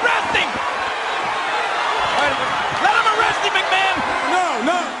 Arrest him! Let him arrest him, McMahon!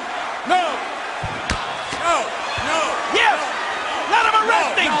 No. Yes! Let him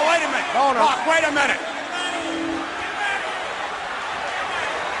arrest him! No, wait a minute. Rock, wait a minute.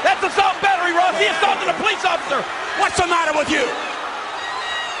 That's assault and battery, Ross. He assaulted a police officer. What's the matter with you?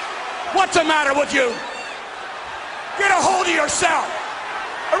 What's the matter with you? Get a hold of yourself.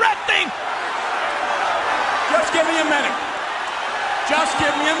 Arrest him! Just give me a minute. Just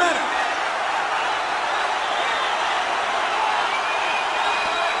give me a minute.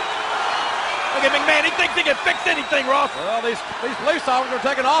 Look at McMahon. He thinks he can fix anything, Ross. Well, these police officers are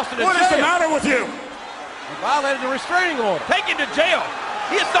taking Austin to jail. What is the matter with you? He violated the restraining order. Take him to jail.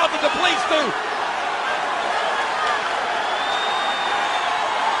 He assaulted the police, too.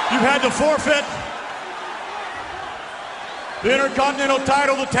 You've had to forfeit the Intercontinental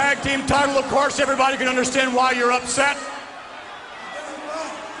title, the tag team title. Of course, everybody can understand why you're upset.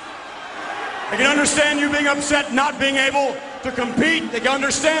 They can understand you being upset, not being able to compete. They can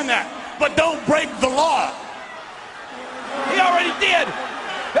understand that. But don't break the law. He already did.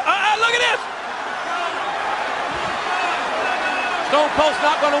 Look at this. Stone Cold's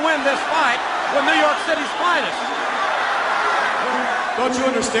not going to win this fight with New York City's finest. Don't you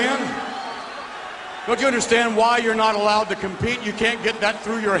understand? Don't you understand why you're not allowed to compete? You can't get that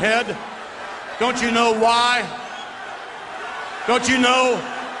through your head. Don't you know why? Don't you know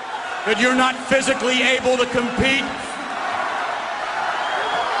that you're not physically able to compete?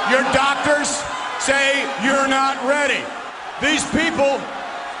 Your doctors say you're not ready. These people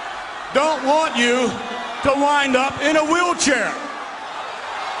don't want you to wind up in a wheelchair.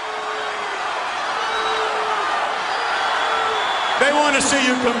 They want to see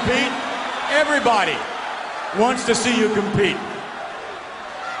you compete. Everybody wants to see you compete.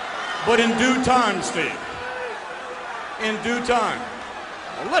 But in due time, Steve, in due time,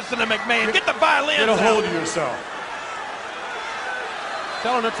 Listen to McMahon. Get the violins Get a out. hold of yourself.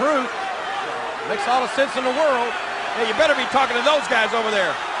 Telling the truth. Makes all the sense in the world. Hey, you better be talking to those guys over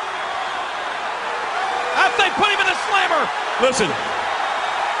there. I'd say put him in a slammer. Listen.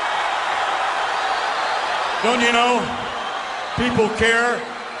 Don't you know? People care.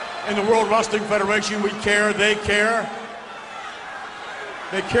 In the World Wrestling Federation, we care. They care.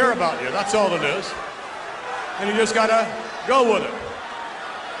 They care about you. That's all it is. And you just got to go with it.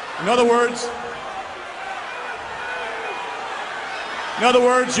 In other words,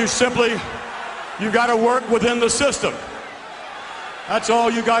 you got to work within the system. That's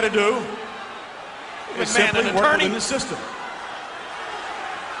all you got to do. Is simply work within the system.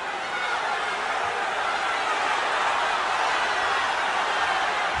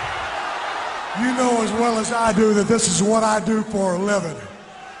 You know as well as I do that this is what I do for a living.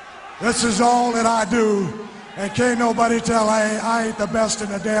 This is all that I do, and can't nobody tell I ain't the best in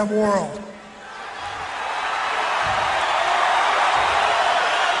the damn world.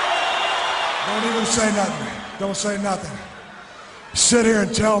 Don't even say nothing. Don't say nothing. Sit here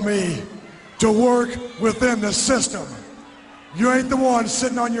and tell me to work within the system. You ain't the one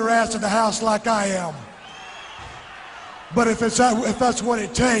sitting on your ass in the house like I am. But if that's what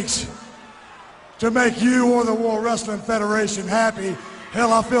it takes to make you or the World Wrestling Federation happy,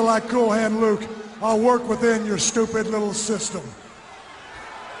 hell, I feel like Cool Hand Luke. I'll work within your stupid little system.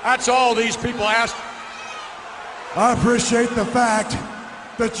 That's all these people ask. I appreciate the fact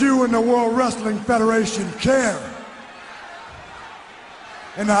that you and the World Wrestling Federation care.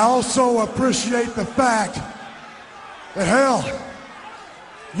 And I also appreciate the fact that, hell,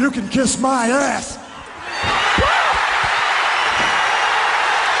 you can kiss my ass.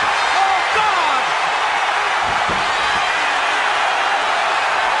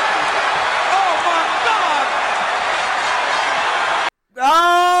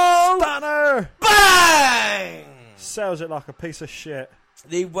 Oh! Stunner! Bang! Sells it like a piece of shit.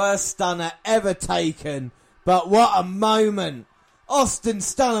 The worst stunner ever taken, but what a moment. Austin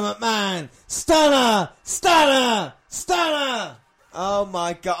Stunner McMahon. Stunner! Stunner! Stunner! Oh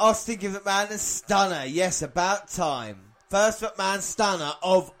my God. Austin gives McMahon a stunner. Yes, about time. First McMahon stunner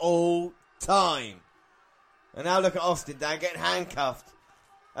of all time. And now look at Austin, Dan, getting handcuffed.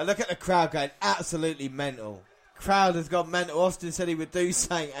 And look at the crowd going absolutely mental. Crowd has gone mental. Austin said he would do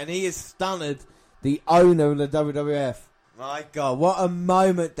something, and he has stunned the owner of the WWF. My God, what a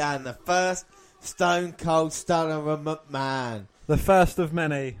moment, Dan. The first Stone Cold Stunner of McMahon. The first of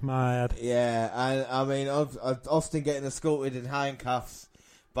many, my ad. Yeah, and I mean, Austin getting escorted in handcuffs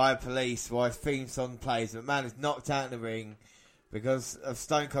by police while his theme song plays. McMahon is knocked out in the ring because of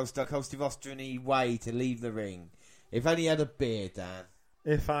Stone Cold Steve Austin way to leave the ring. If only he had a beer, Dan.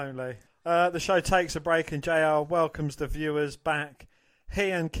 If only. The show takes a break and JR welcomes the viewers back. He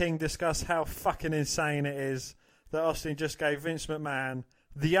and King discuss how fucking insane it is that Austin just gave Vince McMahon,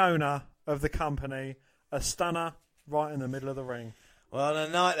 the owner of the company, a stunner right in the middle of the ring. Well, on a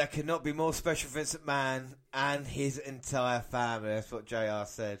night that could not be more special for Vince McMahon and his entire family. That's what JR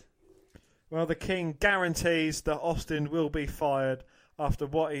said. Well, the King guarantees that Austin will be fired after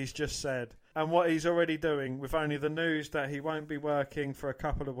what he's just said and what he's already doing with only the news that he won't be working for a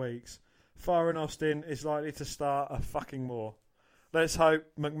couple of weeks. Firing Austin is likely to start a fucking war. Let's hope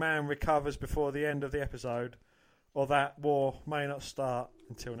McMahon recovers before the end of the episode, or that war may not start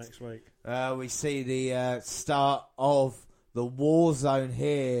until next week. We see the start of the war zone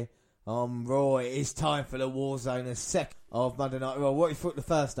here on Raw. It is time for the war zone, the second of Monday Night Raw. What do you thought the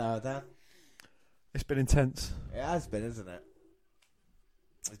first hour, Dan? It's been intense. It has been, isn't it?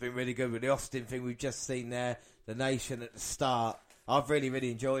 It's been really good with the Austin thing we've just seen there, the Nation at the start. I've really,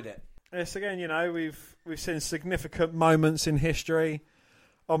 really enjoyed it. Yes, again, you know, we've seen significant moments in history.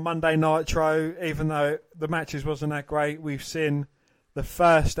 On Monday Nitro, even though the matches wasn't that great, we've seen the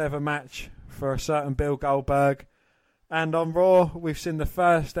first ever match for a certain Bill Goldberg. And on Raw, we've seen the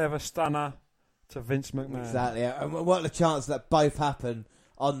first ever stunner to Vince McMahon. Exactly. And what are the chances that both happen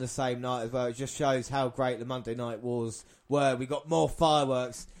on the same night as well? It just shows how great the Monday Night Wars were. We got more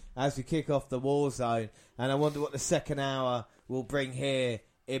fireworks as we kick off the war zone. And I wonder what the second hour will bring here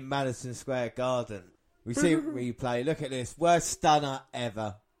in Madison Square Garden. We see it replay. Look at this. Worst stunner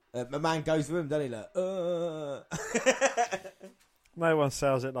ever. My man goes with him, doesn't he? Look. No one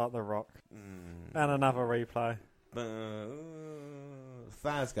sells it like The Rock. And another replay.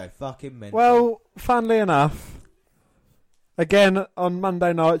 Fans go fucking mental. Well, funnily enough, again on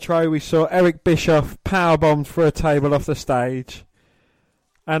Monday Nitro, we saw Eric Bischoff powerbombed through a table off the stage.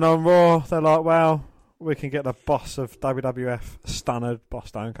 And on Raw, they're like, well, we can get the boss of WWF stunnered by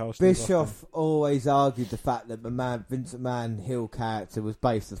Stone Cold Steve Austin. Bischoff always argued the fact that Vince McMahon heel character was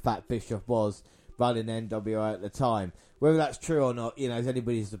based on the fact Bischoff was running NWO at the time. Whether that's true or not, is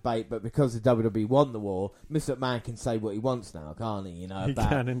anybody's debate, but because the WWE won the war, Mr. McMahon can say what he wants now, can't he? He about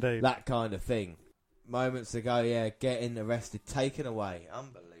can indeed. that kind of thing. Moments ago, getting arrested, taken away.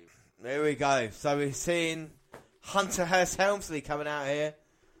 Unbelievable. There we go. So we're seeing Hunter Hearst Helmsley coming out here.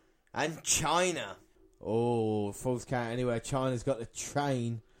 And China. Oh, falls count anywhere. China's got the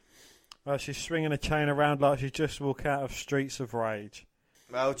train. Well, she's swinging a chain around like she's just walked out of Streets of Rage.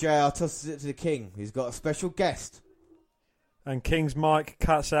 Well, JR tosses it to the King. He's got a special guest. And King's mic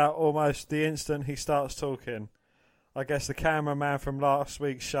cuts out almost the instant he starts talking. I guess the cameraman from last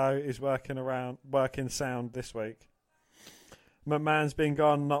week's show is working sound this week. McMahon's been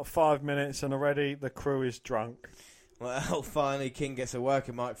gone not 5 minutes and already the crew is drunk. Well, finally King gets a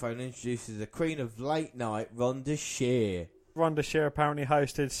working microphone and introduces the Queen of Late Night, Rhonda Shear. Rhonda Shear apparently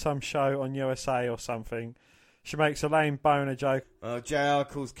hosted some show on USA or something. She makes a lame boner joke. Well, JR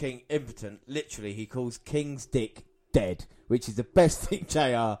calls King impotent. Literally, he calls King's dick dead, which is the best thing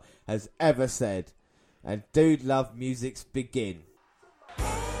JR has ever said. And Dude Love Music's begin.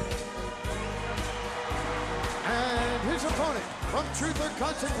 And his opponent from Truth or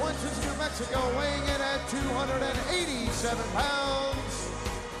Consequences, New Mexico, weighing in at 287 pounds,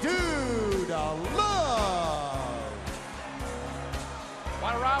 Dude Love.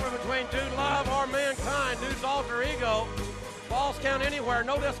 What a rivalry between Dude Love or Mankind. Dude's alter ego. Falls count anywhere.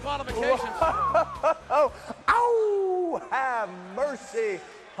 No disqualifications. Ow! Have mercy,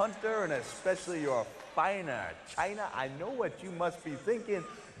 Hunter, and especially your finer China. I know what you must be thinking.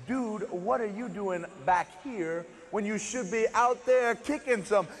 Dude, what are you doing back here when you should be out there kicking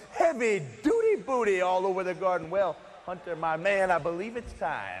some heavy-duty booty all over the garden? Well, Hunter, my man, I believe it's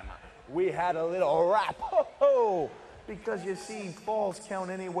time we had a little rap. Ho-ho! Because you see, falls count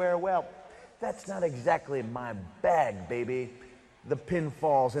anywhere. Well, that's not exactly my bag, baby. The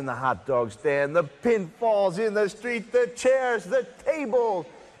pinfalls in the hot dog stand, the pinfalls in the street, the chairs, the tables.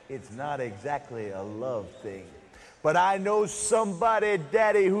 It's not exactly a love thing. But I know somebody,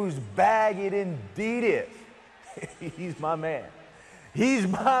 Daddy, whose bag it indeed is. He's my man. He's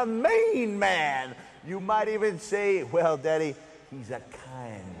my main man. You might even say, well, Daddy, he's a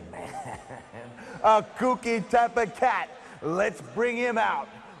kind man. A kooky type of cat. Let's bring him out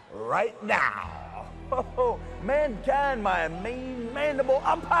right now. Oh, Mankind, my main mandible,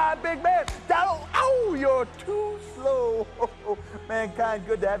 up high, big man. Down, ow, you're too slow. Mankind,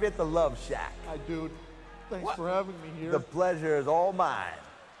 good to have you at the Love Shack. Hi, dude. Thanks for having me here. The pleasure is all mine.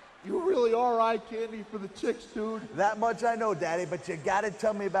 You really are eye candy for the chicks, dude. That much I know, Daddy, but you gotta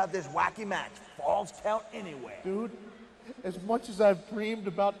tell me about this wacky match. Falls count anywhere. Dude, as much as I've dreamed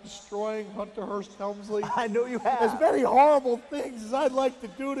about destroying Hunter Hearst Helmsley, I know you have. As many horrible things as I'd like to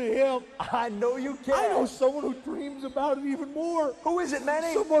do to him, I know you can. I know someone who dreams about it even more. Who is it,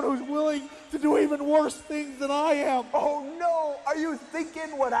 Manny? Someone who's willing to do even worse things than I am. Oh, no. Are you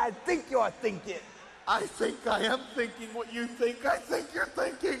thinking what I think you're thinking? I think I am thinking what you think I think you're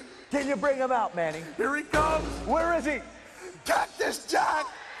thinking. Can you bring him out, Manny? Here he comes. Where is he? Cactus Jack!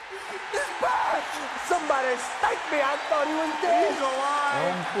 He's back! Somebody sniped me. I thought he was dead. He's alive.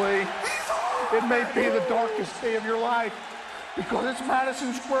 Helmsley. It may be the darkest day of your life because it's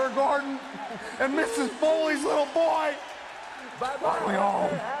Madison Square Garden and Mrs. Foley's little boy. Bye-bye. Are we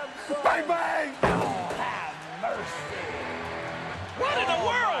home? Bang, bang! Oh, have mercy. What in the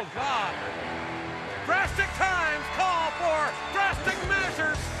world? God. Drastic times call for drastic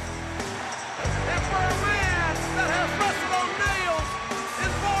measures. And for a man that has wrestled on nails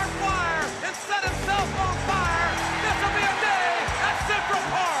and barbed wire and set himself on fire, this will be a day at Central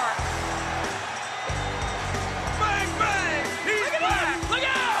Park. Bang, bang, he's back. Look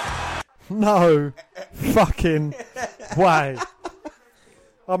out! No fucking way.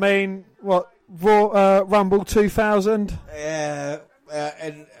 I mean, what, Rumble 2000? Yeah,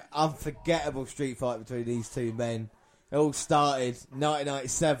 an unforgettable street fight between these two men. It all started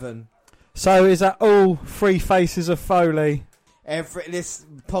 1997. So is that all Three Faces of Foley? This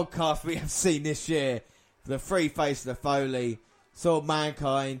podcast we have seen this year, the Three Faces of Foley, saw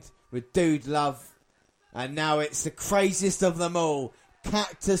Mankind with Dude Love, and now it's the craziest of them all.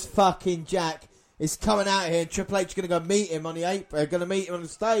 Cactus fucking Jack is coming out here, and Triple H is going to go meet him on the apron, going to meet him on the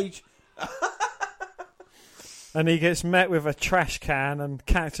stage. And he gets met with a trash can, and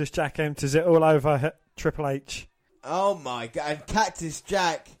Cactus Jack empties it all over Triple H. Oh my God, and Cactus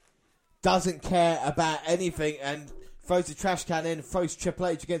Jack doesn't care about anything and throws the trash can in and throws Triple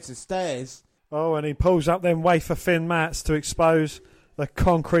H against the stairs. Oh, and he pulls up them wafer-thin mats to expose The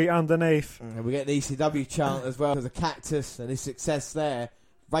concrete underneath. And we get the ECW chant as well, because of Cactus and his success there.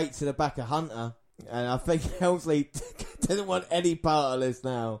 Right to the back of Hunter. And I think Helmsley doesn't want any part of this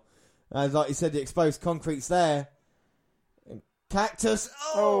now. And like you said, the exposed concrete's there. And Cactus.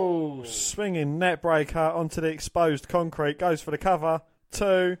 Oh, swinging net breaker onto the exposed concrete. Goes for the cover.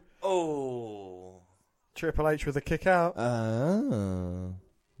 2. Oh. Triple H with a kick out. Oh.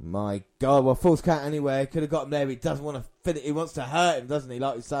 My God. Well, false count anyway. Could have got him there, but he doesn't want to fit it. He wants to hurt him, doesn't he?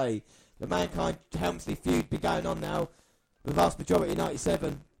 Like you say. The Mankind Helmsley feud be going on now. The vast majority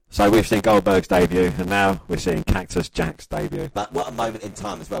 97. So we've seen Goldberg's debut, and now we're seeing Cactus Jack's debut. But what a moment in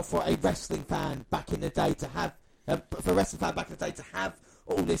time as well for a wrestling fan back in the day to have,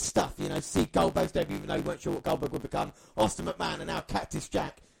 all this stuff, you know, see Goldberg's debut, even though you weren't sure what Goldberg would become. Austin McMahon and now Cactus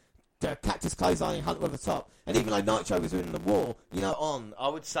Jack. Cactus clotheslining Hunter on the top. And even though Nitro was winning the war, you know, I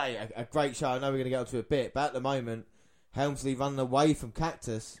would say a great show. I know we're going to get onto a bit, but at the moment, Helmsley running away from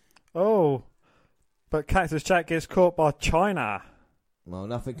Cactus. Oh, but Cactus Jack gets caught by China. Well,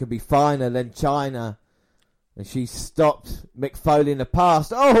 nothing could be finer than China. And she stopped Mick Foley in the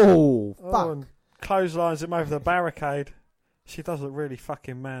past. Oh, fuck. And clotheslines him over the barricade. She does look really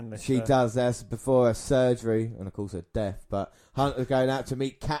fucking manly. She does. That's before her surgery and, of course, her death. But Hunter's going out to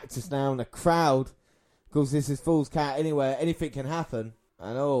meet Cactus now in the crowd. Of course, this is Fool's Cat anywhere. Anything can happen.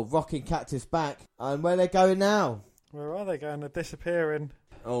 And, rocking Cactus back. And where they're going now? Where are they going? They're disappearing.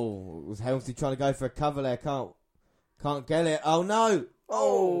 Oh, was Helmsley trying to go for a cover there? Can't get it. Oh, no.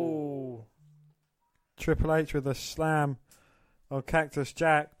 Oh. Triple H with a slam on Cactus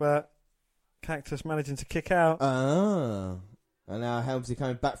Jack, but Cactus managing to kick out. And now Helmsley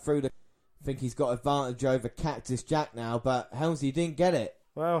coming back through I think he's got advantage over Cactus Jack now, but Helmsley didn't get it.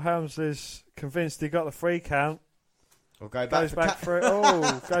 Well, Helmsley's convinced he got the 3 count. We'll go back goes back for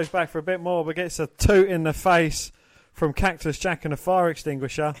it. Goes back for a bit more, but gets a toot in the face from Cactus Jack and a fire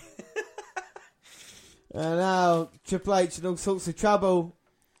extinguisher. And now Triple H in all sorts of trouble.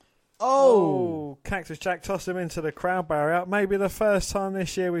 Oh! Cactus Jack tossed him into the crowd barrier. Maybe the first time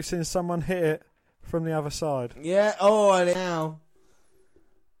this year we've seen someone hit it from the other side. Yeah, and now.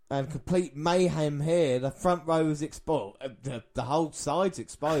 And complete mayhem here. The front row is exposed. The whole side's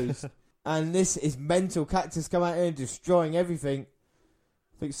exposed. And this is mental. Cactus come out here and destroying everything.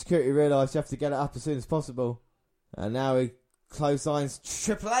 I think security realised you have to get it up as soon as possible. And now he clotheslines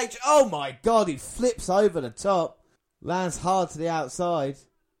Triple H. Oh my God, he flips over the top. Lands hard to the outside.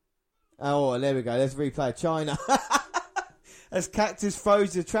 Oh, there we go. Let's replay China. As Cactus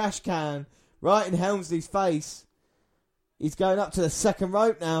throws the trash can right in Helmsley's face. He's going up to the second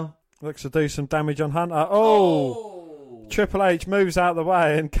rope now. Looks to do some damage on Hunter. Oh! Triple H moves out of the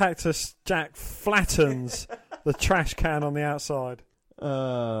way and Cactus Jack flattens the trash can on the outside.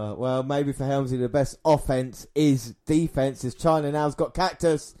 Well, maybe for Helmsley the best offense is defense, as China now's got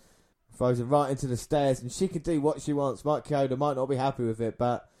Cactus. Throws him right into the stairs, and she can do what she wants. Mike Chioda might not be happy with it,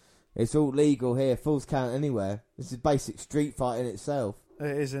 but it's all legal here. Falls count anywhere. This is basic street fight in itself.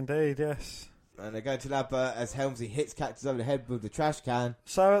 It is indeed, yes. And they're going to lab as Helmsley hits Cactus over the head with the trash can.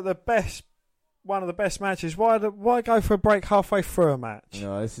 So at the best, one of the best matches, why go for a break halfway through a match?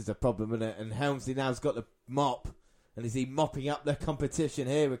 No, this is a problem, isn't it? And Helmsley now's got the mop. And is he mopping up the competition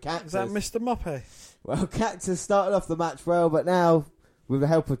here with Cactus? Is that Mr Moppy? Well, Cactus started off the match well, but now, with the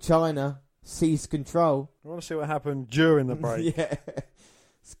help of China, seized control. I want to see what happened during the break. Yeah.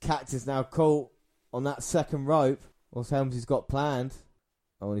 Cactus now caught on that second rope. What's Helmsley's got planned?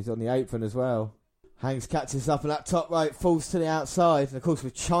 Oh, and he's on the apron as well. Hangs Cactus up on that top rope, falls to the outside. And of course,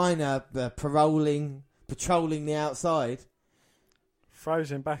 with China patrolling the outside.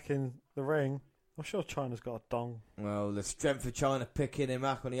 Throws him back in the ring. I'm sure China's got a dong. Well, the strength of China picking him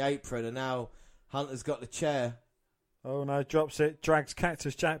up on the apron, and now Hunter's got the chair. Oh no, drops it, drags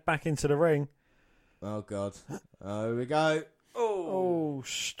Cactus Jack back into the ring. Oh God. Here we go. Oh,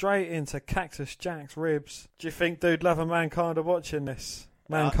 straight into Cactus Jack's ribs. Do you think Dude Love and Mankind are watching this?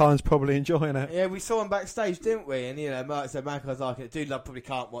 Mankind's probably enjoying it. Yeah, we saw him backstage, didn't we? And, Mark said Mankind's like it. Dude Love probably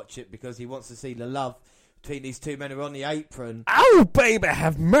can't watch it because he wants to see the love between these two men who are on the apron. Oh, baby,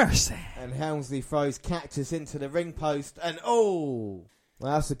 have mercy. And Helmsley throws Cactus into the ring post. And, well,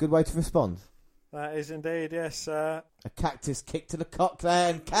 that's a good way to respond. That is indeed, yes. A Cactus kick to the cock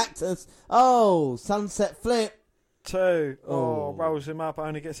there. And Cactus, sunset flip. 2. Rolls him up,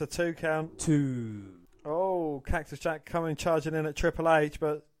 only gets a 2 count. 2. Oh, Cactus Jack coming charging in at Triple H,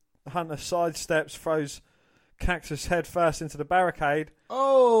 but Hunter sidesteps, throws Cactus head first into the barricade.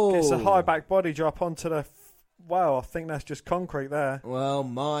 Oh! Gets a high back body drop onto the... I think that's just concrete there. Well,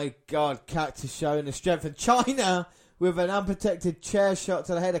 my God, Cactus showing the strength of China with an unprotected chair shot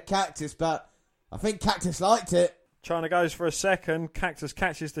to the head of Cactus, but I think Cactus liked it. China goes for a second. Cactus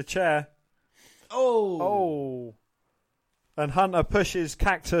catches the chair. Oh. And Hunter pushes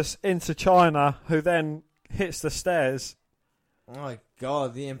Cactus into China, who then hits the stairs. Oh my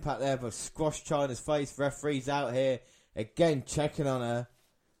God, the impact there, but squash China's face. Referee's out here again checking on her.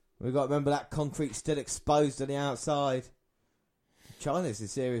 We've got to remember that concrete still exposed on the outside. China's in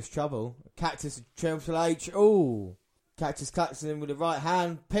serious trouble. Cactus and Triple H. Oh, Cactus claps him with the right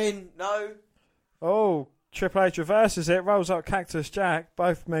hand. Pin, no. Oh, Triple H reverses it, rolls up Cactus Jack.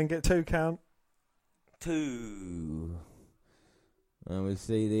 Both men get 2 count. 2. And we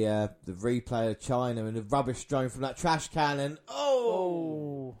see the replay of China and the rubbish thrown from that trash cannon.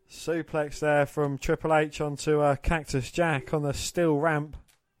 Oh! Suplex there from Triple H onto Cactus Jack on the steel ramp.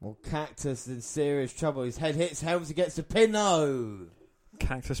 Well, Cactus in serious trouble. His head hits Helmsley, gets the pin. No!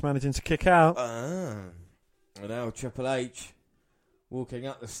 Cactus managing to kick out. And now Triple H walking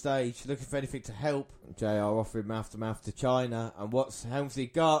up the stage, looking for anything to help. JR offering mouth-to-mouth to China. And what's Helmsley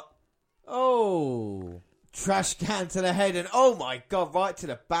got? Oh! Trash can to the head, and oh my God, right to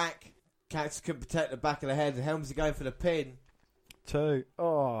the back. Cactus couldn't protect the back of the head, and Helmsley going for the pin. 2.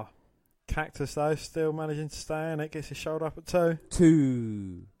 Oh. Cactus, though, still managing to stay in it. Gets his shoulder up at 2.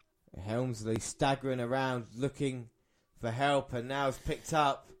 2. Helmsley staggering around, looking for help, and now it's picked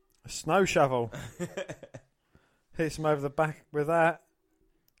up. A snow shovel. Hits him over the back with that.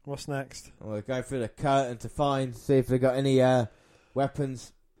 What's next? Well, we're going through the curtain to see if they've got any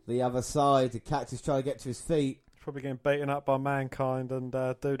weapons. The other side, the Cactus trying to get to his feet. Probably getting beaten up by Mankind and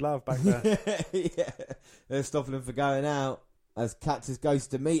Dude Love back there. Yeah, they're stopping him for going out as Cactus goes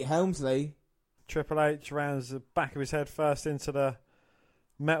to meet Helmsley. Triple H rounds the back of his head first into the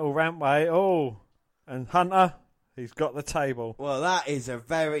metal rampway. Oh, and Hunter, he's got the table. Well, that is a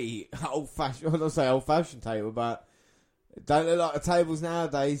very old-fashioned, I don't say old-fashioned table, but it don't look like the tables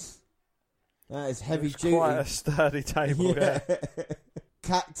nowadays. That is heavy duty. Quite a sturdy table, yeah.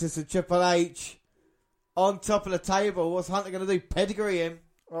 Cactus and Triple H on top of the table. What's Hunter going to do? Pedigree him.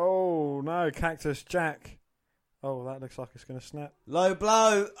 Oh, no. Cactus Jack. Oh, that looks like it's going to snap. Low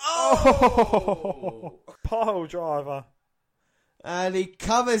blow. Oh! Pile driver. And he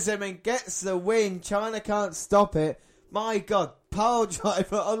covers him and gets the win. China can't stop it. My God. Pile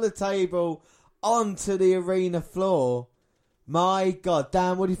driver on the table onto the arena floor. My God.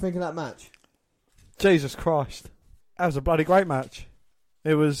 Dan, what do you think of that match? Jesus Christ. That was a bloody great match.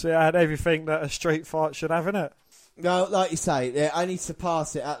 It had everything that a street fight should have in it. No, like you say, they only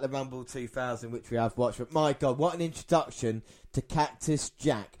surpass it at the Rumble 2000, which we have watched. But my God, what an introduction to Cactus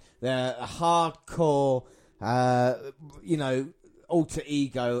Jack. They're a hardcore, alter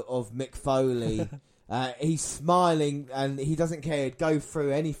ego of Mick Foley. He's smiling and he doesn't care. He'd go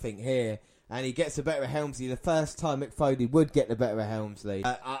through anything here. And he gets the better of Helmsley. The first time Mick Foley would get the better of Helmsley.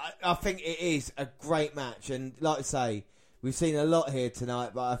 I think it is a great match. And like I say, we've seen a lot here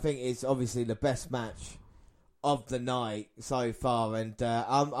tonight, but I think it's obviously the best match of the night so far, and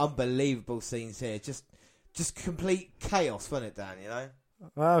unbelievable scenes here. Just complete chaos, wasn't it, Dan? You know.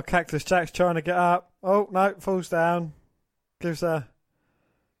 Well, Cactus Jack's trying to get up. Oh no, falls down. Gives us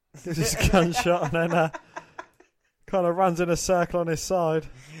a gunshot, and then kind of runs in a circle on his side.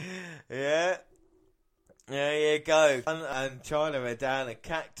 Yeah. There you go. And China are down, and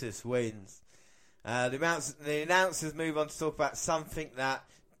Cactus wins. The announcers move on to talk about something that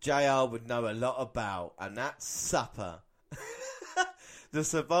JR would know a lot about, and that's supper. The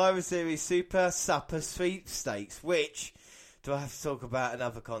Survivor Series Super Supper Sweepstakes, which, do I have to talk about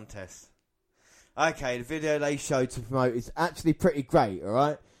another contest? Okay, the video they showed to promote is actually pretty great,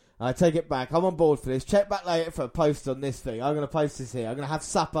 alright? I take it back. I'm on board for this. Check back later for a post on this thing. I'm going to post this here. I'm going to have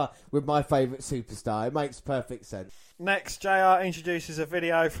supper with my favourite superstar. It makes perfect sense. Next, JR introduces a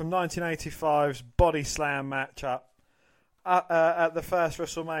video from 1985's Body Slam matchup at the first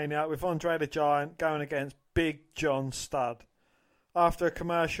WrestleMania with Andre the Giant going against Big John Studd. After a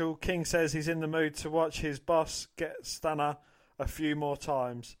commercial, King says he's in the mood to watch his boss get stunner a few more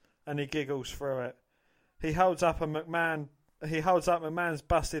times, and he giggles through it. He holds up McMahon's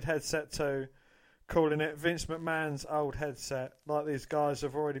busted headset too, calling it Vince McMahon's old headset, like these guys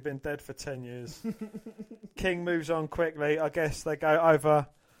have already been dead for 10 years. King moves on quickly. I guess they go over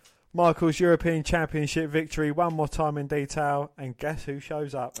Michael's European Championship victory one more time in detail, and guess who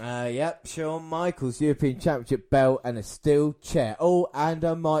shows up? Yep, Shawn Michaels European Championship belt and a steel chair. Oh, and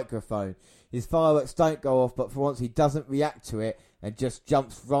a microphone. His fireworks don't go off, but for once he doesn't react to it and just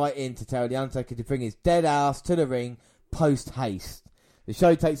jumps right in to tell The Undertaker to bring his dead ass to the ring post-haste. The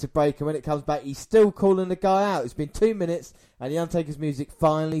show takes a break, and when it comes back, he's still calling the guy out. It's been 2 minutes, and The Undertaker's music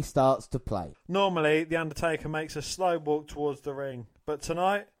finally starts to play. Normally, The Undertaker makes a slow walk towards the ring, but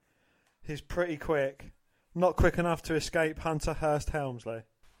tonight, he's pretty quick. Not quick enough to escape Hunter Hearst Helmsley.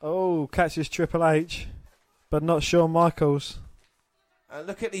 Oh, catches Triple H, but not Shawn Michaels. And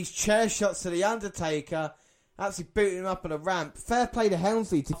look at these chair shots to The Undertaker. Actually booting him up on a ramp. Fair play to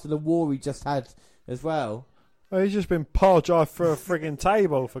Helmsley to the war he just had as well. Well, he's just been pile-drived through a frigging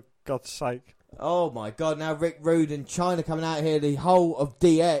table, for God's sake. Oh my God, now Rick Rude and China coming out here, the whole of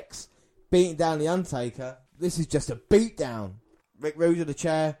DX, beating down The Undertaker. This is just a beatdown. Rick Rude in the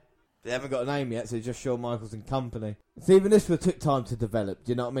chair. They haven't got a name yet, so it's just Shawn Michaels and company. So even this took time to develop,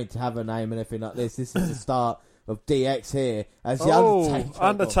 do you know what I mean? To have a name and everything like this. This is the start of DX here as the Undertaker.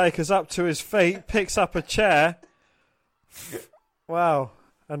 Undertaker's up to his feet, picks up a chair. Wow.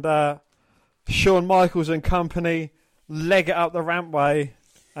 And Shawn Michaels and company leg it up the rampway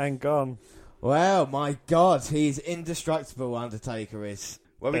and gone. Well, my God, he's indestructible, Undertaker is.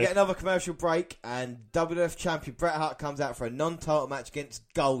 Well, we get another commercial break, and WWF champion Bret Hart comes out for a non-title match against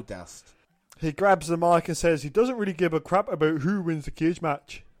Goldust. He grabs the mic and says he doesn't really give a crap about who wins the cage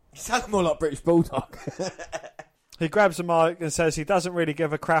match. You sound more like British Bulldog. He grabs the mic and says he doesn't really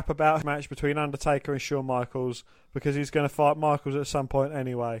give a crap about a match between Undertaker and Shawn Michaels because he's going to fight Michaels at some point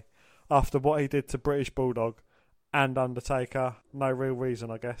anyway, after what he did to British Bulldog and Undertaker. No real reason,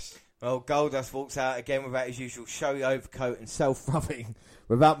 I guess. Well, Goldust walks out again without his usual showy overcoat and self-rubbing.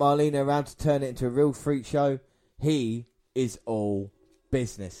 Without Marlena around to turn it into a real freak show, he is all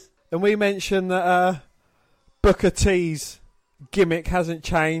business. And we mentioned that Booker T's gimmick hasn't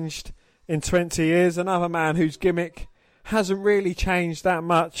changed in 20 years. Another man whose gimmick hasn't really changed that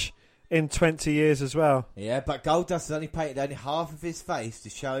much in 20 years as well. Yeah, but Goldust has only painted only half of his face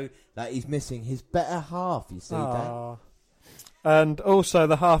to show that he's missing his better half, you see that? And also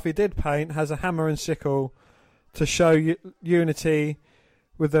the half he did paint has a hammer and sickle to show unity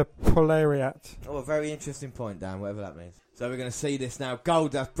with the Polariat. Oh, a very interesting point, Dan, whatever that means. So we're going to see this now.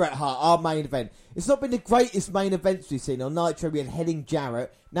 Goldust, Bret Hart, our main event. It's not been the greatest main events we've seen. On Nitro, we had Heading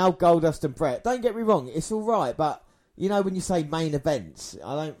Jarrett. Now Goldust and Bret. Don't get me wrong, it's all right, but, you know, when you say main events,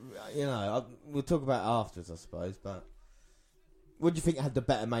 I don't, you know, we'll talk about it afterwards, I suppose, but what do you think had the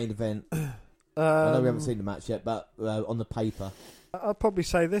better main event? I know we haven't seen the match yet, but on the paper. I'd probably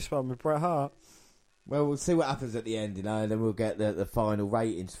say this one with Bret Hart. Well, we'll see what happens at the end, you know, and then we'll get the final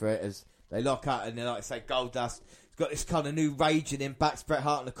ratings for it as they lock up, and then, like I say, Goldust has got this kind of new rage in him, backs Bret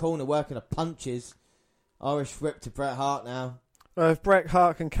Hart in the corner, working the punches. Irish whip to Bret Hart now. Well, if Bret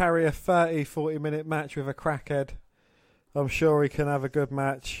Hart can carry a 30-40 minute match with a crackhead, I'm sure he can have a good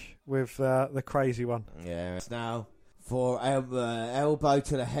match with the crazy one. Yeah, it's now for elbow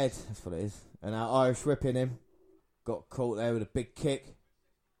to the head, that's what it is. And now Irish whipping him. Got caught there with a big kick.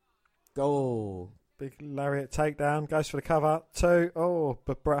 Goal. Big lariat takedown. Goes for the cover. 2. Oh,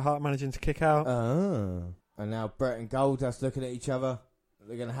 but Bret Hart managing to kick out. And now Bret and Goldust looking at each other.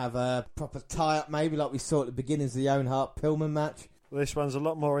 They're going to have a proper tie-up maybe like we saw at the beginnings of the Owen Hart-Pillman match. This one's a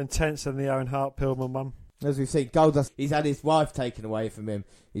lot more intense than the Owen Hart-Pillman one. As we've seen, Goldust, he's had his wife taken away from him.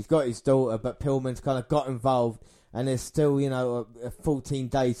 He's got his daughter, but Pillman's kind of got involved. And there's still, you know, 14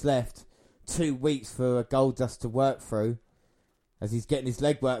 days left. 2 weeks for Goldust to work through as he's getting his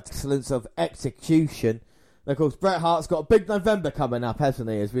leg worked. Excellence of execution. And of course, Bret Hart's got a big November coming up, hasn't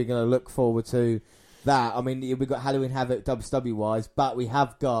he? As we're going to look forward to that. I mean, we've got Halloween Havoc WWE-wise, but we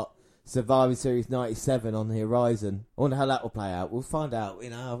have got Survivor Series 97 on the horizon. I wonder how that will play out. We'll find out. You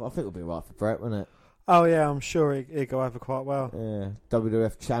know, I think it'll be right for Bret, won't it? Oh, yeah, I'm sure he'll go over quite well. Yeah,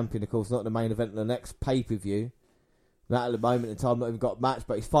 WWF champion, of course, not the main event of the next pay-per-view. That at the moment in time, not even got a match,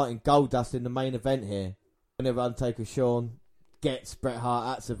 but he's fighting Goldust in the main event here. Whenever Undertaker Shawn gets Bret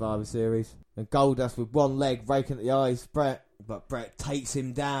Hart at Survivor Series. And Goldust with one leg raking at the eyes, Bret. But Bret takes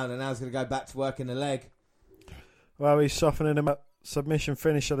him down, and now he's going to go back to working the leg. Well, he's softening him up. Submission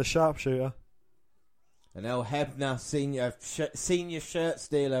finish of the sharpshooter. And Earl Hebner, senior shirt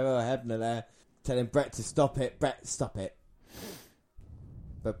stealer, Earl Hebner there, telling Bret to stop it. Bret, stop it.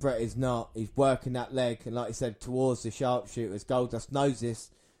 But Bret is not. He's working that leg, and like I said, towards the sharpshooters. Goldust knows this.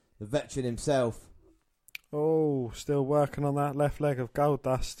 The veteran himself. Oh, still working on that left leg of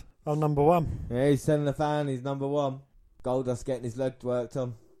Goldust. Oh, number 1. Yeah, he's telling the fan he's number 1. Goldust getting his leg worked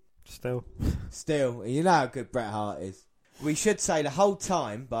on. Still. You know how good Bret Hart is. We should say the whole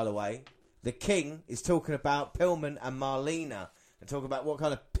time, by the way, the King is talking about Pillman and Marlena. And talking about what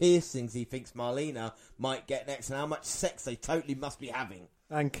kind of piercings he thinks Marlena might get next and how much sex they totally must be having.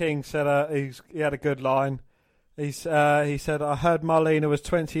 And King said he had a good line. He said, I heard Marlena was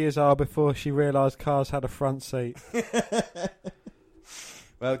 20 years old before she realised cars had a front seat.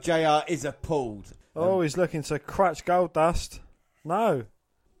 Well, JR is appalled. Oh, he's looking to crutch Goldust. No.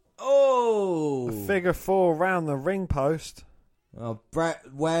 Oh. A figure 4 round the ring post. Oh,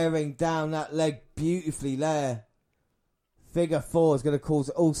 Brett wearing down that leg beautifully there. Figure 4 is going to cause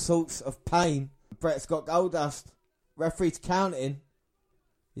all sorts of pain. Brett's got Goldust. Referee's counting.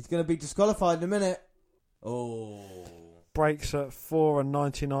 He's going to be disqualified in a minute. Oh. Breaks at 4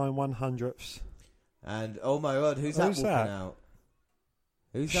 99/100ths. And, oh my God, who's that walking out?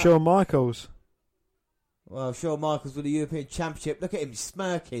 Who's that? Shawn Michaels. Well, Shawn Michaels with the European Championship. Look at him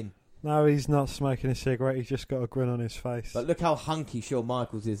smirking. No, he's not smoking a cigarette. He's just got a grin on his face. But look how hunky Shawn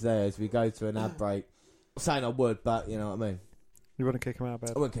Michaels is there as we go to an ad break. I'm saying I would, but you know what I mean. You wouldn't kick him out of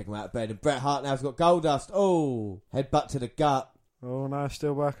bed? I wouldn't kick him out of bed. And Bret Hart now's got Goldust. Oh, headbutt to the gut. Oh, no,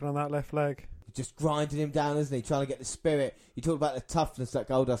 still working on that left leg. Just grinding him down, isn't he? Trying to get the spirit. You talked about the toughness that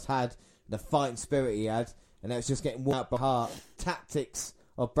Goldust had, the fighting spirit he had, and it's just getting worn out by Hart. Tactics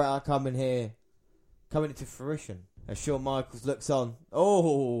of Bret Hart coming into fruition. As Shawn Michaels looks on.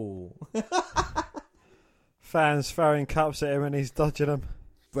 Oh! Fans throwing cups at him and he's dodging them.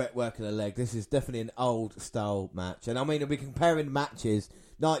 Bret working a leg. This is definitely an old style match. And I mean, if we're comparing matches,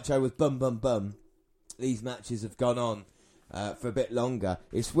 Nitro was bum bum bum. These matches have gone on for a bit longer.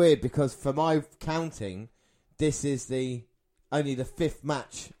 It's weird because for my counting, this is only the 5th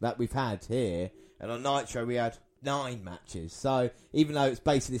match that we've had here. And on Nitro we had 9 matches. So even though it's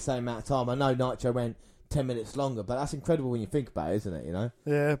basically the same amount of time, I know Nitro went 10 minutes longer, but that's incredible when you think about it, isn't it, you know?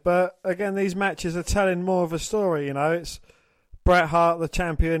 Yeah, but again, these matches are telling more of a story, you know? It's Bret Hart, the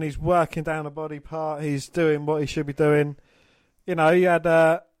champion, he's working down a body part, he's doing what he should be doing. You know, you had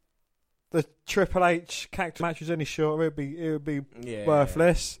the Triple H Cactus match was only shorter, it would be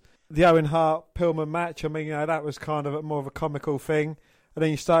worthless. The Owen Hart Pillman match, I mean, you know, that was kind of more of a comical thing. And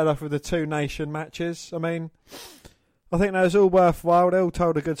then you started off with the 2 Nation matches. I mean, I think that was all worthwhile. They all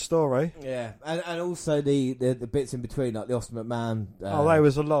told a good story. Yeah, and also the bits in between, like the Mr Mcmahon. They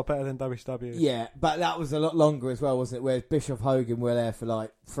was a lot better than WCW. Yeah, but that was a lot longer as well, wasn't it? Whereas Bischoff Hogan were there for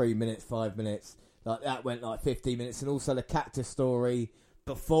like 3 minutes, 5 minutes. Like that went like 15 minutes, and also the Cactus story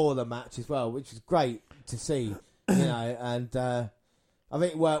before the match as well, which was great to see. You know, and I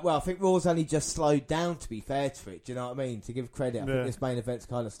think I think Raw's only just slowed down, to be fair to it. Do you know what I mean? To give credit, I think this main event's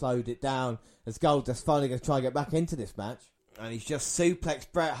kind of slowed it down as Goldust finally going to try and get back into this match. And he's just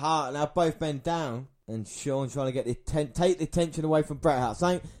suplexed Bret Hart, and now both men down. And Shawn trying to get take the attention away from Bret Hart.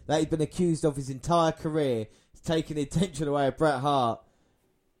 Something that he's been accused of his entire career, is taking the attention away of Bret Hart.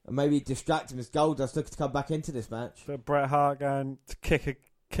 And maybe distract him as Goldust looking to come back into this match. But Bret Hart going to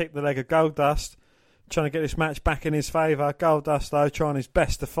kick the leg of Goldust, trying to get this match back in his favour. Goldust, though, trying his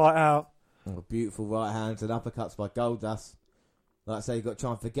best to fight out. Oh, beautiful right hands and uppercuts by Goldust. Like I say, you've got to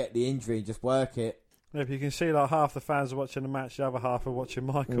try and forget the injury and just work it. Yeah, if you can see, like, half the fans are watching the match, the other half are watching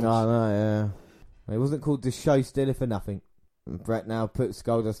Michaels. No, yeah. It wasn't called the show stealer for nothing. And Bret now puts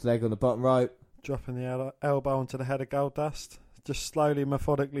Goldust's leg on the bottom rope. Dropping the elbow onto the head of Goldust. Just slowly,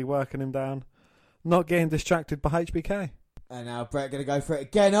 methodically working him down. Not getting distracted by HBK. And now Bret going to go for it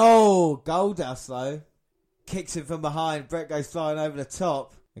again. Oh, Goldust, though. Kicks him from behind. Bret goes flying over the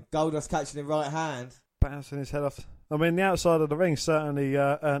top. And Goldust catching him right hand. Bouncing his head off. I mean, the outside of the ring certainly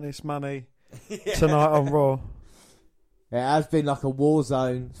earned its money tonight on Raw. It has been like a war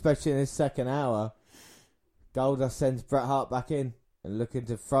zone, especially in this second hour. Goldust sends Bret Hart back in and looking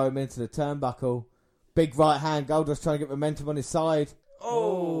to throw him into the turnbuckle. Big right hand. Goldust trying to get momentum on his side.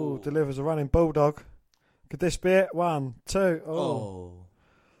 Oh, delivers a running bulldog. Could this be it? 1, 2. Oh.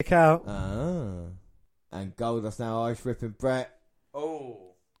 Kick out. And Goldust now ice ripping Bret.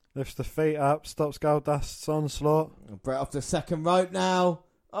 Oh. Lifts the feet up, stops Goldust's onslaught. And Bret off the second rope now.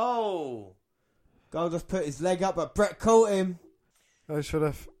 Oh. Goldust put his leg up, but Bret caught him. Goes for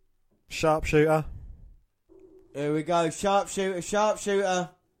the sharpshooter. Here we go. Sharpshooter.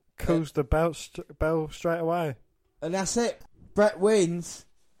 Calls the bell straight away. And that's it. Bret wins.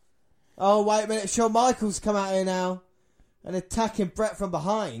 Oh, wait a minute. Shawn Michaels come out here now and attacking Bret from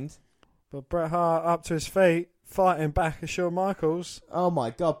behind. But Bret Hart up to his feet, fighting back at Shawn Michaels. Oh, my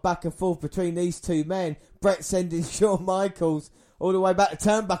God. Back and forth between these two men. Bret sending Shawn Michaels all the way back to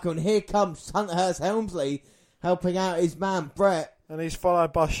turnbuckle. And here comes Hunter Helmsley helping out his man, Bret. And he's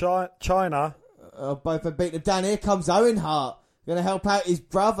followed by China. Both have beaten him down. Here comes Owen Hart. Going to help out his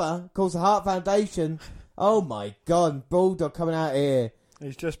brother. Calls the Hart Foundation. Oh, my God. Bulldog coming out here.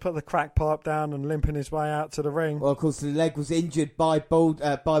 He's just put the crack pipe down and limping his way out to the ring. Well, of course, the leg was injured by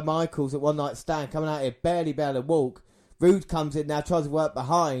Michaels at one night stand. Coming out here, barely be able to walk. Rude comes in now, tries to work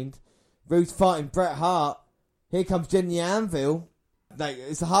behind. Rude's fighting Bret Hart. Here comes Jimmy Anvil.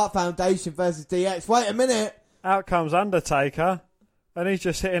 It's the Hart Foundation versus DX. Wait a minute. Out comes Undertaker. And he's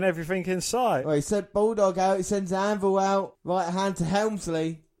just hitting everything in sight. Well, he sent Bulldog out. He sends Anvil out. Right hand to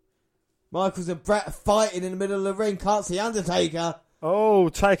Helmsley. Michaels and Brett fighting in the middle of the ring. Can't see Undertaker. Oh,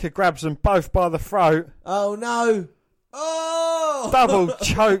 Taker grabs them both by the throat. Oh, no. Oh! Double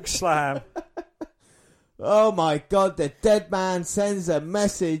choke slam. Oh, my God. The dead man sends a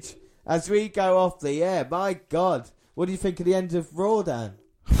message as we go off the air. My God. What do you think of the end of Raw, Dan?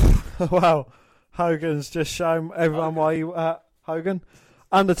 Well, Hogan's just shown everyone why he... Hogan?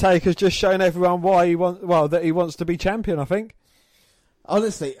 Undertaker's just shown everyone why he that he wants to be champion, I think.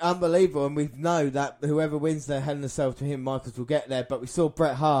 Honestly, unbelievable, and we know that whoever wins their Hell in a Cell to him, Michaels will get there. But we saw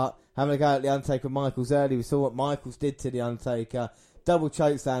Bret Hart having a go at the Undertaker Michaels early. We saw what Michaels did to the Undertaker. Double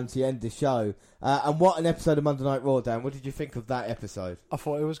chokeslam to end the show. And what an episode of Monday Night Raw, Dan. What did you think of that episode? I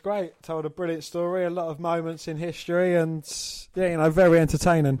thought it was great. Told a brilliant story, a lot of moments in history, and very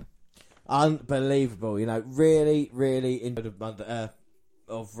entertaining. Unbelievable, really, really enjoyed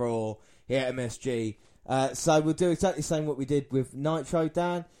of Raw here at MSG. So we'll do exactly the same what we did with Nitro,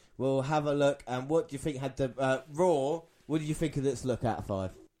 Dan. We'll have a look. And what do you think had the Raw? What did you think of this look out of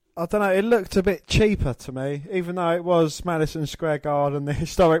 5? I don't know. It looked a bit cheaper to me, even though it was Madison Square Garden, the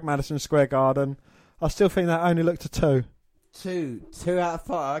historic Madison Square Garden. I still think that only looked a 2. 2 out of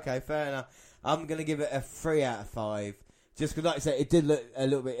 5. Okay, fair enough. I'm going to give it a 3 out of 5. Just because, like I said, it did look a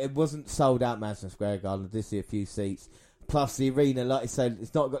little bit... It wasn't sold out Madison Square Garden. I did see a few seats. Plus, the arena, like I said,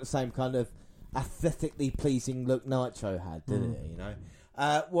 it's not got the same kind of aesthetically pleasing look Nitro had, did it?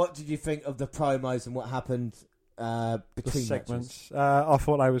 What did you think of the promos and what happened between segments? I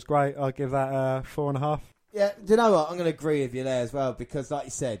thought they was great. I'll give that a 4.5. Yeah, do you know what? I'm going to agree with you there as well because, like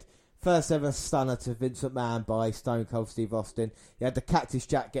you said, first ever stunner to Vince McMahon by Stone Cold Steve Austin. You had the Cactus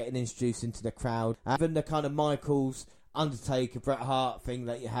Jack getting introduced into the crowd. Even the kind of Michaels, Undertaker, Bret Hart thing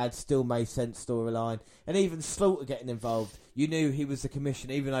that you had still made sense storyline. And even Slaughter getting involved. You knew he was the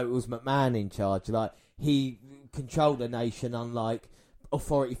commissioner, even though it was McMahon in charge. Like, he controlled the nation, unlike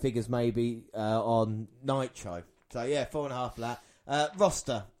authority figures maybe on Nitro. So, yeah, 4.5 for that.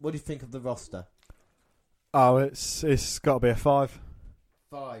 Roster. What do you think of the roster? Oh, it's got to be a 5.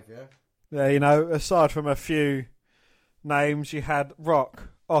 5, yeah? Yeah, aside from a few names, you had Rock,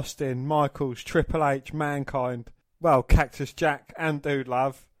 Austin, Michaels, Triple H, Mankind, well, Cactus Jack and Dude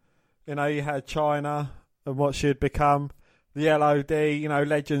Love. You had Chyna and what she had become, the LOD,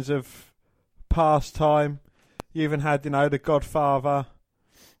 legends of past time. You even had, the Godfather,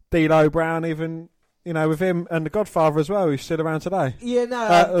 D'Lo Brown, even, with him and the Godfather as well, who's still around today. Yeah,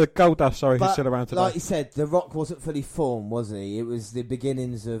 no. Goldust, who's still around today. Like you said, The Rock wasn't fully formed, wasn't he? It was the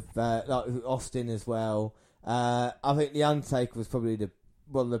beginnings of Austin as well. I think The Undertaker was probably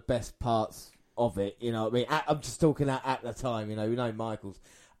one of the best parts of it, what I mean? I'm just talking at the time, we know Michaels.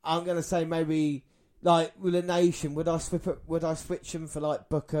 I'm going to say maybe, like, with a nation, would I switch them for, like,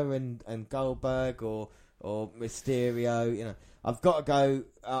 Booker and Goldberg or Mysterio, I've got to go,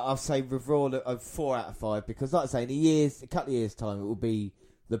 I'll say with Raw a 4 out of 5 because, like I say, in a couple of years' time, it will be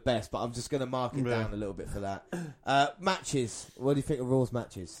the best, but I'm just going to mark it down a little bit for that. Matches. What do you think of Raw's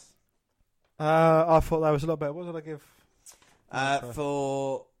matches? I thought that was a lot better. What did I give?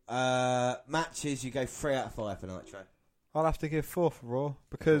 For matches, you go 3 out of 5 for Nitro. I'll have to give 4 for Raw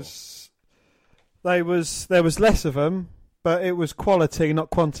because there was less of them, but it was quality,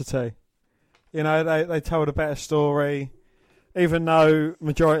 not quantity. They told a better story, even though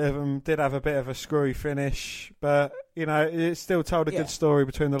majority of them did have a bit of a screwy finish. But it still told a good story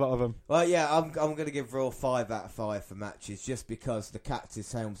between a lot of them. Well, yeah, I'm going to give Raw 5 out of 5 for matches, just because the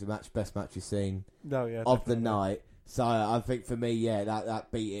Cactus Helms best match we've seen of the night. So I think for me,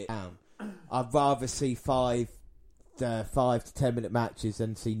 that beat it down. I'd rather see 5 to 10 minute matches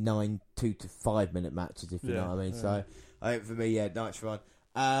than see 9 2 to 5 minute matches, if you know what I mean. Yeah. So I think for me, Nitro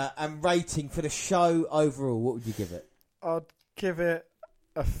 1. And rating for the show overall, what would you give it? I'd give it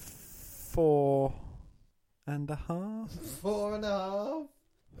a 4.5. 4.5.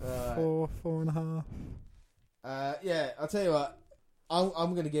 4.5. I'll tell you what.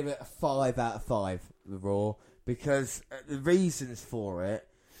 I'm going to give it a 5 out of 5. The Raw, because the reasons for it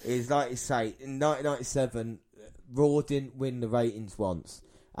is, like you say, in 1997, Raw didn't win the ratings once,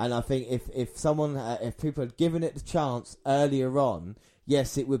 and I think if people had given it the chance earlier on,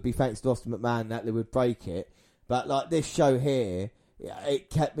 yes, it would be thanks to Austin McMahon that they would break it. But like this show here, it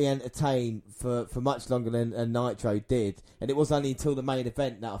kept me entertained for much longer than Nitro did, and it was only until the main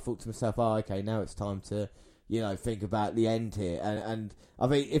event that I thought to myself, oh, okay, now it's time to think about the end here. And I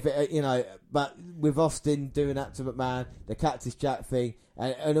think if it, but with Austin doing that to McMahon, the Cactus Jack thing,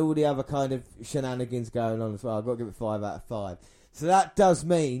 and all the other kind of shenanigans going on as well, I've got to give it 5 out of 5. So that does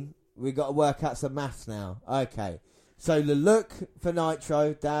mean we've got to work out some maths now. Okay. So the look for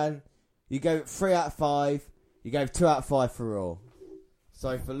Nitro, Dan, you gave it 3 out of 5. You gave 2 out of 5 for Raw.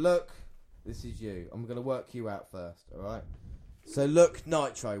 So for look, This is you. I'm going to work you out first, alright? So look,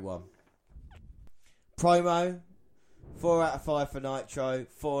 Nitro won. Promo, 4 out of 5 for Nitro,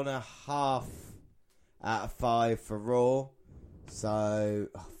 4.5 out of 5 for Raw. So,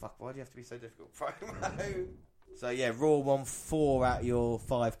 oh fuck, why do you have to be so difficult? Promo. So yeah, Raw won 4 out of your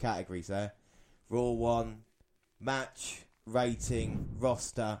 5 categories there. Raw won match, rating,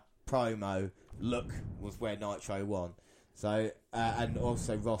 roster, promo, look was where Nitro won. So, and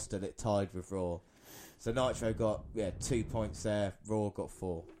also roster that tied with Raw. So Nitro got 2 points there. Raw got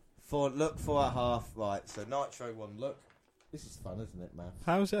 4. 4.5. Right. So Nitro won. Look, this is fun, isn't it, man?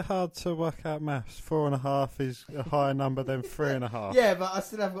 How is it hard to work out maths? 4.5 is a higher number than 3.5. Yeah, but I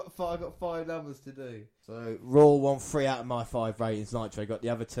still have got 5. I've got 5 numbers to do. So Raw won 3 out of my 5 ratings. Nitro got the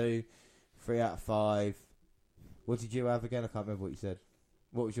other 2. 3 out of 5. What did you have again? I can't remember what you said.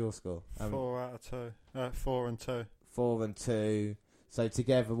 What was your score? 4 out of 2. 4 and 2. 4 and 2. So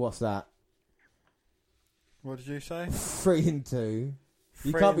together, what's that? What did you say? 3 and 2.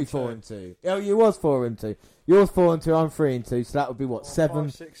 You 3 can't be and 4 2. and 2. Oh, you was 4 and 2. Yours 4 and 2. I'm 3 and 2. So that would be what? 7,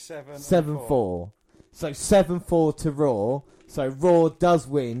 5, 6, 7, 7-4. So 7-4 to Raw. So Raw does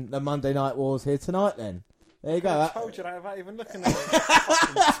win the Monday Night Wars here tonight. Then there you go. I told you that without even looking at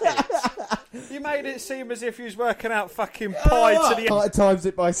it. You made it seem as if you was working out fucking pi to the end. Times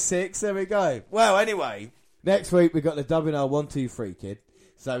it by 6. There we go. Well, anyway, next week we got the WNR123 kid.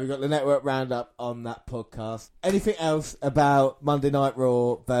 So we got the network roundup on that podcast. Anything else about Monday Night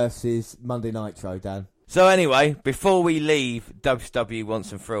Raw versus Monday Nitro, Dan? So anyway, before we leave WCW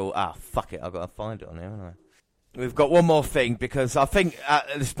Once and For All, fuck it, I've got to find it on here, haven't I? We've got one more thing, because I think at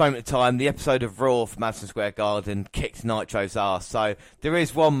this moment in time, the episode of Raw from Madison Square Garden kicked Nitro's ass. So there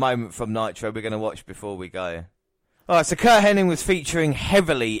is one moment from Nitro we're going to watch before we go. Alright, so Curt Hennig was featuring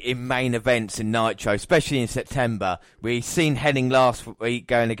heavily in main events in Nitro, especially in September. We've seen Hennig last week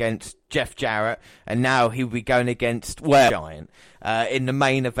going against Jeff Jarrett, and now he'll be going against Giant in the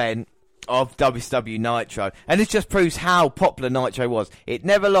main event of WCW Nitro. And this just proves how popular Nitro was. It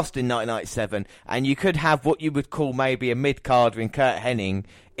never lost in 1997, and you could have what you would call maybe a mid-carder in Curt Hennig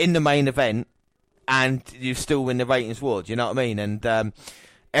in the main event, and you still win the ratings war, do you know what I mean? And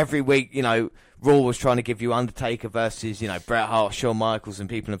every week, you know, Raw was trying to give you Undertaker versus, you know, Bret Hart, Shawn Michaels and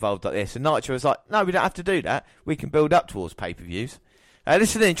people involved like this. And Nitro was like, no, we don't have to do that. We can build up towards pay-per-views.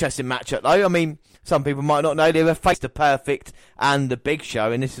 This is an interesting matchup, though. I mean, some people might not know they were faced the Perfect and the Big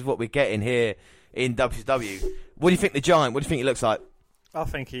Show, and this is what we're getting here in WCW. What do you think the Giant? What do you think he looks like? I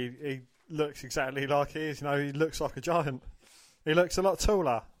think he looks exactly like he is. You know, he looks like a giant. He looks a lot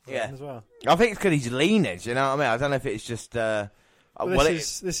taller as well. I think it's because he's leaner, do you know what I mean? I don't know if it's just...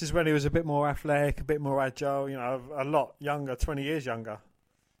 this is when he was a bit more athletic, a bit more agile, you know, a lot younger, 20 years younger.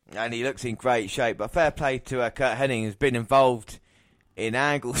 And he looks in great shape. But fair play to Curt Hennig, who's been involved in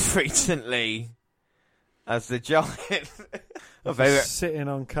angles recently as the Giant. Sitting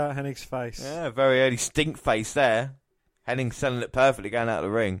on Curt Hennig's face. Yeah, very early stink face there. Hennig selling it perfectly going out of the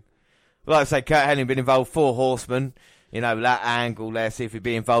ring. But like I say, Curt Hennig been involved, Four Horsemen. You know, that angle there, see if he'd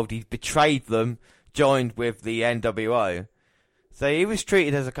be involved. He betrayed them, joined with the NWO. So he was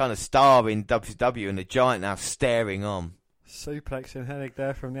treated as a kind of star in WCW, and the Giant now staring on. Suplexing Hennig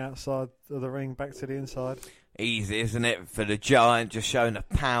there from the outside of the ring back to the inside. Easy, isn't it, for the Giant, just showing the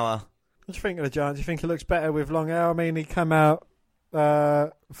power. What do you think of the Giant? Do you think he looks better with long hair? I mean, he came out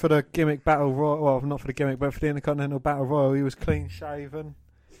for the gimmick battle royal. Well, not for the gimmick, but for the Intercontinental Battle Royal. He was clean shaven.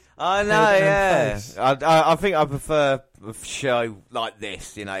 I know, yeah. I think I prefer a show like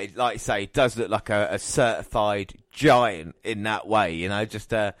this, you know. Like you say, it does look like a certified giant in that way, you know,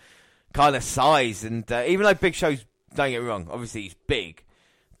 just kind of size. And even though Big Show's, don't get me wrong, obviously he's big,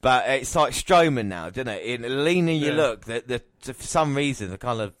 but it's like Strowman now, doesn't it? In the leaner you look, for some reason,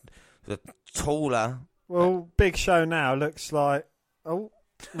 the taller. Well, Big Show now looks like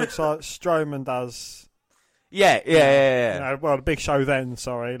Strowman does. Yeah. You know, well, the Big Show then, looks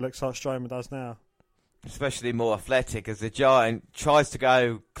like Strowman does now. Especially more athletic, as the Giant tries to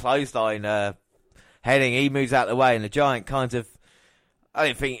go clothesline Hennig. He moves out of the way, and the Giant kind of, I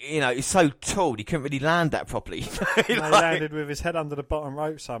don't think, you know, he's so tall, he couldn't really land that properly. He landed with his head under the bottom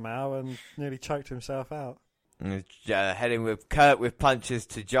rope somehow and nearly choked himself out. Heading with Kurt with punches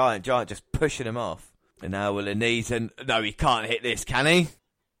to Giant just pushing him off. And now with the knees, and no, he can't hit this, can he?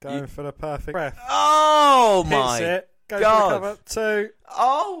 Going for the perfect breath. Oh, my Hits it. Goes God. for the cover. 2.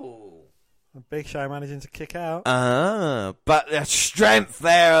 Oh. The Big Show managing to kick out. But the strength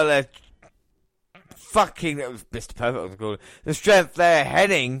there, that was Mr. Perfect, call it. The strength there,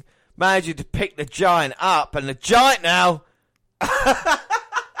 Hennig, managing to pick the Giant up, and the Giant now...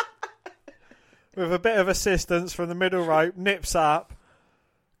 with a bit of assistance from the middle rope, nips up,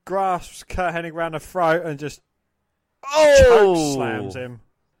 grasps Kurt Hennig round the throat and just choke slams him.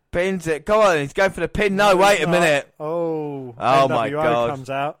 Pins it. Go on, he's going for the pin. No, wait a minute. Oh NWO my God. God. Comes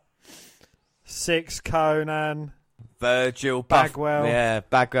out. 6 Conan. Virgil. Bagwell. Yeah,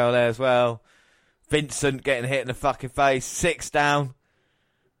 Bagwell there as well. Vincent getting hit in the fucking face. 6 down.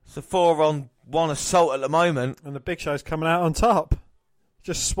 It's a 4-on-1 assault at the moment. And the Big Show's coming out on top.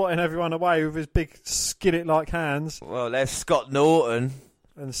 Just swatting everyone away with his big skillet-like hands. Well, there's Scott Norton.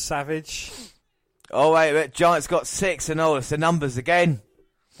 And Savage. Oh, wait a minute. Giant's got 6 and all. It's the numbers again.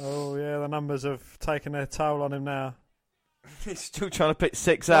 Oh, yeah, the numbers have taken their toll on him now. He's still trying to pick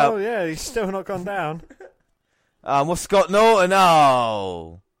 6 out. Oh, yeah, he's still not gone down. What's Scott Norton?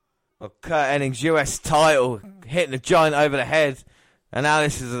 Oh. Well, Kurt Hennig's US title hitting the Giant over the head. And now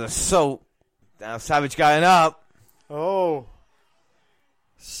this is an assault. Now Savage going up. Oh.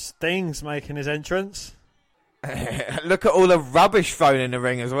 Sting's making his entrance. Look at all the rubbish thrown in the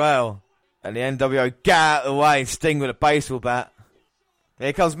ring as well. And the NWO get out of the way. Sting with a baseball bat.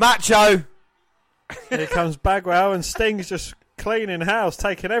 Here comes Macho. Here comes Bagwell, and Sting's just cleaning house,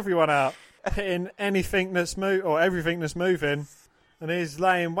 taking everyone out, hitting anything that's everything that's moving, and he's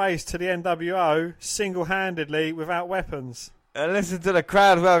laying waste to the NWO single-handedly without weapons. And listen to the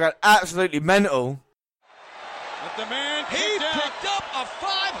crowd as well, got absolutely mental. But the man he picked up a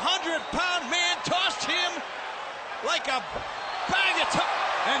 500-pound man, tossed him like a bag of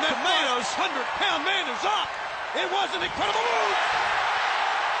and that tomatoes. 100-pound man is up. It was an incredible move.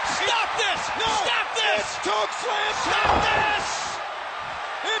 Stop this! No! Stop this! It's choke slam time! Stop this!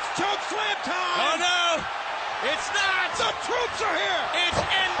 It's choke slam time! Oh no! It's not! The troops are here! It's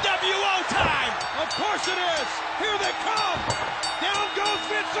NWO time! Of course it is! Here they come! Down goes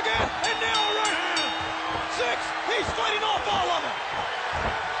Vince again, and now a right hand! 6, he's fighting off all of them!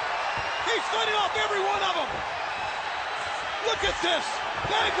 He's fighting off every one of them! Look at this!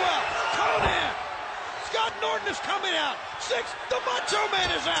 Bagwell! Conan! Scott Norton is coming out! 6, the Macho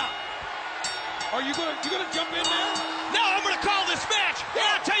Man is out! Are you gonna jump in now? No, I'm gonna call this match! And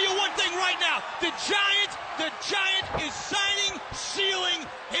I'll tell you one thing right now. The Giant is sealing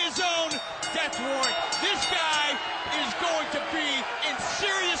his own death warrant. This guy is going to be in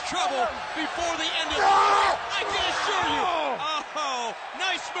serious trouble before the end of the year. I can assure you. Oh,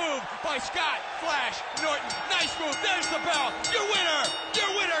 nice move by Scott Flash Norton. Nice move. There's the bell. Your winner.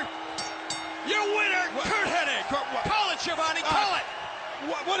 Kurt Hennig. Call it, Schiavone. Call it.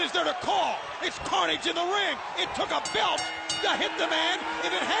 What is there to call? It's carnage in the ring. It took a belt to hit the man.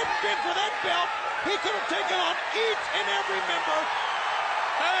 If it hadn't been for that belt, he could have taken on each and every member.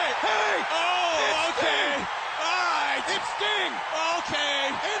 Hey! Oh, okay. Sting. All right. It's Sting.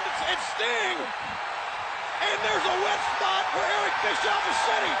 Okay. And it's Sting. And there's a wet spot where Eric Bischoff is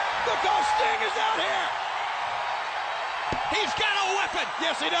sitting because Sting is out here. He's got a weapon.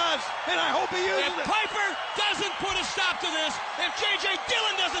 Yes, he does. And I hope he uses it. If Piper doesn't put a stop to this, if J.J.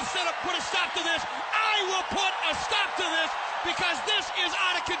 Dillon doesn't put a stop to this, I will put a stop to this because this is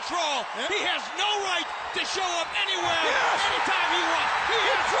out of control. Yep. He has no right to show up anywhere, anytime he wants. He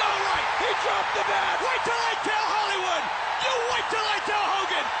has no right. He dropped the bat. Wait till I tell Hollywood. You wait till I tell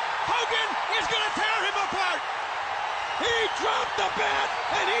Hogan. Hogan is going to tear him apart. He dropped the bat,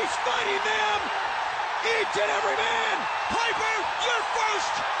 and he's fighting them. Each and every man. Piper, you're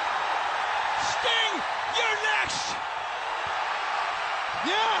first. Sting, you're next.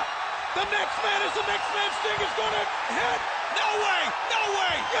 Yeah, the next man is the next man Sting is going to hit. No way.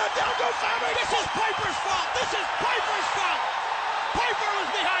 Yeah, down goes Savage. This is Piper's fault. Piper was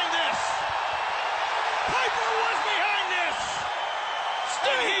behind this. Sting.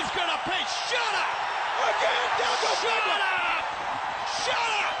 And he's going to pay. Shut up. Again, down goes Savage. Shut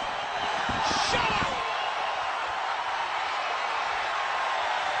up.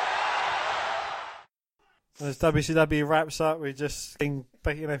 As WCW wraps up, we're just beating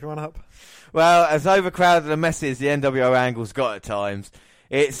everyone up. Well, as overcrowded a mess as the NWO angle's got at times,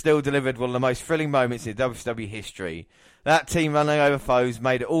 it still delivered one of the most thrilling moments in WCW history. That team running over foes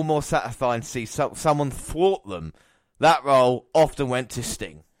made it all more satisfying to see someone thwart them. That role often went to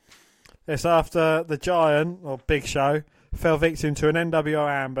Sting. Yes, after the Giant, or Big Show, fell victim to an NWO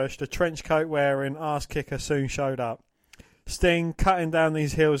ambush, the trench coat wearing ass kicker soon showed up. Sting, cutting down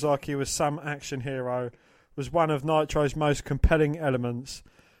these heels like he was some action hero, was one of Nitro's most compelling elements.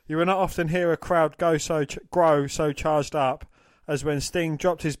 You will not often hear a crowd grow so charged up as when Sting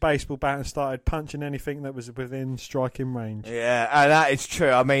dropped his baseball bat and started punching anything that was within striking range. Yeah, and that is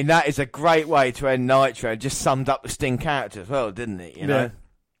true. I mean, that is a great way to end Nitro. It just summed up the Sting character as well, didn't it? You know?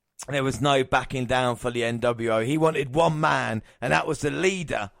 there was no backing down for the NWO. He wanted one man, and that was the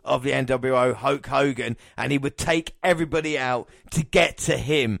leader of the NWO, Hulk Hogan, and he would take everybody out to get to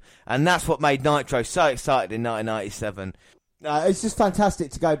him. And that's what made Nitro so excited in 1997. It's just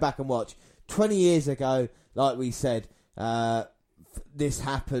fantastic to go back and watch. 20 years ago, like we said, this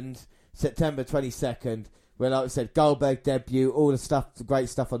happened, September 22nd, where, like we said, Goldberg debut, all the stuff, the great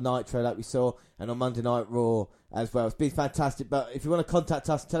stuff on Nitro that we saw, and on Monday Night Raw as well. It's been fantastic. But if you want to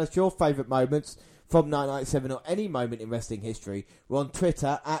contact us, tell us your favourite moments from 1997 or any moment in wrestling history, we're on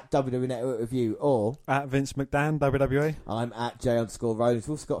Twitter at WWE Network Review or at Vince McMahon, WWE. I'm at J_Rollins. We've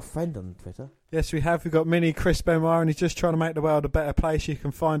also got a friend on Twitter. Yes, we have. We've got Mini Chris Benoit, and he's just trying to make the world a better place. You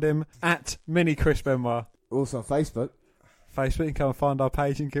can find him at Mini Chris Benoit. We're also on Facebook. You can come and find our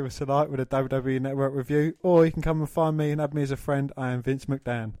page and give us a like with a WWE Network Review, or you can come and find me and add me as a friend. I am Vince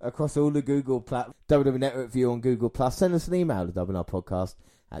McMahon. Across all the Google platforms, WWE Network Review on Google+. Send us an email to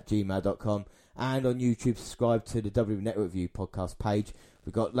WNRpodcast@gmail.com, and on YouTube, subscribe to the WWE Network Review podcast page.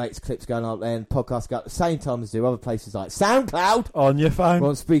 We've got latest clips going up there, and podcasts go at the same time as do other places like SoundCloud. On your phone. We're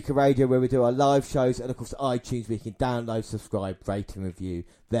on Speaker Radio, where we do our live shows, and of course iTunes, where you can download, subscribe, rate and review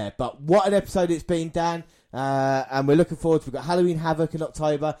there. But what an episode it's been, Dan. And we're looking forward to, we've got Halloween Havoc in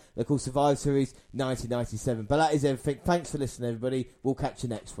October, and of course Survivor Series 1997. But that is everything. Thanks for listening, everybody. We'll catch you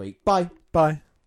next week. Bye. Bye.